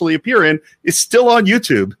actually appear in, is still on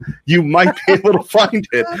YouTube. You might be able to find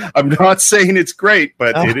it. I'm not saying it's great,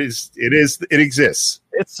 but it exists.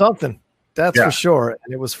 It's something. That's for sure.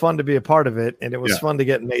 And it was fun to be a part of it, and it was fun to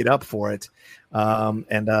get made up for it.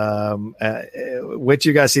 Which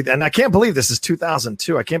you guys see, and I can't believe this is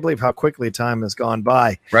 2002. I can't believe how quickly time has gone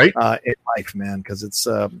by, right? In life, man, because it's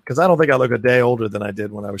because I don't think I look a day older than I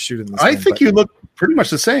did when I was shooting this. I think you look pretty much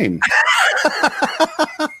the same.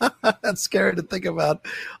 That's scary to think about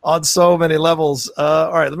on so many levels.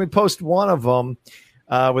 All right, let me post one of them.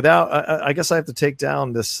 I guess I have to take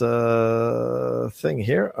down this thing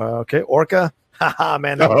here. Okay, Orca.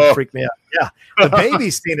 Man, that would freak me out. Yeah, the baby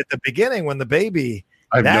scene at the beginning when the baby.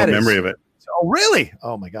 I have no memory of it. Oh, really?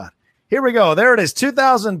 Oh my God. Here we go. There it is.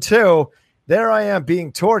 2002. There I am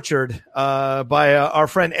being tortured by our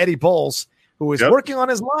friend Eddie Bowles, who is working on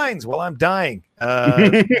his lines while I'm dying. No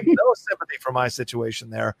sympathy for my situation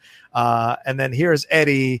there. And then here's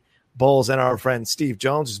Eddie Bowles and our friend Steve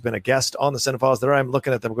Jones, who's been a guest on the Cine-Files. There I'm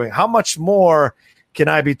looking at them going, how much more can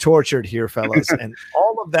I be tortured here, fellas? And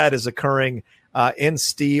all of that is occurring in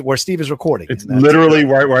Steve, where Steve is recording. It's literally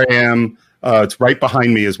right where I am. It's right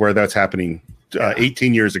behind me is where that's happening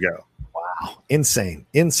 18 years ago. Wow. Insane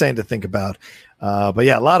to think about. But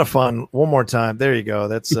yeah, a lot of fun. One more time. There you go.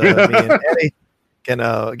 That's me and Eddie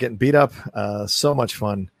getting beat up. So much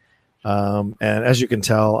fun. And as you can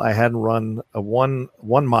tell, I hadn't run a one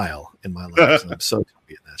mile in my life. So I'm so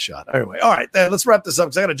happy in that shot. Anyway, all right, let's wrap this up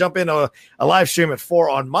because I got to jump into a live stream at 4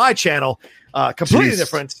 on my channel. Completely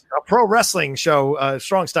different, a pro wrestling show,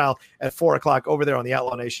 Strong Style at 4:00 over there on the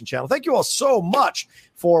Outlaw Nation channel. Thank you all so much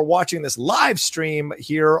for watching this live stream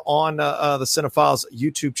here on the Cine-Files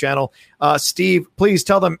YouTube channel. Steve, please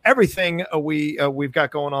tell them everything we've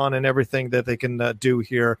got going on and everything that they can do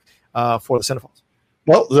here for the Cine-Files.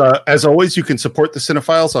 Well, as always, you can support the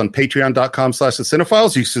Cine-Files on patreon.com/the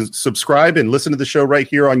Cine-Files. You can subscribe and listen to the show right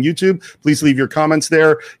here on YouTube. Please leave your comments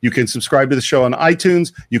there. You can subscribe to the show on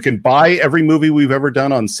iTunes. You can buy every movie we've ever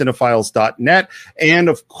done on cinephiles.net. And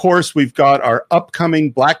of course, we've got our upcoming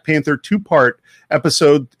Black Panther 2-part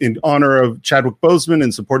episode in honor of Chadwick Boseman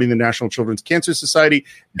and supporting the National Children's Cancer Society.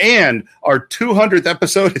 And our 200th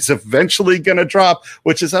episode is eventually going to drop,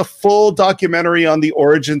 which is a full documentary on the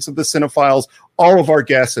origins of the Cine-Files, all of our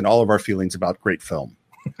guests and all of our feelings about great film.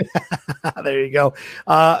 There you go.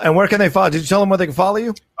 And where can they follow? Did you tell them where they can follow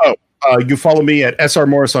you? You follow me at SR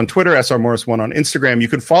Morris on Twitter, SR Morris1 on Instagram. You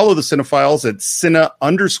can follow the Cine-Files at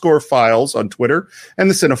Cine_Files on Twitter and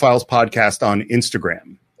the Cine-Files podcast on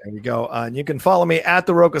Instagram. There you go. And you can follow me at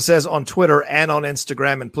The Rocha Says on Twitter and on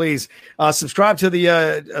Instagram. And please subscribe to the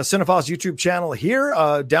Cine-Files YouTube channel here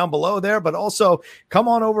down below there. But also come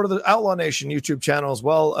on over to the Outlaw Nation YouTube channel as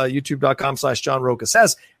well, youtube.com/John Rocha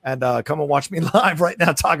Says. And come and watch me live right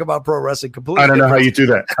now talk about pro wrestling. Completely. I don't know how you do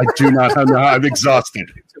that. I do not know. I'm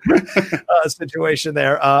exhausted. Situation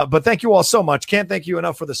there. But thank you all so much. Can't thank you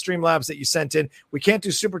enough for the Streamlabs that you sent in. We can't do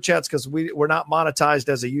super chats because we're not monetized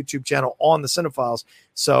as a YouTube channel on the Cine-Files.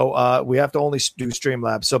 So we have to only do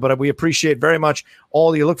Streamlabs. So, but we appreciate very much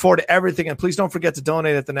all you. Look forward to everything. And please don't forget to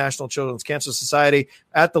donate at the National Children's Cancer Society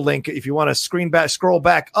at the link. If you want to scroll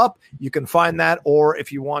back up, you can find that. Or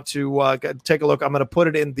if you want to take a look, I'm going to put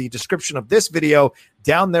it in the description of this video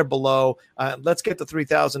down there below. Let's get the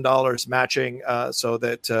 $3,000 matching so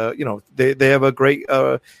that they have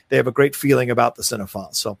a great feeling about the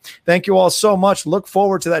Cine-Files. So thank you all so much. Look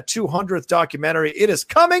forward to that 200th documentary. It is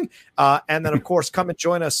coming. And then of course come and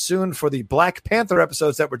join us soon for the Black Panther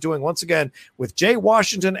episodes that we're doing once again with Jay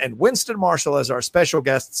Washington and Winston Marshall as our special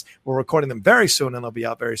guests. We're recording them very soon and they'll be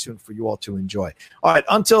out very soon for you all to enjoy. All right.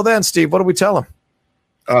 Until then, Steve, what do we tell them?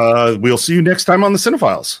 We'll see you next time on the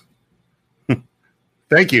Cine-Files.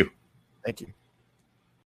 Thank you. Thank you.